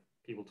 you know, the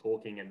people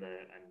talking and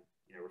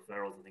you know,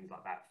 referrals and things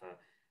like that for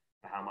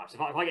how much. If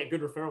I get a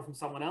good referral from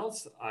someone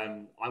else,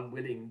 I'm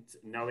willing to,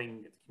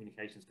 knowing if the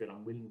communication's good,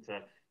 I'm willing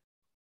to,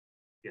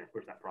 yeah,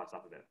 push that price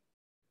up a bit.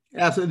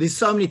 Absolutely. There's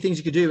so many things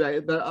you could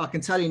do, but I can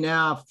tell you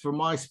now from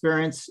my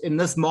experience in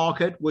this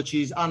market, which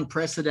is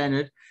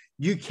unprecedented,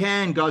 you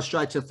can go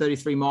straight to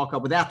 33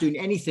 markup without doing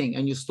anything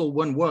and you still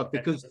win work,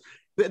 because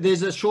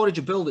there's a shortage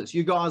of builders.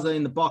 You guys are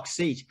in the box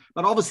seat,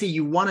 but obviously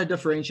you want to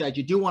differentiate.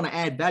 You do want to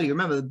add value.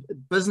 Remember,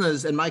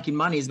 business and making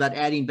money is about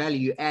adding value.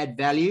 You add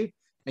value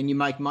and you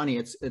make money.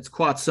 It's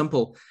quite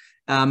simple.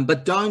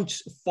 But don't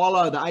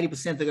follow the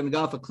 80% they're going to go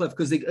off a cliff,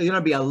 because there's going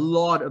to be a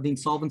lot of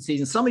insolvencies.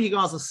 And some of you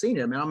guys have seen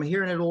it. I mean, I'm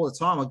hearing it all the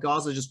time.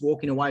 Guys are just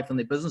walking away from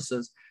their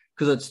businesses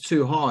because it's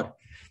too hard.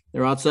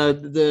 All right. So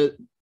the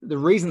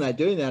reason they're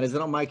doing that is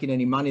they're not making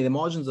any money. The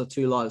margins are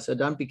too low. So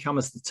don't become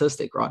a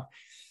statistic, right?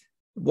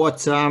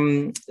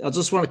 I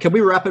just want to, can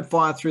we rapid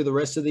fire through the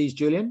rest of these,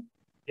 Julian?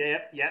 Yeah.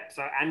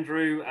 So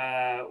Andrew,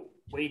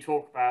 we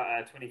talk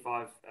about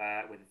 25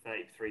 with a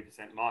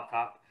 33%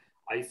 markup.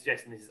 Are you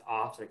suggesting this is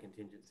after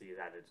contingency is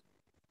added?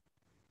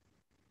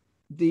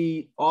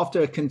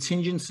 After a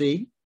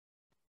contingency?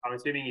 I'm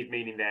assuming he's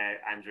meaning there,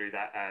 Andrew,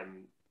 that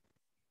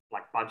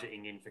like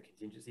budgeting in for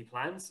contingency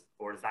plans,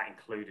 or is that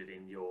included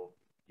in your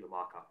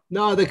markup?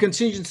 No, the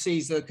contingency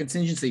is a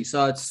contingency.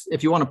 So it's,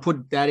 if you want to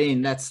put that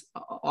in, that's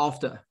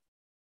after.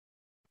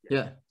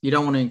 Yeah, you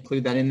don't want to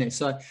include that in there.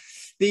 So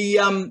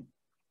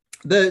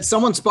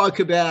someone spoke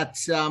about,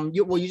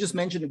 you just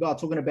mentioned a guy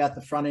talking about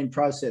the front end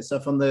process. So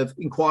from the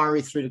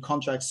inquiry through to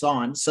contract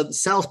signed. So the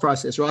sales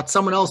process, right?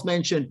 Someone else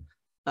mentioned,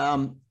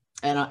 and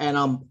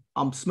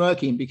I'm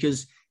smirking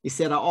because he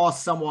said, I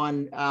asked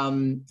someone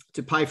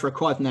to pay for a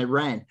quote and they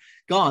ran.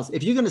 Guys,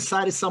 if you're going to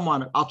say to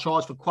someone, I'll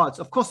charge for quotes,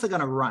 of course they're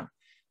going to run,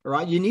 all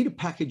right? You need to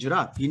package it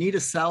up. You need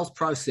a sales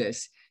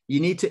process. You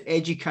need to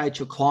educate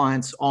your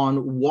clients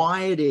on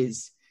why it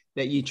is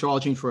that you're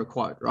charging for a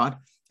quote, right?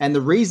 And the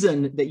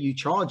reason that you're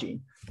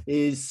charging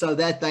is so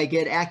that they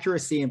get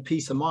accuracy and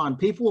peace of mind.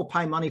 People will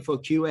pay money for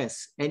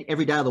QS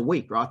every day of the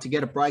week, right, to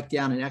get a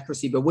breakdown in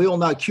accuracy. But we all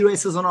know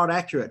QSs are not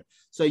accurate.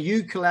 So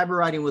you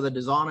collaborating with a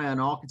designer and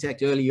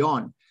architect early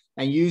on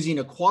and using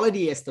a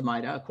quality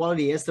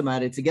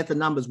estimator to get the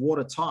numbers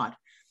watertight,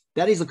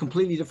 that is a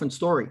completely different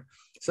story.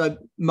 So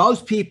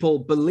most people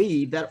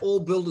believe that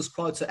all builders'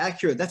 quotes are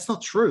accurate. That's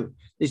not true.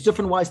 There's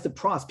different ways to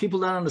price. People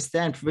don't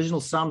understand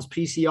provisional sums,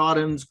 PC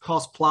items,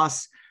 cost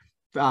plus,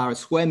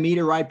 square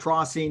meter rate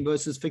pricing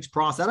versus fixed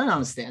price. I don't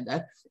understand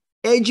that.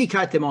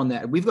 Educate them on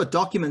that. We've got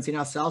documents in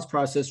our sales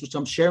process, which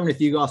I'm sharing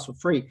with you guys for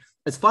free.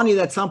 It's funny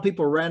that some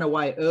people ran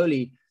away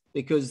early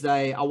because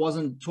I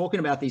wasn't talking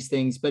about these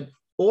things, but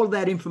all of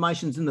that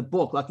information is in the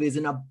book. Like, there's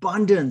an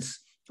abundance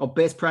of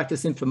best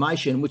practice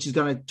information, which is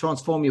going to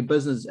transform your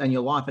business and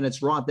your life. And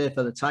it's right there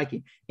for the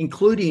taking,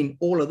 including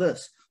all of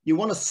this. You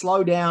want to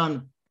slow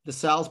down the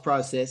sales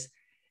process,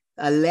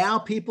 allow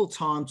people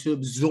time to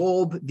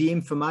absorb the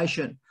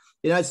information.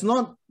 You know, it's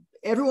not,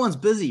 everyone's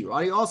busy,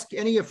 right? You ask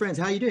any of your friends,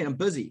 how are you doing? I'm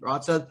busy,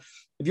 right? So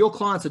if your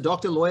client's a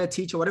doctor, lawyer,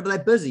 teacher, whatever, they're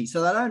busy.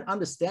 So they don't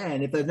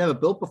understand, if they've never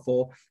built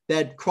before,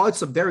 that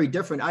quotes are very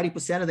different.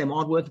 80% of them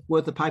aren't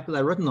worth the paper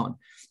they're written on.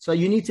 So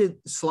you need to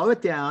slow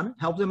it down,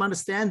 help them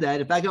understand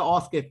that. If they go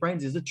ask their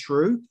friends, is it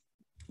true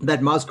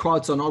that most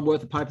quotes are not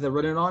worth the paper they're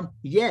written on?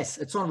 Yes,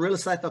 it's on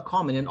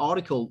realestate.com in an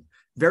article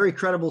very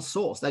credible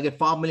source. They get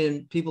 5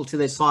 million people to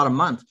their site a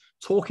month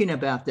talking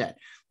about that.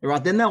 All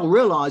right. Then they'll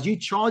realize you're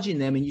charging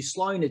them and you're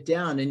slowing it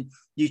down, and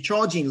you're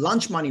charging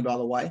lunch money, by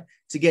the way,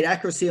 to get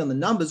accuracy on the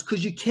numbers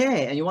because you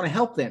care and you want to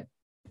help them.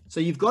 So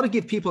you've got to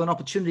give people an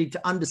opportunity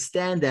to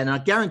understand that. And I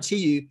guarantee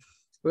you,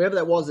 whoever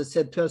that was that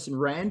said person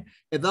ran,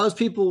 if those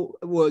people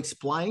were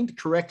explained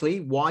correctly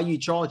why you're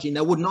charging,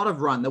 they would not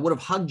have run. They would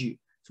have hugged you.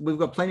 So we've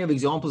got plenty of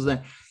examples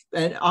there.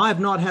 And I have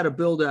not had a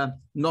builder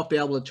not be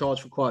able to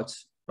charge for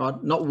quotes, right?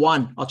 Not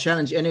one. I'll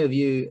challenge any of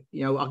you.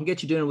 You know, I can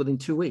get you doing it within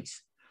 2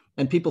 weeks,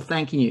 and people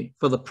thanking you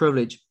for the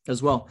privilege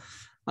as well.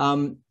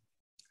 I'm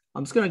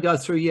just going to go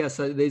through here.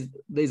 So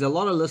there's a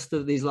lot of list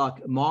of these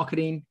like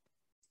marketing.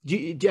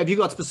 Have you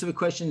got specific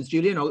questions,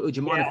 Julian, or would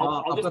you mind if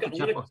I'll got the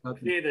chat box open?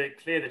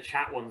 Clear the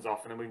chat ones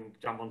off, and then we can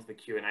jump onto the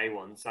Q&A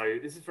one. So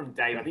this is from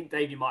Dave. I think,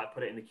 Dave, you might have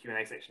put it in the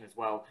Q&A section as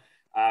well.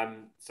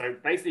 So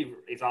basically,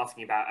 it's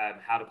asking about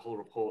how to pull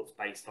reports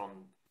based on,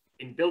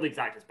 in Build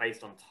Exact, it's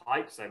based on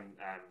types, so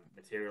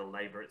material,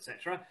 labor,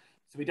 etc.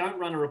 So we don't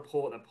run a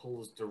report that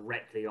pulls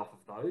directly off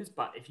of those,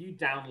 but if you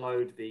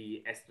download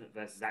the estimate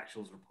versus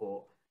actuals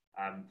report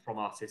from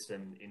our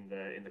system in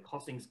the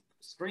costings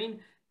screen,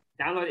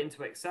 download it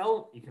into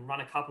Excel. You can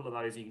run a couple of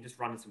those. You can just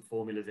run some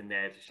formulas in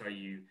there to show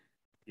you,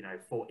 you know,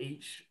 for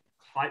each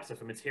type. So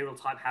for material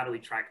type, how do we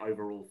track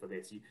overall for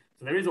this?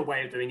 So there is a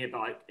way of doing it,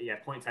 but yeah,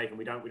 point taken.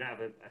 We don't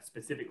have a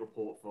specific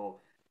report for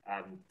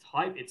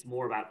type. It's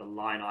more about the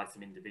line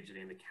item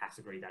individually and the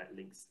category that it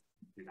links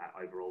to that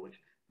overall, which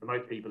for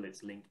most people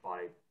it's linked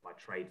by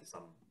trade to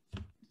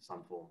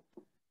some form.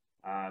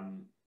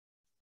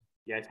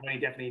 Yeah, Tony,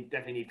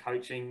 definitely need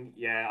coaching.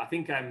 Yeah, I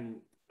think that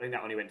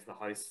only went to the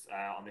hosts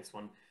on this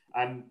one.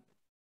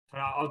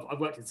 I've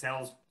worked in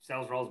sales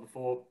roles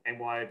before,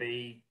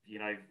 NYOB, you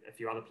know, a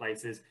few other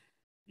places.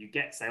 You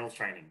get sales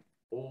training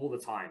all the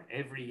time.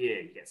 Every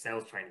year you get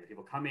sales training.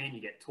 People come in,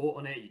 you get taught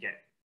on it, you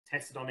get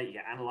tested on it, you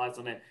get analyzed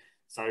on it.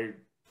 So,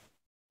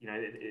 you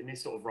know, in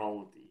this sort of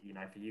role, you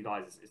know, for you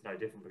guys, it's no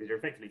different because you're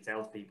effectively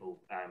salespeople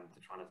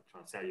to trying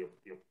to sell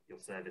your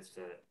service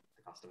to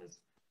customers.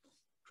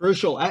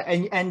 Crucial.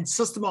 And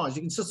systemize.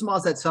 You can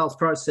systemize that sales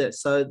process.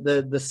 So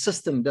the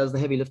system does the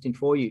heavy lifting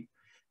for you.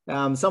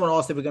 Someone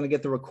asked if we're going to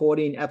get the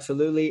recording.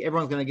 Absolutely.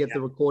 Everyone's going to get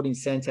the recording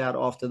sent out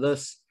after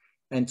this.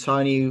 And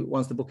Tony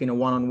wants to book in a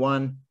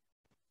one-on-one.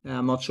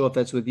 I'm not sure if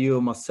that's with you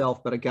or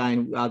myself, but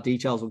again, our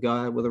details will go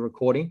out with a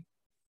recording.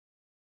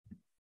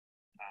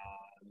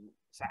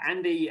 So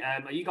Andy,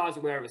 are you guys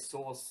aware of a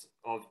source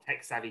of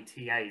tech-savvy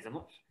TAs?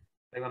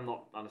 Maybe I'm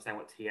not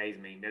understanding what TAs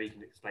mean. Maybe you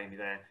can explain me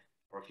there,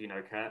 or if you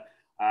know, Kurt.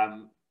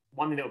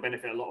 One thing that will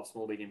benefit a lot of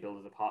small, medium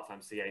builders, a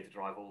part-time CA to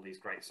drive all these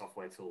great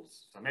software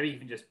tools. So maybe you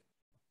can just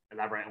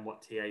elaborate on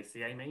what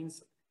CA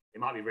means. It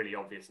might be really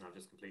obvious and I've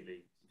just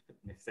completely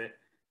missed it.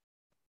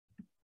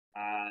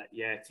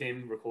 Yeah,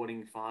 Tim,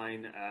 recording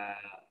fine.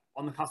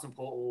 On the custom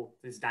portal,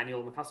 this is Daniel.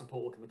 On the custom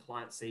portal, can the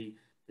client see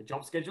the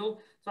job schedule?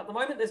 So at the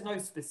moment, there's no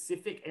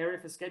specific area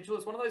for schedule.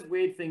 It's one of those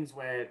weird things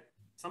where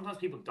sometimes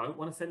people don't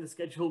want to send the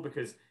schedule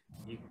because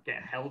you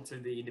get held to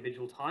the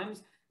individual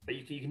times. But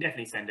you can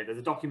definitely send it. There's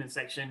a document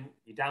section.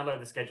 You download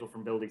the schedule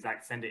from Build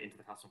Exact, send it into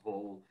the custom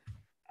portal.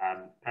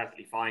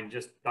 Perfectly fine.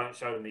 Just don't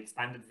show them the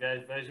expanded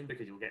version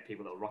because you'll get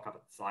people that will rock up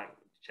at the site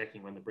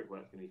checking when the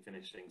brickwork's going to be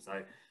finishing.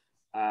 So,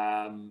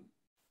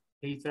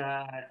 Peter,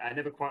 I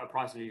never quote a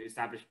price when you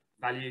establish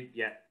value.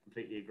 Yeah,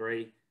 completely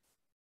agree.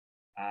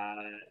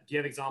 Do you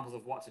have examples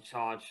of what to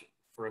charge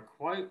for a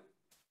quote?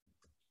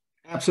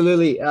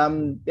 Absolutely.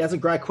 That's a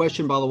great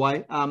question, by the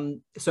way.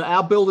 So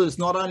our builders,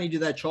 not only do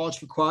they charge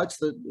for quotes,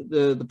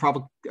 the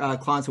proper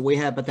clients that we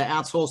have, but they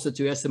outsource it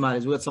to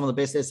estimators. We've got some of the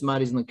best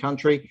estimators in the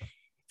country,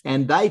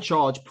 and they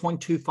charge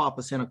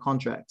 0.25% a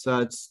contract. So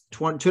it's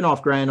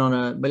 $2,500 on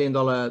 $1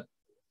 million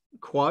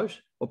quote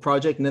or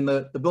project, and then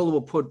the builder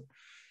will put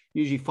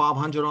usually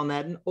 500 on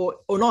that, or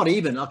not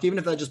even. Like even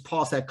if they just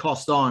pass that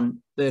cost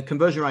on, the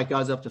conversion rate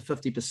goes up to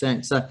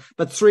 50%. So,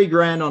 but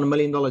 $3,000 on $1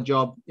 million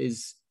job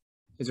is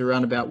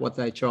around about what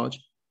they charge.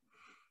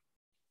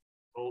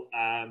 Well,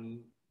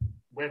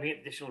 we're having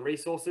additional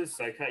resources.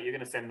 So Kurt, you're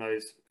going to send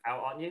those out,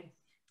 aren't you?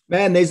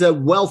 Man, there's a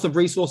wealth of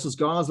resources,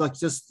 guys. Like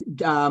just,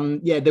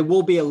 there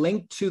will be a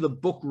link to the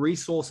book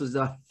resources.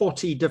 There are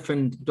 40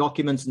 different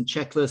documents and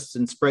checklists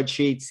and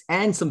spreadsheets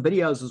and some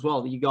videos as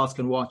well that you guys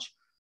can watch.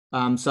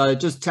 So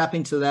just tap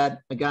into that.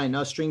 Again,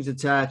 no strings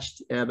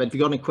attached. But if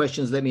you've got any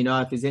questions, let me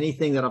know. If there's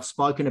anything that I've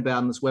spoken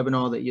about in this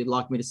webinar that you'd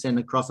like me to send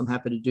across, I'm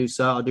happy to do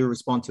so. I do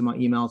respond to my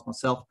emails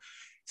myself.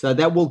 So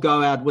that will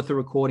go out with the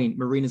recording.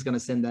 Marina's going to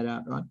send that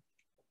out, right?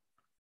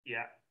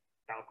 Yeah,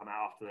 that'll come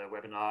out after the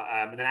webinar.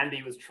 And then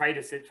Andy was trade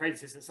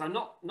assistant. So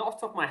not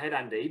off the top of my head,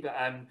 Andy, but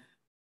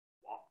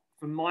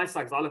from my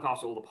side, because I look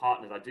after all the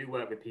partners, I do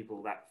work with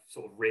people that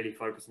sort of really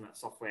focus on that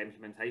software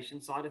implementation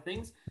side of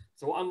things.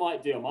 So what I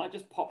might do, I might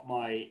just pop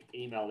my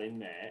email in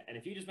there. And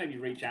if you just maybe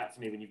reach out to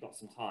me when you've got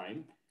some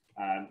time,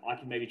 I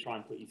can maybe try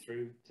and put you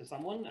through to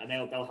someone and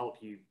they'll help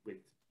you with,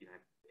 you know,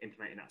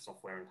 implementing that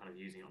software and kind of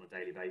using it on a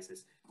daily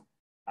basis.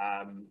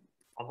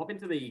 I'll hop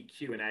into the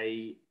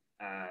Q&A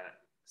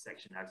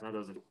section now because I know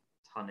there's a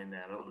ton in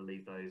there. I don't want to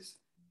leave those.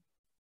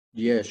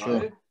 Yeah,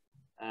 sure.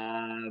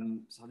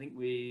 So I think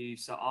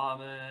so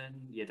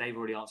Armin, yeah, Dave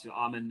already answered your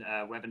Armin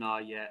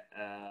webinar. Yeah,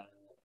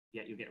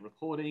 you'll get a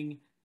recording.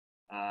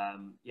 Yeah,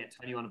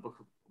 Tony, you want to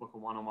book a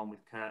one-on-one with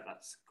Kurt?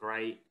 That's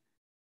great.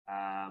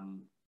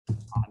 And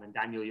then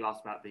Daniel, you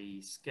asked about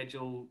the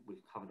schedule. We've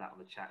covered that on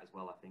the chat as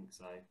well, I think.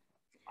 So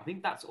I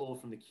think that's all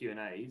from the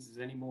Q&As. Is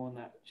there any more on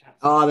that chat?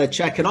 The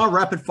chat. Can I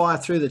rapid fire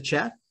through the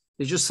chat?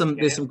 There's some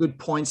good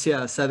points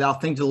here. So that I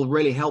think it'll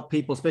really help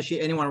people,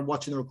 especially anyone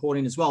watching the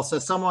recording as well. So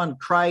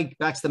Craig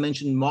Baxter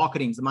mentioned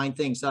marketing is the main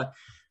thing. So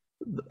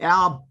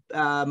our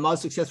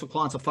most successful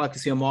clients are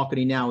focusing on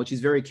marketing now, which is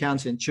very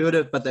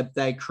counterintuitive, but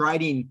they're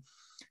creating,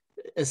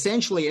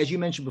 essentially, as you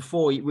mentioned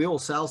before, we're all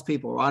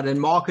salespeople, right?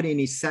 And marketing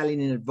is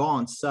selling in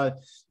advance. So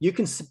you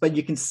can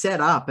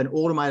set up and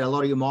automate a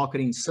lot of your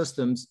marketing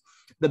systems.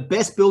 The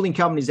best building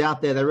companies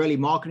out there, they're really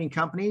marketing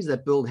companies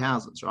that build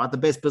houses, right? The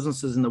best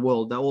businesses in the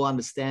world, they all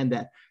understand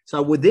that.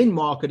 So within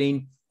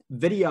marketing,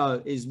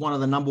 video is one of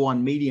the number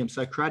one mediums.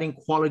 So creating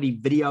quality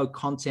video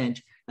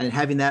content and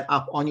having that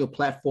up on your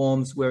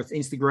platforms, where it's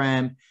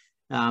Instagram,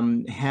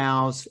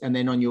 House, and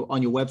then on your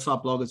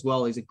website blog as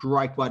well, is a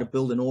great way to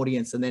build an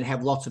audience, and then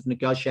have lots of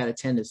negotiated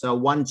tenders. So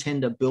one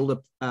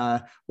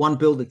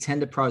builder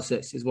tender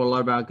process is what a lot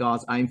of our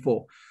guys aim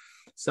for.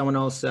 Someone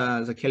else,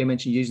 as Kelly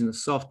mentioned, using the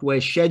software.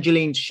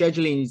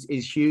 Scheduling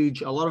is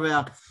huge. A lot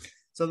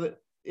of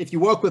if you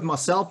work with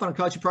myself on a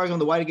coaching program,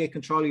 the way to get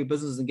control of your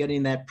business and get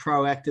in that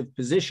proactive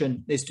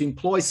position is to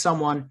employ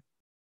someone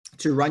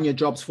to run your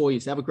jobs for you.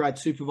 So have a great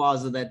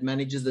supervisor that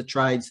manages the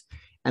trades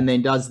and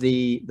then does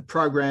the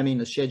programming,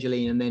 the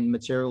scheduling, and then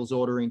materials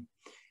ordering.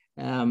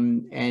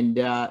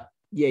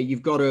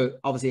 You've got to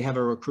obviously have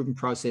a recruitment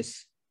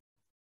process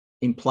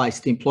in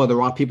place to employ the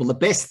right people.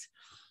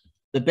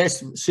 The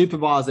best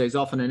supervisor is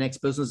often an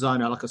ex-business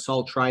owner, like a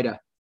sole trader,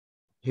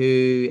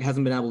 who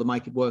hasn't been able to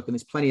make it work. And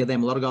there's plenty of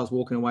them. A lot of guys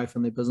walking away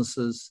from their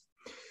businesses.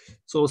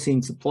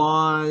 Sourcing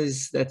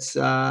supplies. That's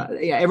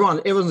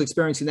everyone's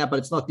experiencing that, but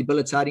it's not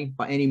debilitating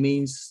by any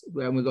means.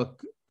 And we've got,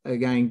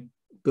 again,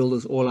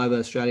 builders all over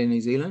Australia and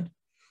New Zealand.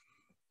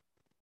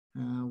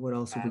 What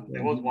else?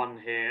 There was one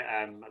here.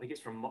 I think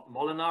it's from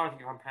Molinar. I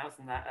think if I'm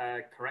pronouncing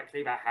that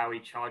correctly, about how he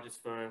charges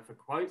for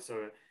quotes.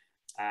 So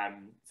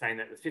saying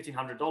that it's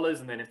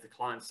 $1,500, and then if the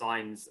client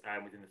signs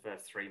within the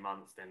first 3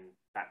 months, then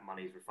that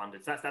money is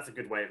refunded. So that's a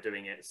good way of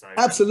doing it. So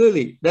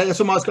absolutely, that's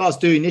what most guys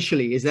do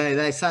initially. Is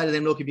they say to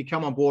them, "Look, if you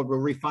come on board, we'll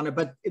refund it."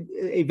 But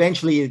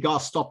eventually, the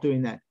guys stop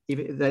doing that.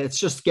 It's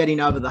just getting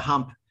over the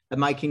hump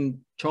and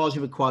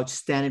charging for quotes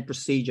standard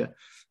procedure.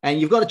 And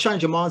you've got to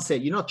change your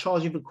mindset. You're not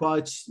charging for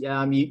quotes.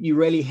 You're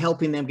really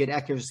helping them get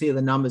accuracy of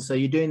the numbers. So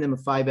you're doing them a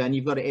favor, and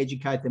you've got to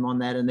educate them on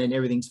that, and then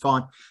everything's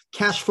fine.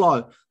 Cash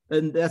flow.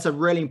 And that's a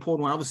really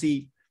important one.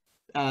 Obviously,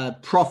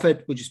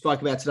 profit, which you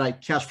spoke about today,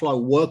 cash flow,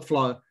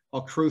 workflow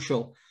are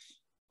crucial.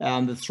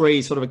 The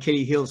three sort of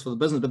Achilles heels for the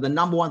business. But the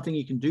number one thing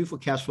you can do for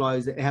cash flow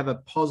is have a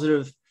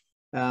positive,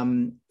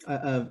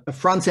 a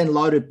front-end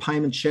loaded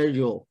payment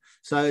schedule.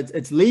 So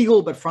it's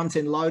legal, but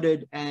front-end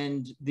loaded.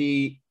 And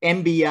the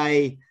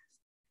MBA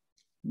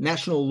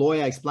national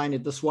lawyer explained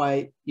it this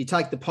way: you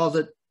take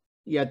deposit,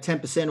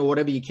 10% or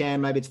whatever you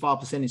can, maybe it's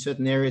 5% in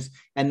certain areas,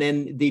 and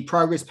then the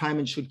progress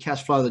payment should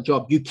cash flow the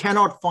job. You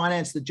cannot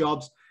finance the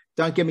jobs.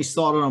 Don't get me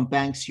started on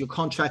banks. Your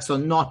contracts are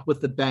not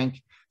with the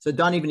bank, so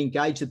don't even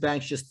engage the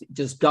banks.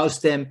 Just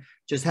ghost them.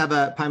 Just have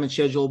a payment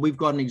schedule. We've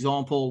got an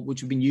example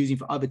which we've been using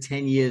for over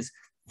 10 years,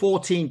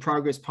 14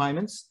 progress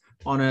payments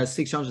on a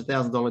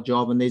 $600,000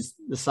 job, and there's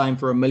the same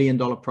for $1 million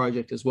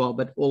project as well,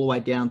 but all the way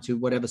down to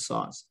whatever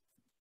size.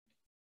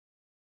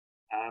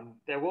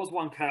 There was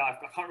one, Kurt, I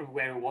can't remember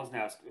where it was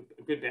now, it's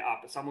a good bit up,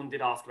 but someone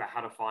did ask about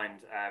how to find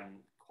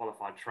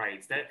qualified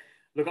trades.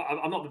 Look,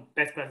 I'm not the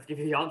best person to give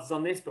you the answers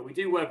on this, but we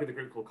do work with a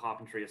group called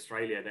Carpentry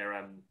Australia.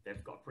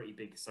 They've got a pretty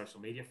big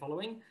social media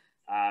following,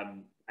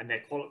 and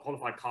they're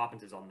qualified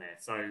carpenters on there.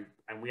 So,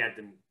 and we had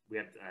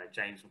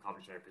James from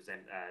Carpentry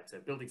present to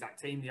Build Exact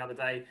team the other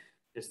day,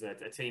 just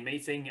a team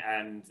meeting,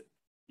 and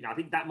I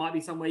think that might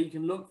be somewhere you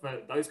can look for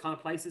those kind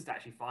of places to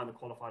actually find the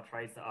qualified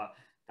trades that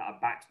are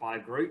backed by a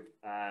group.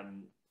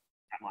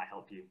 That might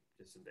help you.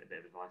 Just a bit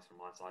of advice from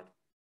my side.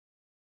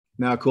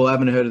 No, cool. I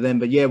haven't heard of them,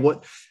 but yeah,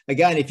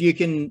 if you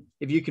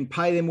can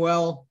pay them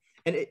well,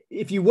 and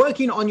if you're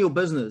working on your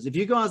business, if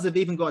you guys have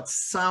even got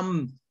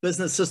some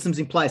business systems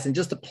in place and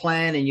just a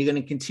plan, and you're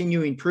going to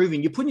continue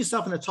improving, you're putting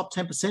yourself in the top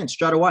 10%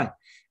 straight away.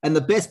 And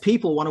the best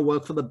people want to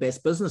work for the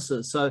best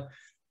businesses. So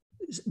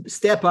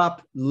step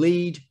up,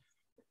 lead,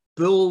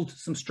 build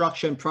some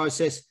structure and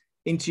process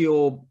into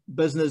your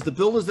business. The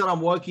builders that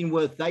I'm working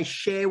with, they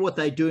share what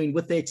they're doing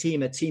with their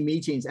team at team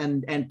meetings,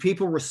 and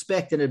people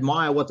respect and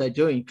admire what they're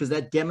doing, because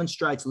that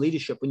demonstrates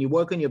leadership. When you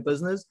work on your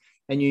business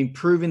and you're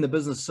improving the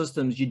business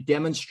systems, you're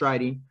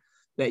demonstrating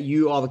that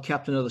you are the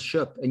captain of the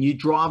ship and you're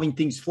driving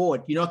things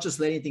forward. You're not just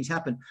letting things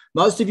happen.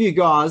 Most of you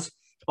guys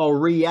are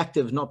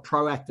reactive, not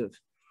proactive.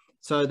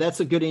 So that's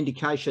a good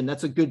indication.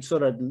 That's a good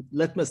sort of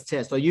litmus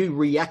test. Are you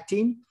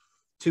reacting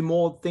to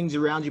more things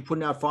around you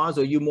putting out fires,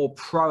 or are you more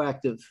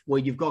proactive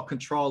where you've got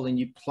control and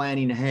you're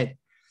planning ahead?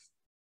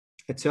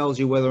 It tells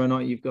you whether or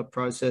not you've got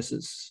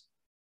processes.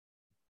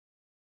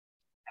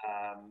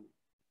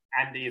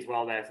 Andy as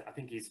well there, I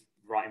think he's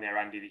right in there,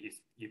 Andy, that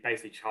you're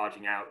basically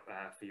charging out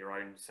for your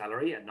own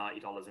salary at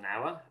 $90 an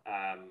hour.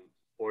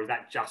 Or is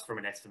that just from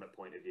an estimate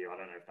point of view? I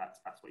don't know if that's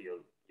what you're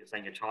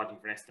saying. You're charging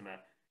for an estimate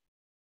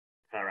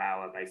per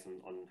hour based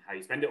on how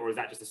you spend it, or is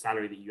that just a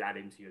salary that you add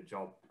into your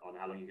job on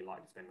how long you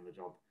like to spend on the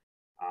job?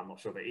 I'm not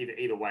sure, but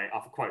either way,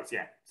 for quotes,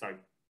 yeah. So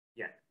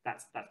yeah,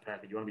 that's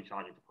perfect. You want to be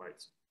charging for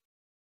quotes.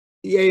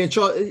 Yeah,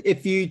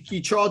 if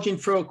you're charging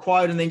for a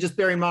quote, and then just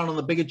bear in mind on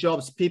the bigger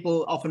jobs,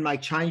 people often make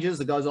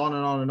changes. It goes on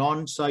and on and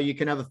on. So you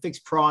can have a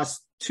fixed price,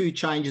 2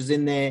 changes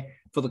in there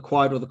for the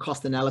quote or the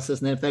cost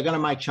analysis. And then if they're going to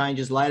make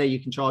changes later, you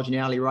can charge an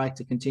hourly rate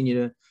to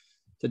continue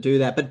to do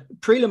that. But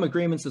prelim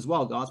agreements as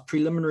well, guys,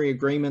 preliminary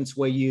agreements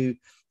where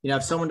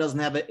if someone doesn't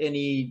have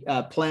any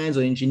plans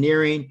or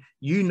engineering,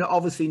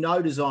 obviously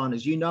know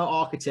designers,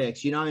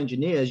 architects,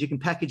 engineers, you can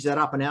package that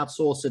up and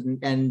outsource it,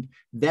 and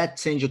that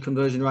sends your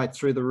conversion rate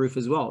through the roof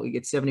as well. You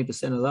get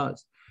 70% of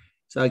those.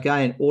 So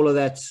again, all of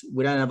that,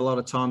 we don't have a lot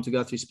of time to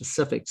go through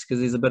specifics because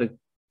there's a bit of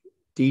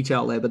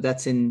detail there, but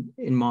that's in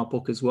my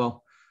book as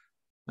well.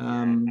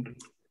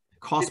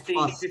 Cost 15,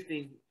 plus.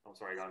 15. Oh,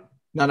 sorry, go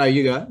on. No,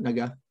 you go. No,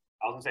 go.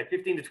 I was going to say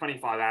 15 to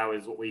 25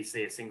 hours, what we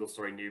see a single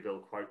story new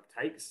build quote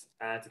takes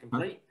to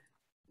complete.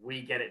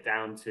 We get it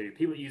down to,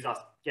 people that use us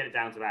get it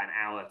down to about an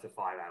hour to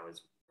 5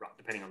 hours,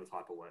 depending on the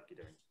type of work you're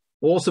doing.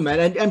 Awesome,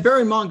 man. And bear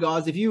in mind,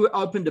 guys, if you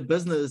opened a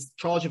business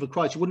charging for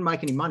quotes, you wouldn't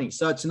make any money.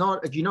 So if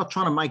you're not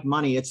trying to make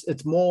money,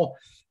 it's more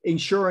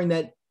ensuring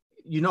that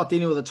you're not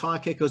dealing with a tire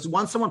kicker. Because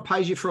once someone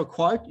pays you for a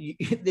quote,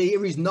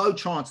 there is no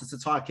chance it's a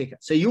tire kicker.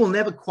 So you will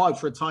never quote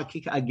for a tire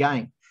kicker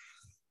again.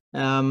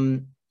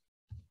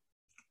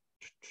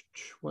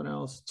 What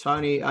else?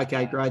 Tony.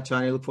 Okay, great,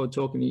 Tony. Look forward to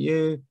talking to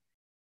you.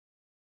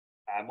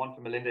 One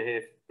from Melinda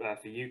here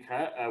for you,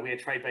 Kurt. We're a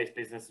trade-based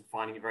business and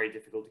finding it very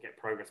difficult to get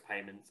progress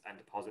payments and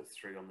deposits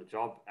through on the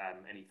job.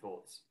 Any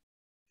thoughts?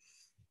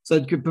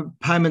 So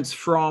payments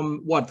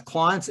from what?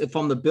 Clients?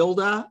 From the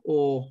builder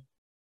or?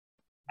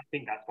 I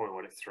think that's probably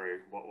what it's through,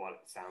 what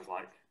it sounds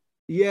like.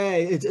 Yeah,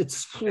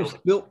 it's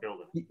builder.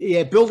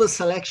 Yeah, builder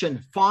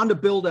selection. Find a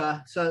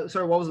builder. So,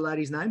 sorry, what was the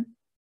lady's name?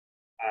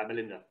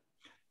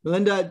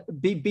 Melinda,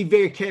 be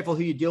very careful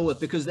who you deal with,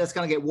 because that's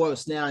going to get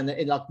worse now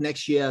in like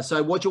next year.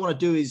 So what you want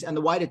to do is, and the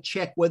way to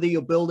check whether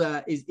your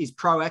builder is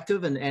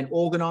proactive and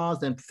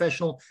organized and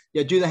professional,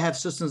 do they have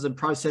systems and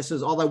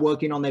processes? Are they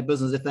working on their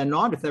business? If they're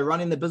not, if they're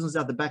running their business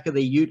out the back of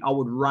their ute, I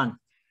would run,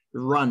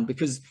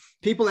 because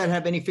people that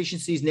have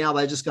inefficiencies now,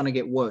 they're just going to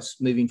get worse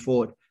moving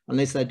forward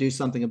unless they do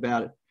something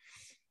about it.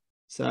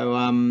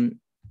 So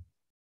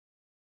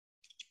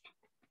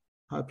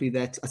hopefully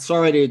that's,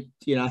 sorry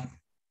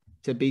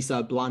to be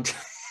so blunt.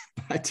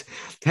 But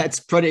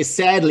that's pretty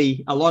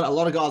sadly a lot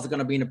of guys are going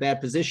to be in a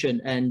bad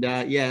position, and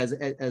as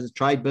a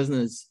trade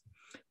business,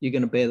 you're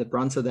going to bear the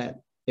brunt of that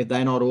if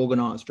they're not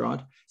organized,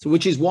 right? So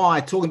which is why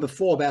talking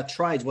before about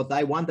trades, what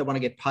they want to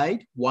get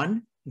paid,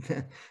 1,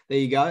 there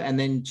you go, and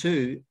then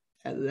 2,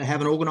 they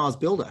have an organized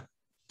builder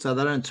so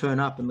they don't turn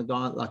up and the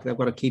guy, like, they've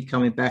got to keep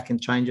coming back and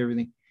change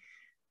everything.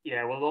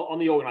 Yeah, well, on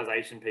the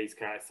organization piece,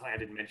 Kurt, I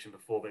didn't mention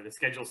before, but the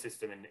schedule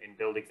system in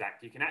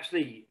BuildExact, you can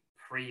actually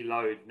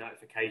preload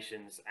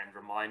notifications and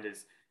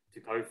reminders to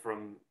go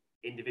from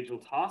individual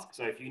tasks.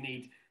 So if you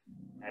need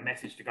a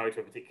message to go to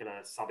a particular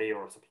subby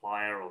or a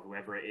supplier or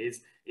whoever it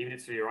is, even if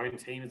it's for your own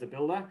team as a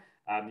builder,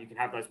 you can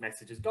have those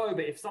messages go.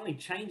 But if something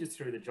changes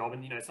through the job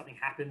and something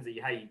happens that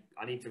hey,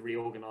 I need to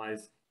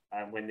reorganize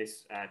when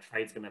this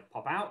trade's going to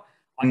pop out,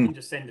 I can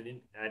just send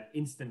an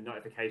instant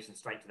notification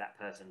straight to that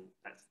person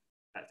that's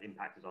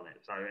impacted on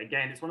it. So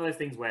again, it's one of those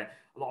things where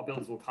a lot of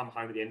builders will come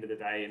home at the end of the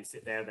day and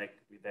sit there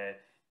with their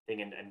thing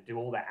and do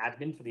all that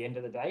admin for the end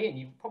of the day. And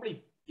you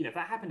probably, if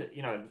that happened at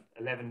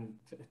 11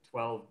 to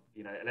 12,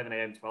 11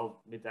 a.m. 12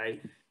 midday,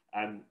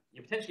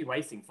 you're potentially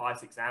wasting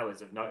 5-6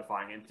 hours of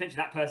notifying, and potentially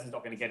that person's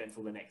not going to get it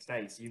until the next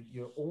day. So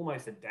you're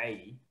almost a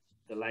day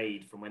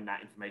delayed from when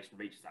that information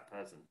reaches that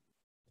person.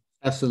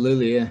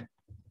 Absolutely, yeah.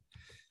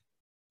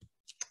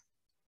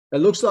 It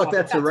looks like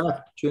that's a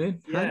wrap,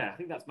 Julian. Yeah, I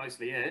think that's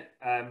mostly it.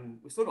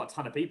 We've still got a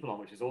ton of people on,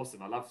 which is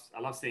awesome. I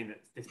love seeing that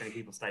this many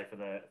people stay for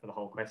the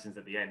whole questions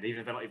at the end,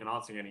 even if they're not even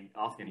asking any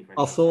questions.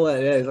 I saw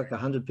that. Yeah, there's like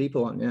 100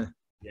 people on. Yeah.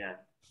 Yeah.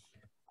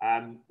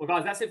 Well,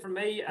 guys, that's it from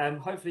me.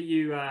 Hopefully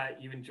you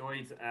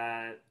enjoyed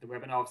the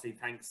webinar. Obviously,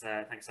 thanks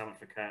so much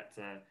for Kurt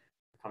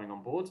coming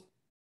on board.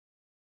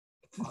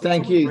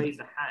 Thank you. Raise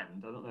a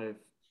hand. I don't know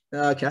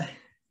if. Okay.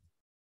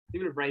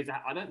 People have raised a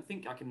hand. I don't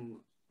think I can.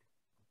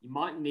 You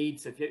might need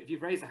to, if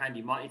you've raised a hand,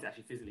 you might need to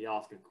actually physically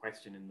ask a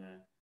question in the.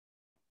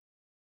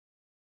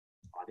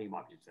 I think it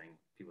might be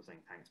people saying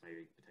thanks,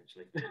 maybe,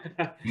 potentially.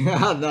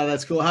 No,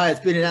 that's cool. Hey, it's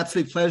been an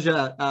absolute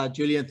pleasure,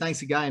 Julian.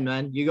 Thanks again,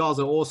 man. You guys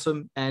are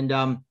awesome, and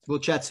we'll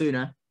chat soon,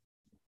 eh?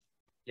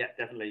 Yeah,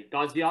 definitely.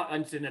 Guys, if you are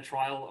interested in a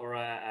trial or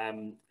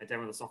a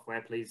demo of the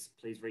software, please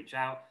reach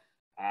out.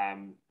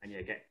 And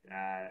yeah,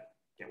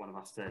 get get one of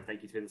us to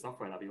take you through the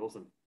software. That'd be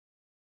awesome.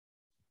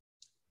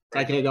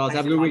 Take care, guys.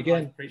 Have a good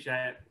weekend.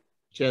 Appreciate it.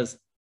 Cheers.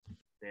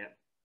 Yeah.